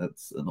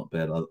that's not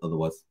bad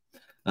otherwise.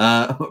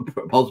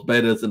 Pulse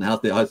Betas and house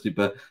there. Hi,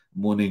 Super.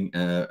 Morning.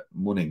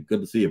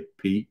 Good to see you,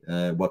 P.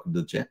 Welcome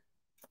to the chat.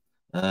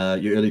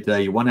 You're early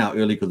today. You're 1 hour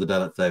early because of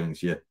daylight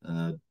savings. Yeah.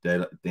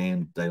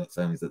 Daylight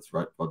savings. That's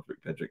right,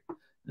 Patrick.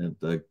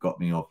 It got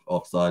me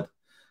offside.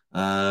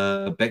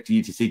 Back to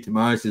UTC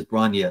tomorrow, says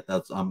Brian. Yeah,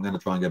 I'm going to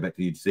try and go back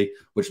to UTC,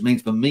 which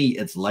means for me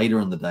it's later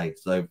in the day.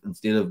 So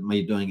instead of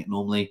me doing it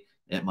normally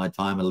at my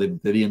time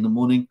 11:30 in the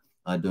morning,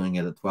 I'm doing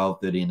it at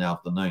 12:30 in the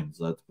afternoon.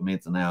 So for me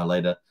it's an hour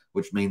later,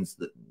 which means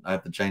that I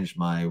have to change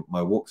my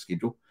walk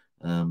schedule.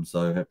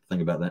 So I have to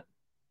think about that.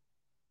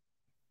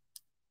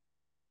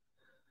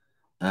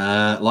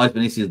 Live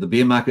Beneath says the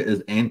bear market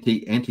is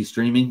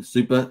anti-streaming.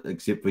 Super,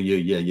 except for you.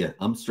 Yeah.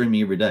 I'm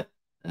streaming every day.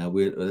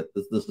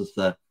 This is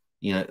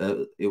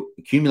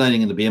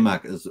accumulating in the bear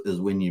market is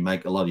when you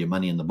make a lot of your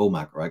money in the bull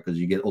market, right? Because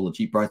you get all the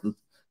cheap prices,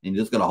 and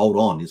you just got to hold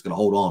on.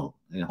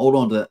 And hold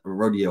on to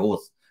rode your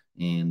horse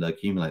and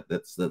accumulate.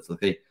 That's the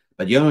key.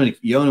 But you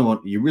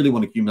really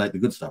want to accumulate the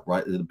good stuff,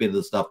 right? The better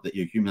the stuff that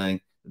you're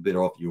accumulating, the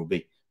better off you will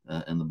be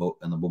in the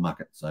bull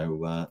market.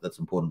 So that's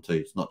important too.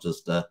 It's not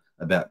just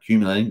about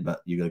accumulating,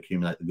 but you got to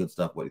accumulate the good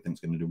stuff. What you think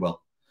is going to do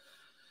well.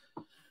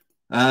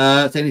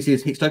 Sandy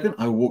says, Hex Token,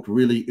 I walked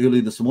really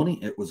early this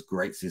morning. It was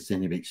great, says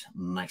Sandy Beach.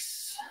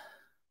 Nice.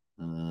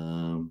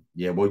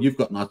 Yeah, well, you've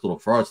got nice little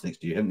forest next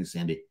to you, haven't you,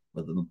 Sandy?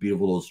 With the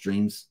beautiful little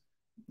streams.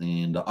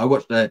 And I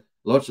watched that.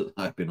 I was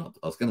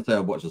going to say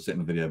I watched a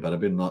second video, but I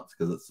better not,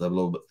 because it's a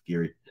little bit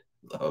scary.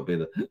 I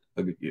better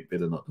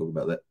not talk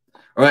about that.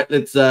 All right,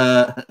 let's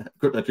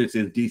Crypto Truth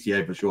says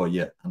DCA for sure.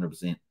 Yeah,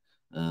 100%.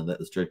 That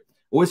is true.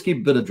 Always keep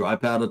a bit of dry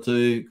powder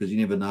too, because you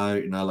never know.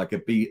 You know, like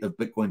if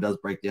Bitcoin does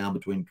break down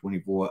between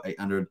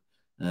 24,800,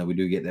 we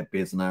do get that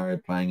bear scenario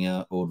playing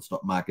out, or the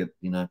stock market,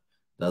 you know,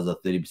 does a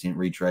 30%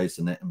 retrace,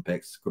 and that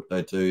impacts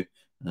crypto too.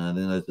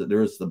 Then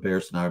there is the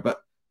bear scenario,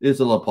 but there's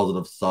a lot of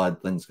positive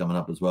side things coming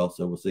up as well.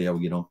 So we'll see how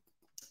we get on.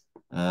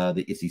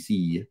 The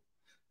SEC.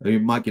 We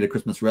might get a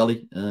Christmas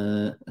rally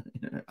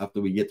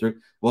after we get through.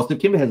 Well,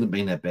 September hasn't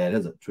been that bad,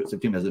 has it?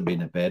 September hasn't been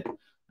that bad.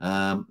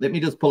 Let me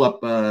just pull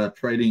up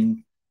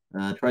trading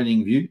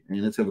view,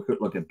 and let's have a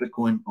quick look at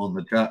Bitcoin on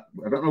the chart.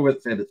 I don't know where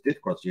it's at its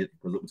death cross yet,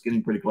 because it was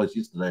getting pretty close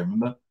yesterday,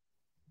 remember?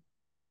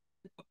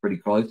 Pretty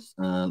close.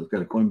 Let's go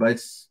to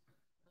Coinbase.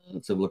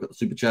 Let's have a look at the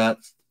super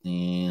charts,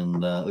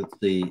 and let's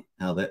see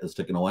how that is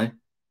ticking away.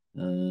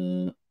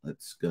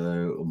 Let's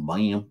go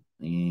bam,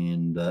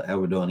 and how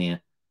we're doing here.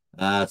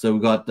 So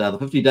we've got the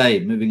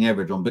 50-day moving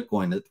average on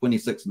Bitcoin at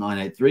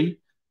 26,983.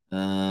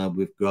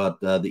 We've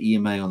got the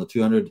EMA on the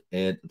 200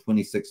 at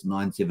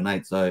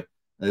 26,978. So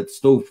it's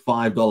still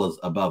 $5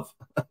 above.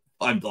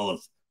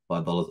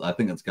 $5. I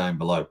think it's going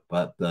below,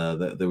 but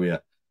there we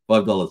are.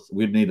 $5.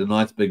 We'd need a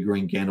nice big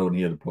green candle in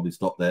here to probably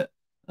stop that.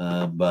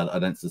 But I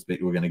don't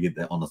suspect we're going to get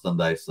that on a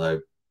Sunday.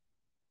 So,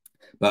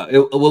 but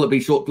will it be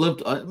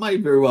short-lived? It may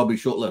very well be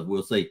short-lived.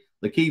 We'll see.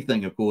 The key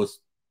thing, of course,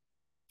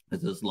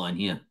 is this line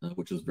here,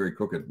 which is very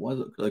crooked. Why is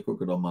it so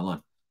crooked on my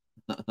line?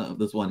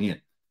 This one here.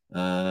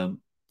 How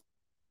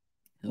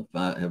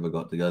far have I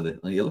got to go there?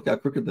 Oh, yeah, look how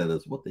crooked that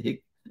is. What the heck?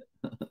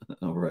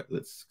 All right,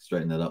 let's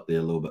straighten that up there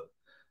a little bit.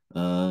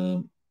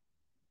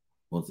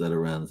 What's that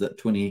around? Is that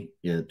 20?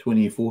 Yeah,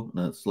 24.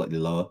 No, it's slightly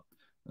lower.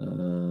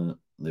 There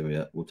we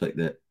are. We'll take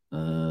that.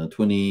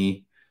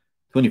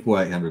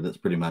 24,800. That's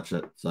pretty much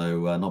it.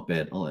 So not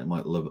bad. Oh, it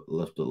might lift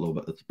it a little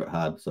bit. It's a bit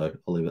hard, so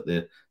I'll leave it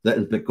there. That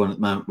is Bitcoin at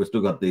the moment. We've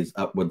still got these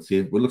upwards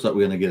here. It looks like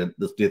we're going to get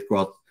this death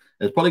cross.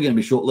 It's probably going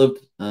to be short-lived,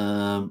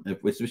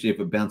 especially if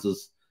it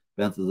bounces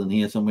in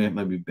here somewhere.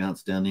 Maybe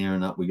bounce down there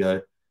and up we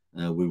go.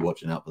 We're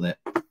watching out for that.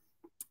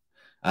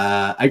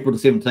 April the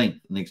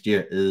 17th next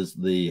year is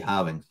the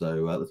halving.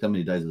 So that's how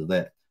many days is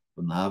that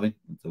from the halving?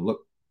 Let's have a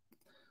look.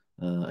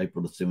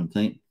 April the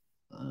 17th.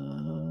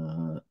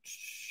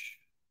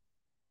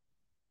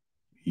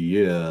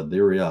 Yeah,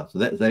 there we are. So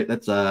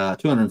that's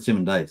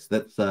 207 days.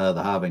 That's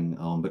the halving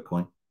on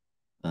Bitcoin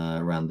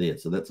around there.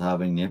 So that's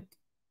halving there.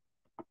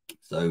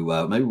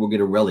 So maybe we'll get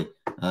a rally.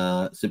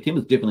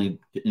 September's definitely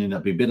ending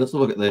up being better. Let's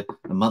look at the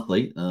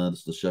monthly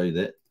just to show you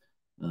that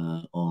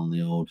on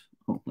the old.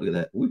 Oh, look at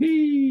that.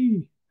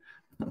 Whee!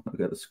 I've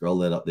got to scroll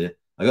that up there.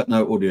 I got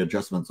no audio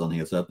adjustments on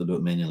here, so I have to do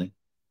it manually.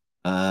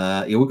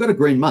 Yeah, we've got a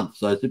green month.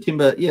 So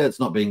September, yeah, it's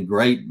not been a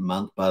great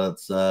month, but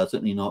it's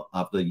certainly not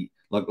after.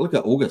 Like, look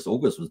at August.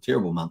 August was a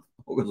terrible month.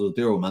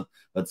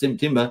 But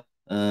September,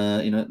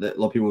 you know, a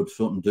lot of people were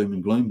talking doom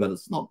and gloom, but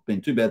it's not been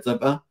too bad so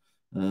far.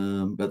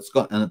 But it's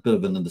got a bit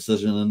of an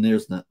indecision in there,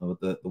 isn't it, with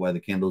the way the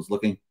candle's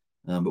looking?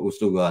 But we've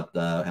still got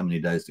how many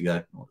days to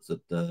go? What's it?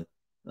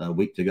 A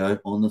week to go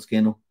on this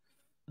candle.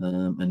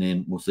 And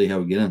then we'll see how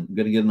we get in. We're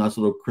going to get a nice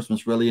little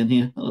Christmas rally in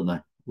here. I don't know.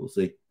 We'll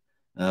see.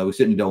 We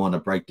certainly don't want to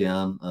break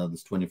down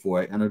this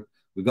 24,800.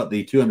 We've got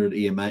the 200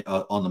 EMA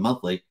on the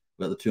monthly.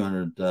 We've got the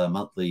 200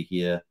 monthly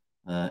here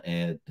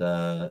at,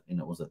 you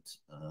know, was it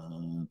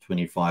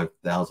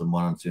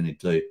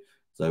 25,172.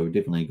 So we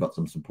definitely got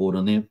some support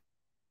on there.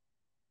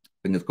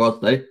 Fingers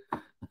crossed, eh?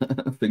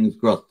 Fingers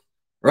crossed.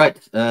 Right.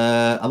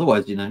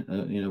 Otherwise, you know,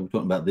 we're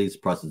talking about these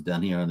prices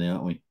down here,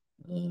 aren't we?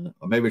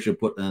 Or maybe we should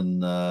put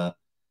in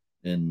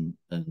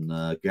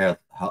Gareth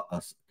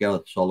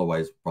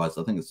Holloway's price.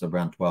 I think it's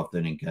around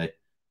 13K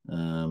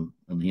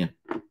in here.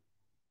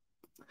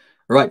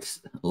 Right,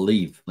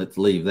 let's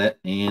leave that,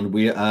 and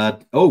we are.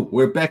 Oh,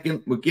 we're back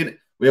in. We've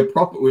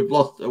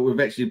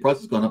actually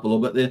prices gone up a little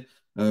bit there.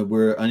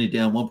 We're only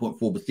down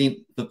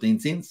 1.4%, 15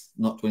 cents,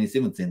 not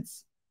 27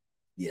 cents.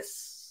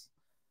 Yes,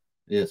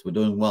 we're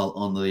doing well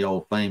on the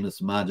old famous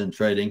margin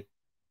trading.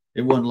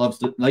 Everyone loves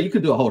to. Now you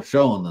could do a whole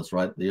show on this,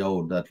 right? The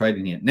old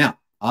trading here. Now,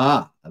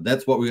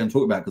 that's what we're going to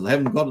talk about, because I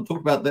haven't got to talk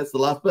about. That's the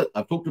last bit.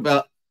 I've talked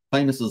about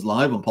Phamous is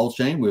live on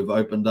Pulsechain. We've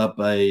opened up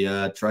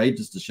a trade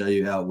just to show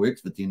you how it works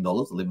for $10,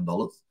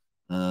 $11.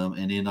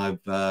 And then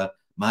I've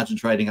margin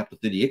trading up to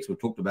 30x. We've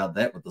talked about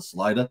that with the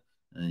slider.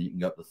 You can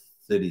go up to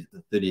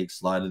 30x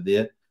slider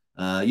there.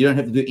 You don't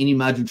have to do any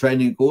margin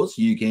trading, of course.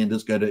 You can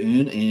just go to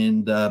earn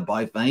and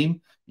buy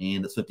Fame.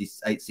 And it's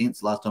 58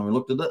 cents last time we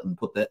looked at it, and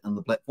put that in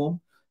the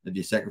platform. If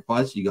you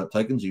sacrifice, you got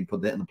tokens, you can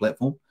put that in the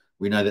platform.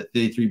 We know that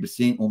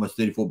 33%, almost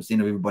 34%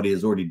 of everybody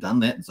has already done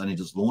that. It's only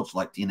just launched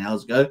like 10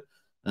 hours ago.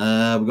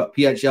 We've got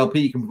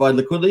PHLP. You can provide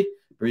liquidity.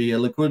 Be a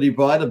liquidity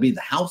provider, be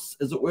the house,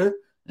 as it were,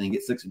 and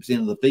get 60%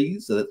 of the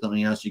fees. So that's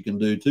something else you can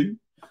do too.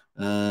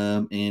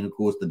 And of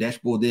course, the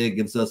dashboard there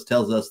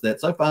tells us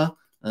that so far,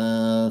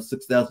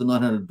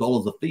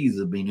 $6,900 of fees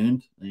have been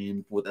earned,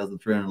 and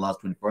 $4,300 in the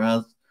last 24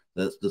 hours.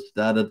 That's just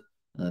started,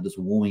 just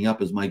warming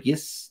up, is my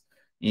guess.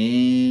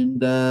 And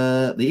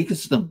the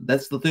ecosystem,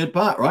 that's the third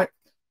part, right?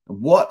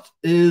 What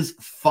is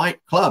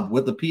Phight Club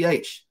with the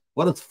PH?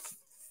 What is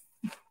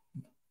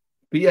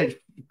PH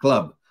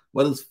Club?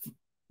 What is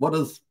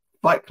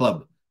Phight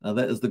Club?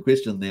 That is the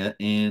question there.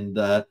 And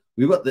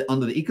we've got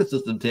under the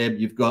ecosystem tab,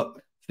 you've got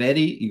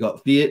Fatty, you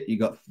got Phight, you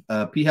got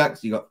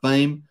Phux, you got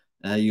Fame,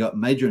 you got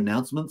major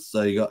announcements.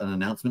 So you got an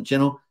announcement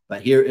channel.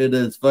 But here it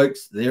is,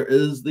 folks. There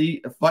is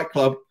the Phight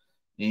Club.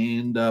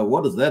 And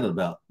what is that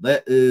about?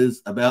 That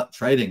is about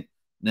trading.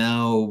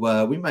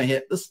 Now, we may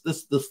have this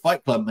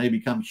Phight Club may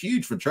become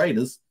huge for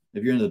traders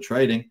if you're into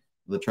trading,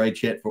 the trade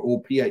chat for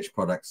all PH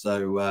products.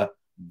 So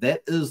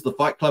that is the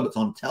Phight Club. It's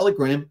on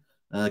Telegram.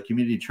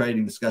 Community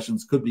trading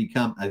discussions could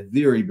become a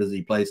very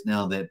busy place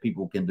now that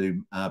people can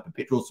do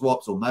perpetual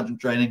swaps or margin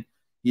trading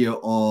here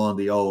on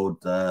the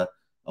old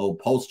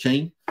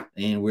Pulsechain.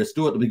 And we're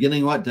still at the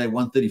beginning, right? Day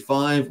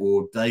 135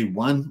 or day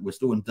one. We're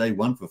still in day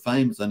one for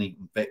Fame. It's only,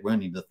 in fact, we're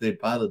only the third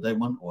part of day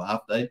one or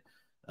half day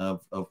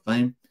of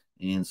Fame.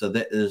 And so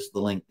that is the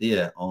link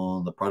there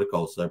on the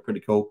protocol. So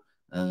pretty cool.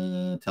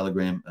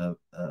 Telegram,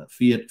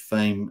 Phight,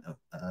 Fame,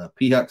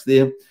 Phux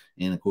there.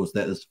 And of course,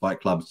 that is Phight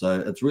Club.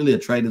 So it's really a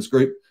traders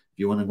group. If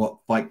you're wondering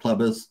what Phight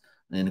Club is,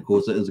 and of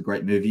course, it is a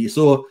great movie. You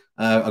saw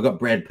I got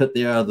Brad Pitt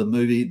there, the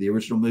movie, the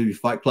original movie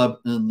Phight Club,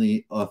 in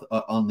the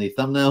on the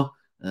thumbnail,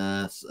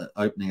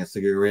 opening a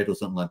cigarette or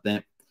something like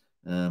that.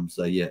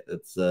 So yeah,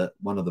 it's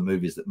one of the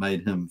movies that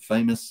made him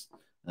famous.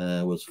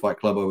 Was Phight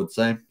Club, I would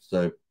say.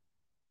 So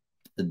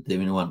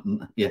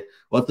anyone, yeah,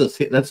 what's this?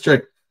 That's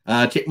true.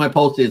 Check my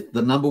pulse says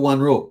the #1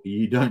 rule: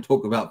 you don't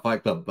talk about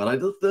Phight Club. But I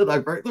just did. I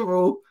broke the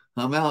rule.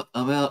 I'm out.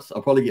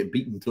 I'll probably get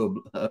beaten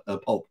to a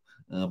pulp.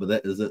 But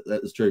that is it.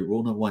 That is true.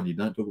 Rule #1: you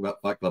don't talk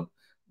about Phight Club.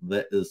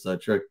 That is so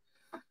true.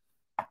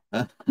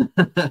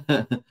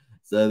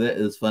 So that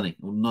is funny.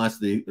 Well,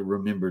 nicely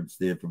remembrance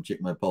there from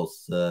Check My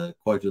Pulse.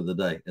 Quote of the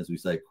day, as we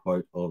say,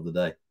 quote of the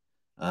day.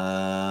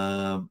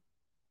 What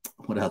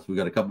else? We've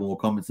got a couple more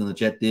comments in the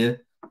chat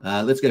there.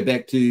 Let's go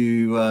back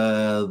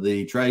to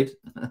the trade.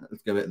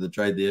 Let's go back to the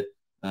trade there.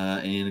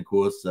 And of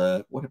course,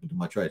 what happened to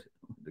my trade?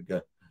 Where did it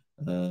go?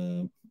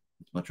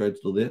 Is my trade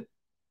still there?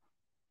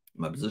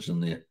 My position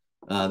there.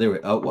 There we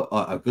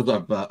go.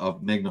 Because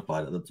I've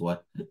magnified it. That's why.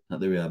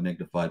 There we are,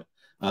 magnified.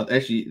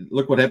 Actually,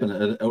 look what happened.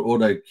 It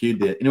auto queued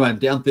there. Anyway, I'm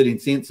down 13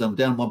 cents. I'm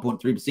down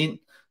 1.3%.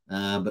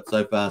 But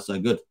so far, so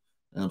good.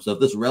 So if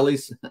this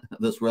rallies,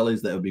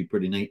 that would be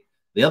pretty neat.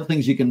 The other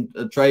things you can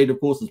trade, of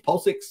course, is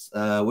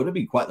Pulsechain. Would it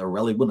be quite the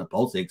rally, wouldn't it?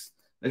 Pulsechain.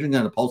 Imagine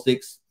going to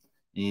Pulsechain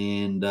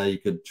and you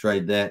could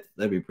trade that.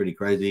 That'd be pretty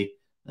crazy.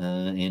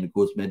 And of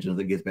course, imagine if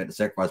it gets back to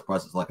sacrifice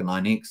price, it's like a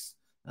 9x.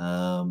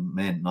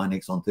 Man,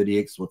 9x on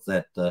 30x. What's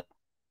that? 9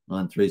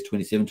 3s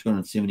 27,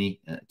 270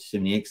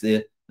 70x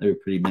there. They were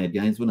pretty mad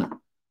gains, wouldn't it?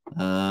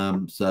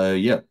 So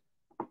yeah,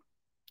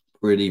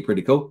 pretty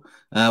cool.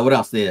 What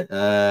else there?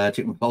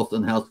 Check my pulse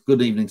in house.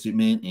 Good evening,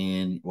 Superman,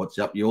 and what's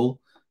up, y'all?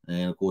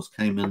 And of course,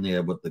 came in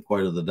there with the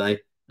quote of the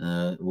day.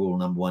 Rule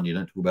 #1: you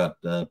don't talk about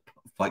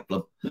Phight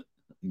Club.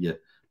 Yeah,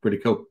 pretty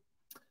cool.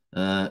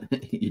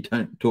 You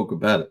don't talk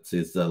about it,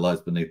 says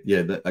Lies Beneath.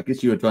 Yeah, I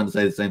guess you were trying to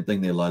say the same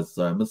thing there, Lies.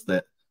 So I missed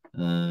that.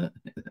 In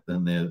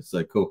there,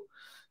 so cool.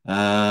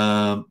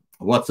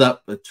 What's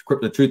up? It's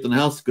Crypto Truth in the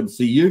house. Good to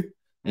see you.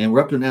 And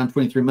we're up to an hour and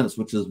 23 minutes,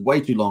 which is way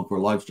too long for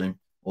a live stream,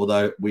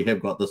 although we have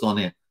got this on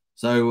here.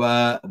 So,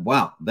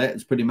 wow, that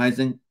is pretty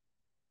amazing.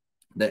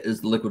 That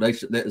is the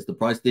liquidation. That is the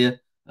price there.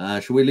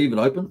 Should we leave it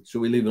open? Should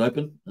we leave it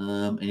open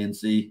and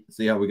see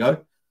how we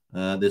go?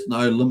 There's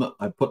no limit.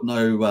 I put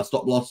no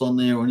stop loss on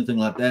there or anything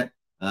like that.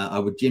 I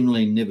would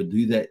generally never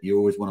do that. You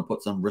always want to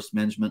put some risk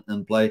management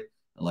in play,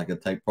 like a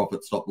take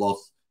profit stop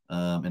loss.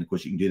 And of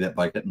course, you can do that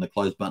by hitting the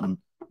close button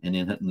and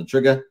then hitting the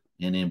trigger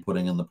and then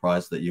putting in the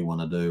price that you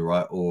want to do,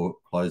 right? Or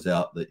close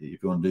out. If you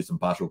want to do some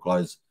partial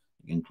close,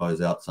 you can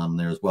close out some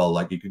there as well.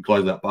 Like you can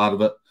close out part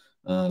of it.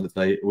 Let's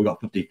say we got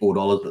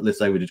 $54, but let's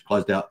say we just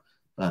closed out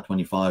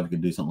 25. You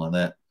could do something like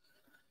that.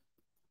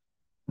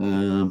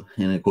 And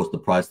of course, the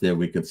price there,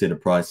 we could set a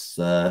price,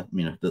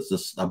 that's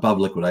just above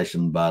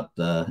liquidation, but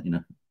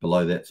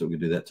below that, so we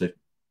could do that too,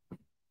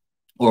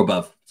 or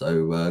above.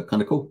 So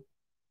kind of cool.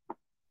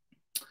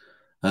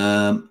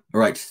 All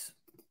right,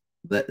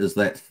 that is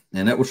that,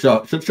 and that will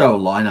should show a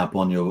lineup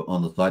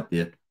on the site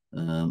there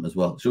as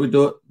well. Should we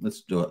do it?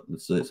 Let's do it.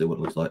 Let's see what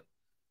it looks like.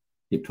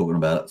 Keep talking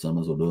about it, so I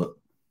might as well do it.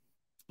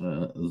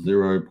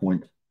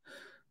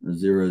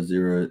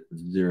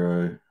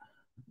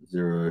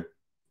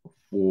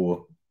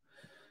 0.00004.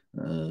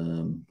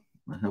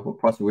 What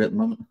price are we at the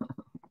moment?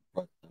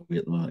 I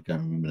can't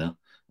remember now.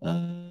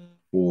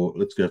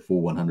 Let's go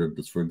for 100,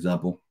 just for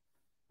example,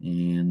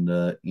 and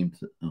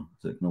enter. Oh,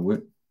 is that going to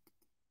work?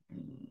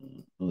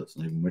 Oh, that's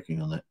not even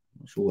working on that.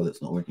 I'm sure why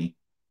that's not working.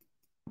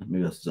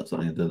 Maybe that's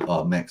something I did.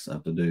 Oh, max. I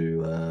have to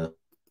do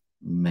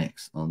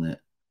max on that.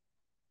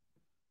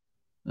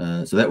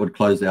 So that would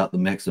close out the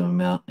maximum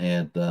amount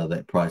at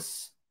that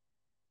price.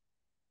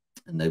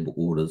 Enable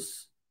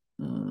orders.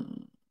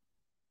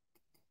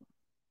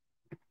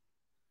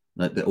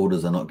 Like the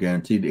orders are not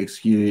guaranteed to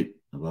execute.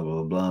 Blah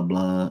blah blah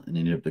blah, and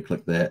then you have to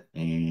click that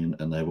and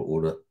enable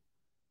order.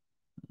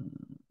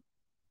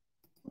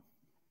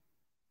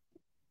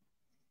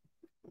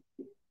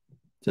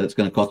 So it's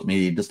going to cost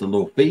me just a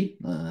little fee,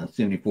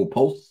 74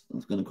 pulse.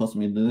 It's going to cost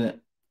me to do that.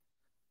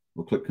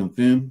 We'll click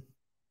confirm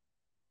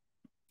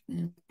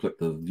and click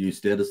the view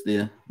status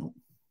there. Oh,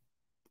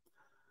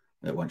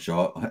 that won't show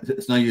up.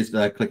 It's no use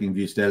clicking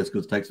view status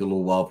because it takes a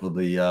little while for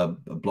the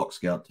block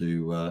scout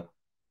to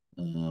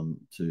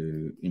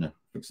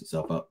fix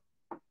itself up.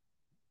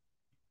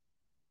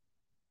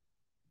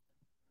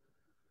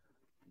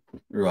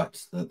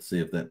 Right, let's see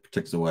if that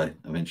ticks away.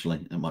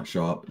 Eventually, it might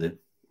show up there.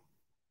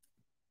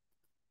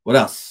 What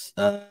else?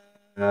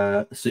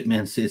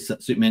 Superman says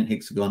Superman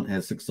hexagon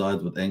has 6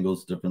 sides with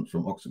angles different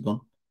from octagon.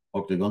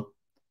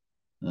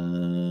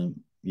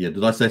 Yeah,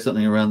 did I say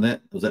something around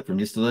that? Was that from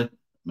yesterday?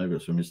 Maybe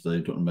it's from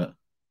yesterday talking about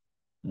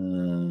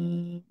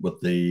with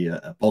the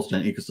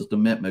Pulsechain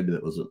ecosystem map. Maybe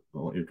that was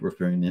what you're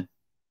referring there.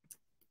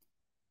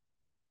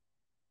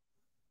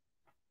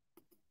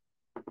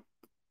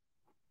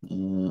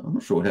 I'm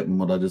not sure what happened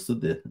what I just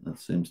did there. That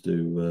seems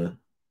to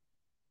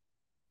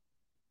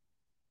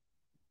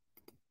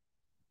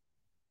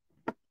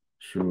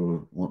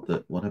sure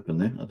what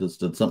happened there. I just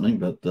did something,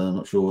 but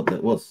not sure what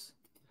that was.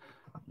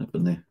 What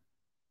happened there?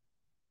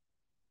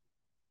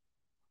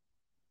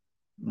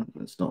 No,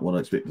 that's not what I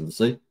expected to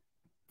see.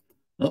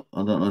 Oh,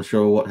 I'm not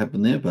sure what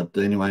happened there, but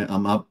anyway,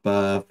 I'm up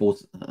well,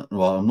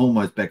 I'm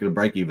almost back at a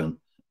break even.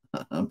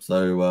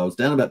 So I was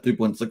down about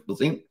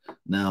 2.6%.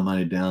 Now I'm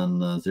only down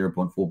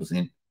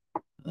 0.4%.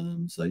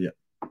 So yeah,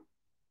 I'm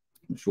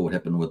not sure what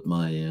happened with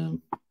my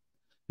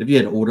if you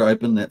had order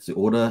open, that's the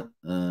order.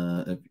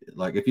 If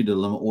you did a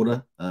limit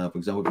order, for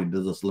example, if you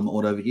did this limit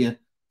order over here,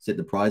 set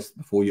the price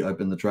before you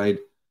open the trade,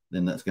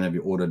 then that's going to have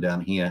your order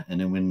down here. And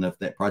then if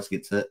that price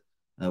gets hit,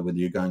 whether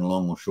you're going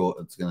long or short,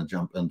 it's going to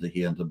jump into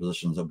here into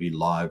positions. It'll be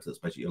live. That's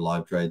basically your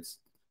live trades.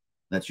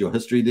 That's your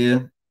history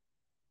there.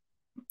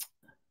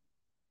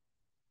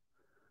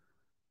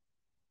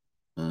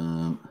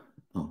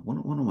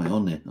 What am I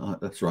on there? Oh,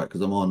 that's right,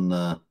 because I'm on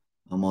the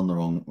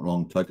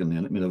wrong token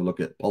there. Let me have a look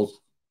at Pulse.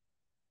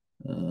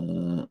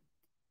 That's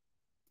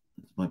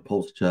my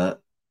Pulse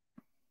chart.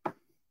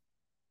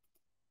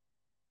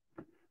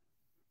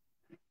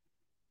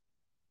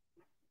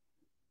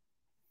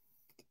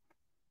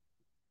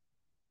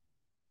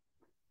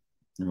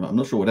 I'm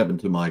not sure what happened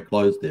to my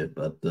close there,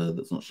 but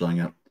that's not showing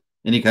up.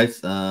 In any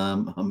case,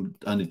 I'm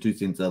only 2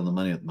 cents out of the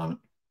money at the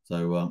moment,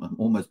 so I'm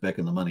almost back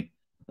in the money.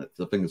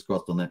 So fingers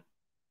crossed on that.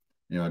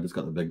 Anyway, I just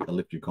got the big I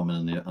left you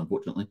comment in there,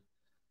 unfortunately.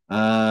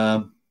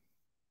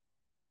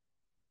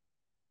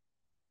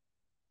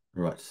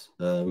 Right,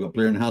 we've got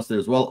Blair in the house there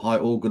as well. Hi,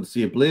 all. Good to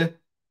see you, Blair.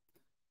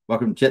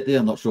 Welcome to chat there.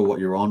 I'm not sure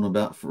what you're on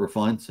about for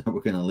Refine, so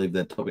we're going to leave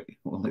that topic.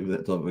 We'll leave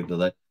that topic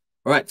today.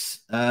 All right,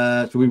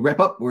 should we wrap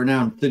up? We're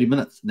now in 30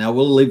 minutes. Now,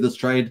 we'll leave this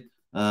trade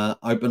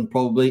open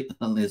probably,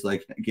 unless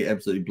they get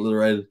absolutely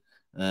obliterated.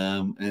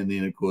 And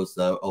then, of course,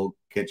 I'll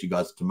catch you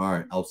guys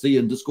tomorrow. I'll see you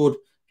in Discord.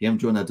 If you haven't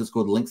joined our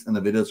Discord, links in the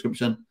video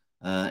description.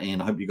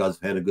 And I hope you guys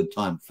have had a good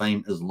time.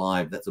 Fame is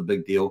live. That's a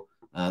big deal.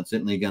 It's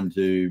certainly going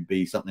to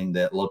be something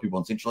that a lot of people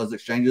on centralized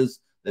exchanges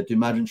that do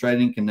margin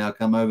trading can now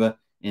come over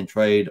and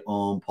trade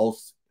on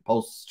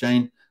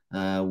Pulsechain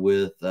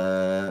with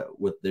their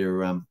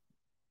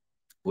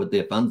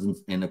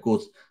funds. And of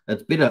course,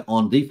 it's better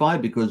on DeFi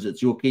because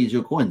it's your keys,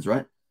 your coins,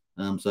 right?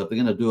 So if they're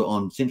going to do it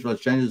on centralized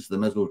exchanges, they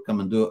might as well come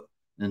and do it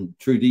in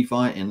true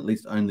DeFi and at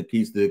least own the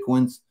keys to their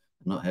coins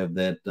and not have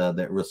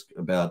that risk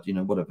about,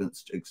 what if an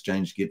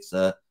exchange gets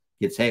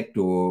hacked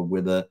or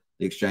whether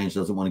the exchange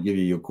doesn't want to give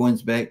you your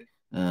coins back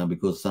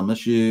because of some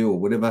issue or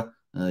whatever.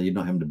 You're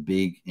not having to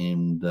beg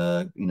and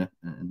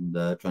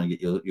trying to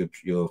get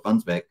your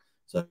funds back.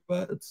 So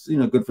it's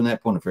good from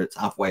that point of view. It's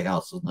halfway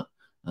house, isn't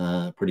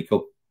it? Pretty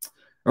cool.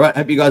 All right,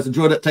 hope you guys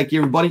enjoyed it. Take care,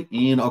 everybody,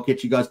 and I'll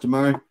catch you guys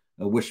tomorrow.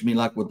 Wish me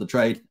luck with the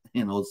trade,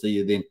 and I'll see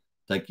you then.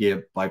 Take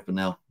care. Bye for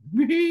now.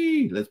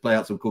 Let's play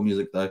out some cool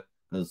music though,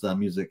 because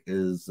music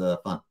is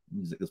fun.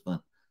 Music is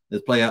fun.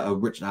 Let's play out a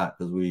Rich Art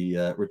because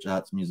Rich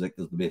Art's music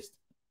is the best.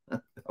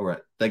 All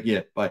right, take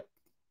care. Bye.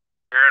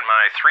 Here in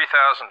my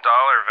 $3,000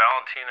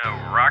 Valentino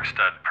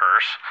Rockstud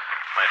purse,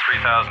 my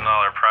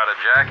 $3,000 Prada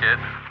jacket,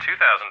 $2,000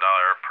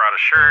 Prada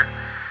shirt,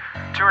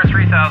 $2,000 or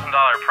 $3,000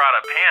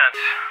 Prada pants,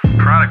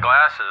 Prada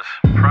glasses,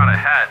 Prada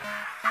hat,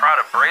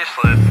 Prada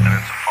bracelet, and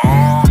it's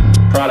all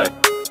Prada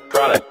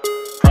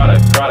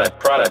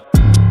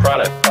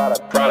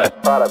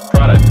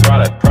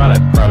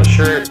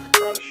shirt,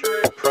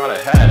 Prada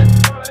hat,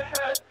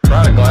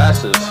 Prada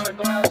glasses,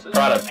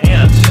 Prada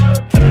pants,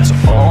 and it's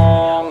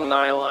all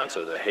nylon,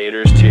 so the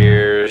haters'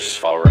 tears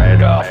fall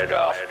right off.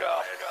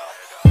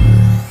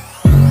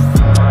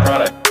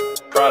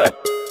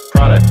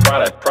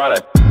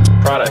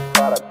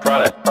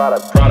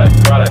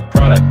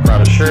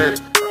 Prada shirt,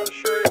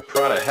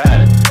 Prada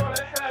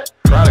hat,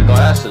 Prada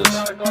glasses,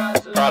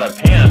 Prada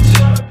pants,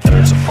 and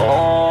it's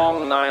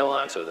all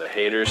nylon, so the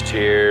haters'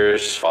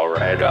 tears fall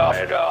right off.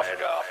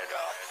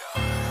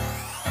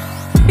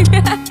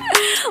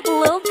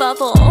 Lil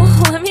Bubble,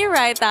 let me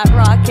ride that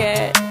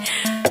rocket.